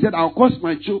 He said, I'll cause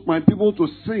my people to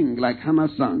sing like Hannah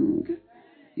sang.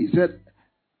 He said,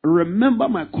 remember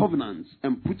my covenants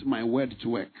and put my word to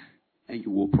work, and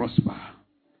you will prosper.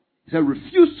 He said,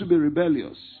 refuse to be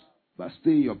rebellious, but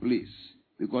stay in your place.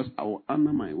 because I will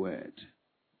honor my word.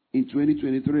 In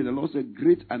 2023, the Lord said,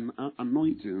 great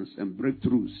anointings and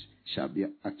breakthroughs shall be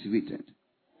activated.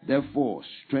 Therefore,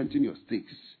 strengthen your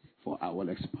sticks, for I will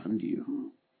expand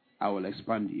you. I will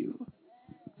expand you.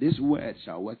 This word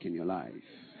shall work in your life.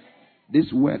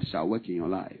 This word shall work in your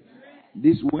life.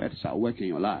 This word shall work in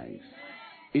your life.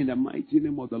 In the mighty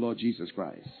name of the Lord Jesus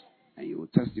Christ. And you will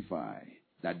testify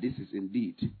that this is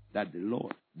indeed that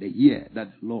the year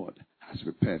that the Lord has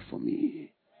prepared for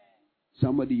me.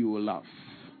 Somebody, you will laugh.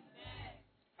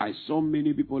 I saw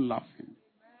many people laughing.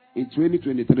 In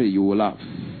 2023, you will laugh.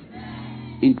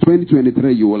 In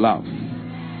 2023, you will laugh.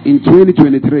 In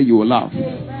 2023, you will laugh.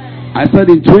 I said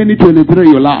in 2023,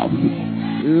 you laugh.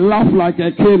 Laugh like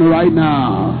a king right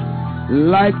now.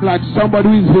 Like somebody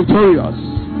who is victorious.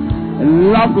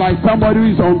 Laugh like somebody who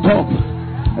is on top.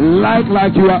 Laugh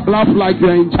like you are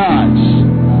in charge.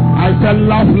 I said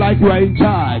laugh like you are in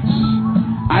charge.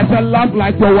 I said laugh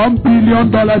like your $1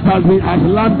 billion has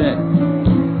landed.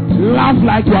 Laugh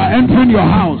like you are entering your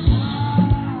house.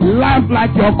 Laugh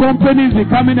like your company is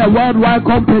becoming a worldwide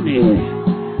company.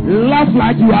 Laugh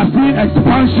like you are seeing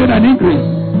expansion and increase.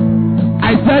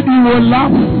 I said you will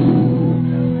laugh.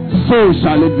 So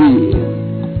shall it be.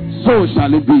 So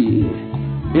shall it be.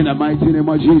 In the mighty name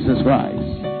of Jesus Christ,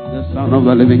 the Son of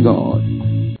the living God.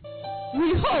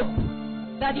 We hope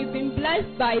that you've been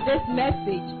blessed by this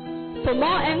message. For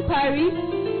more enquiries,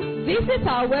 visit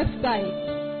our website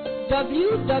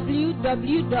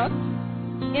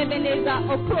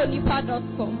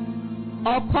www.ebenezerokronipa.com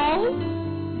or call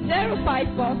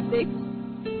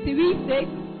 0546 36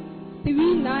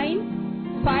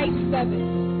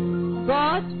 3957.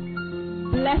 God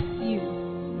bless you.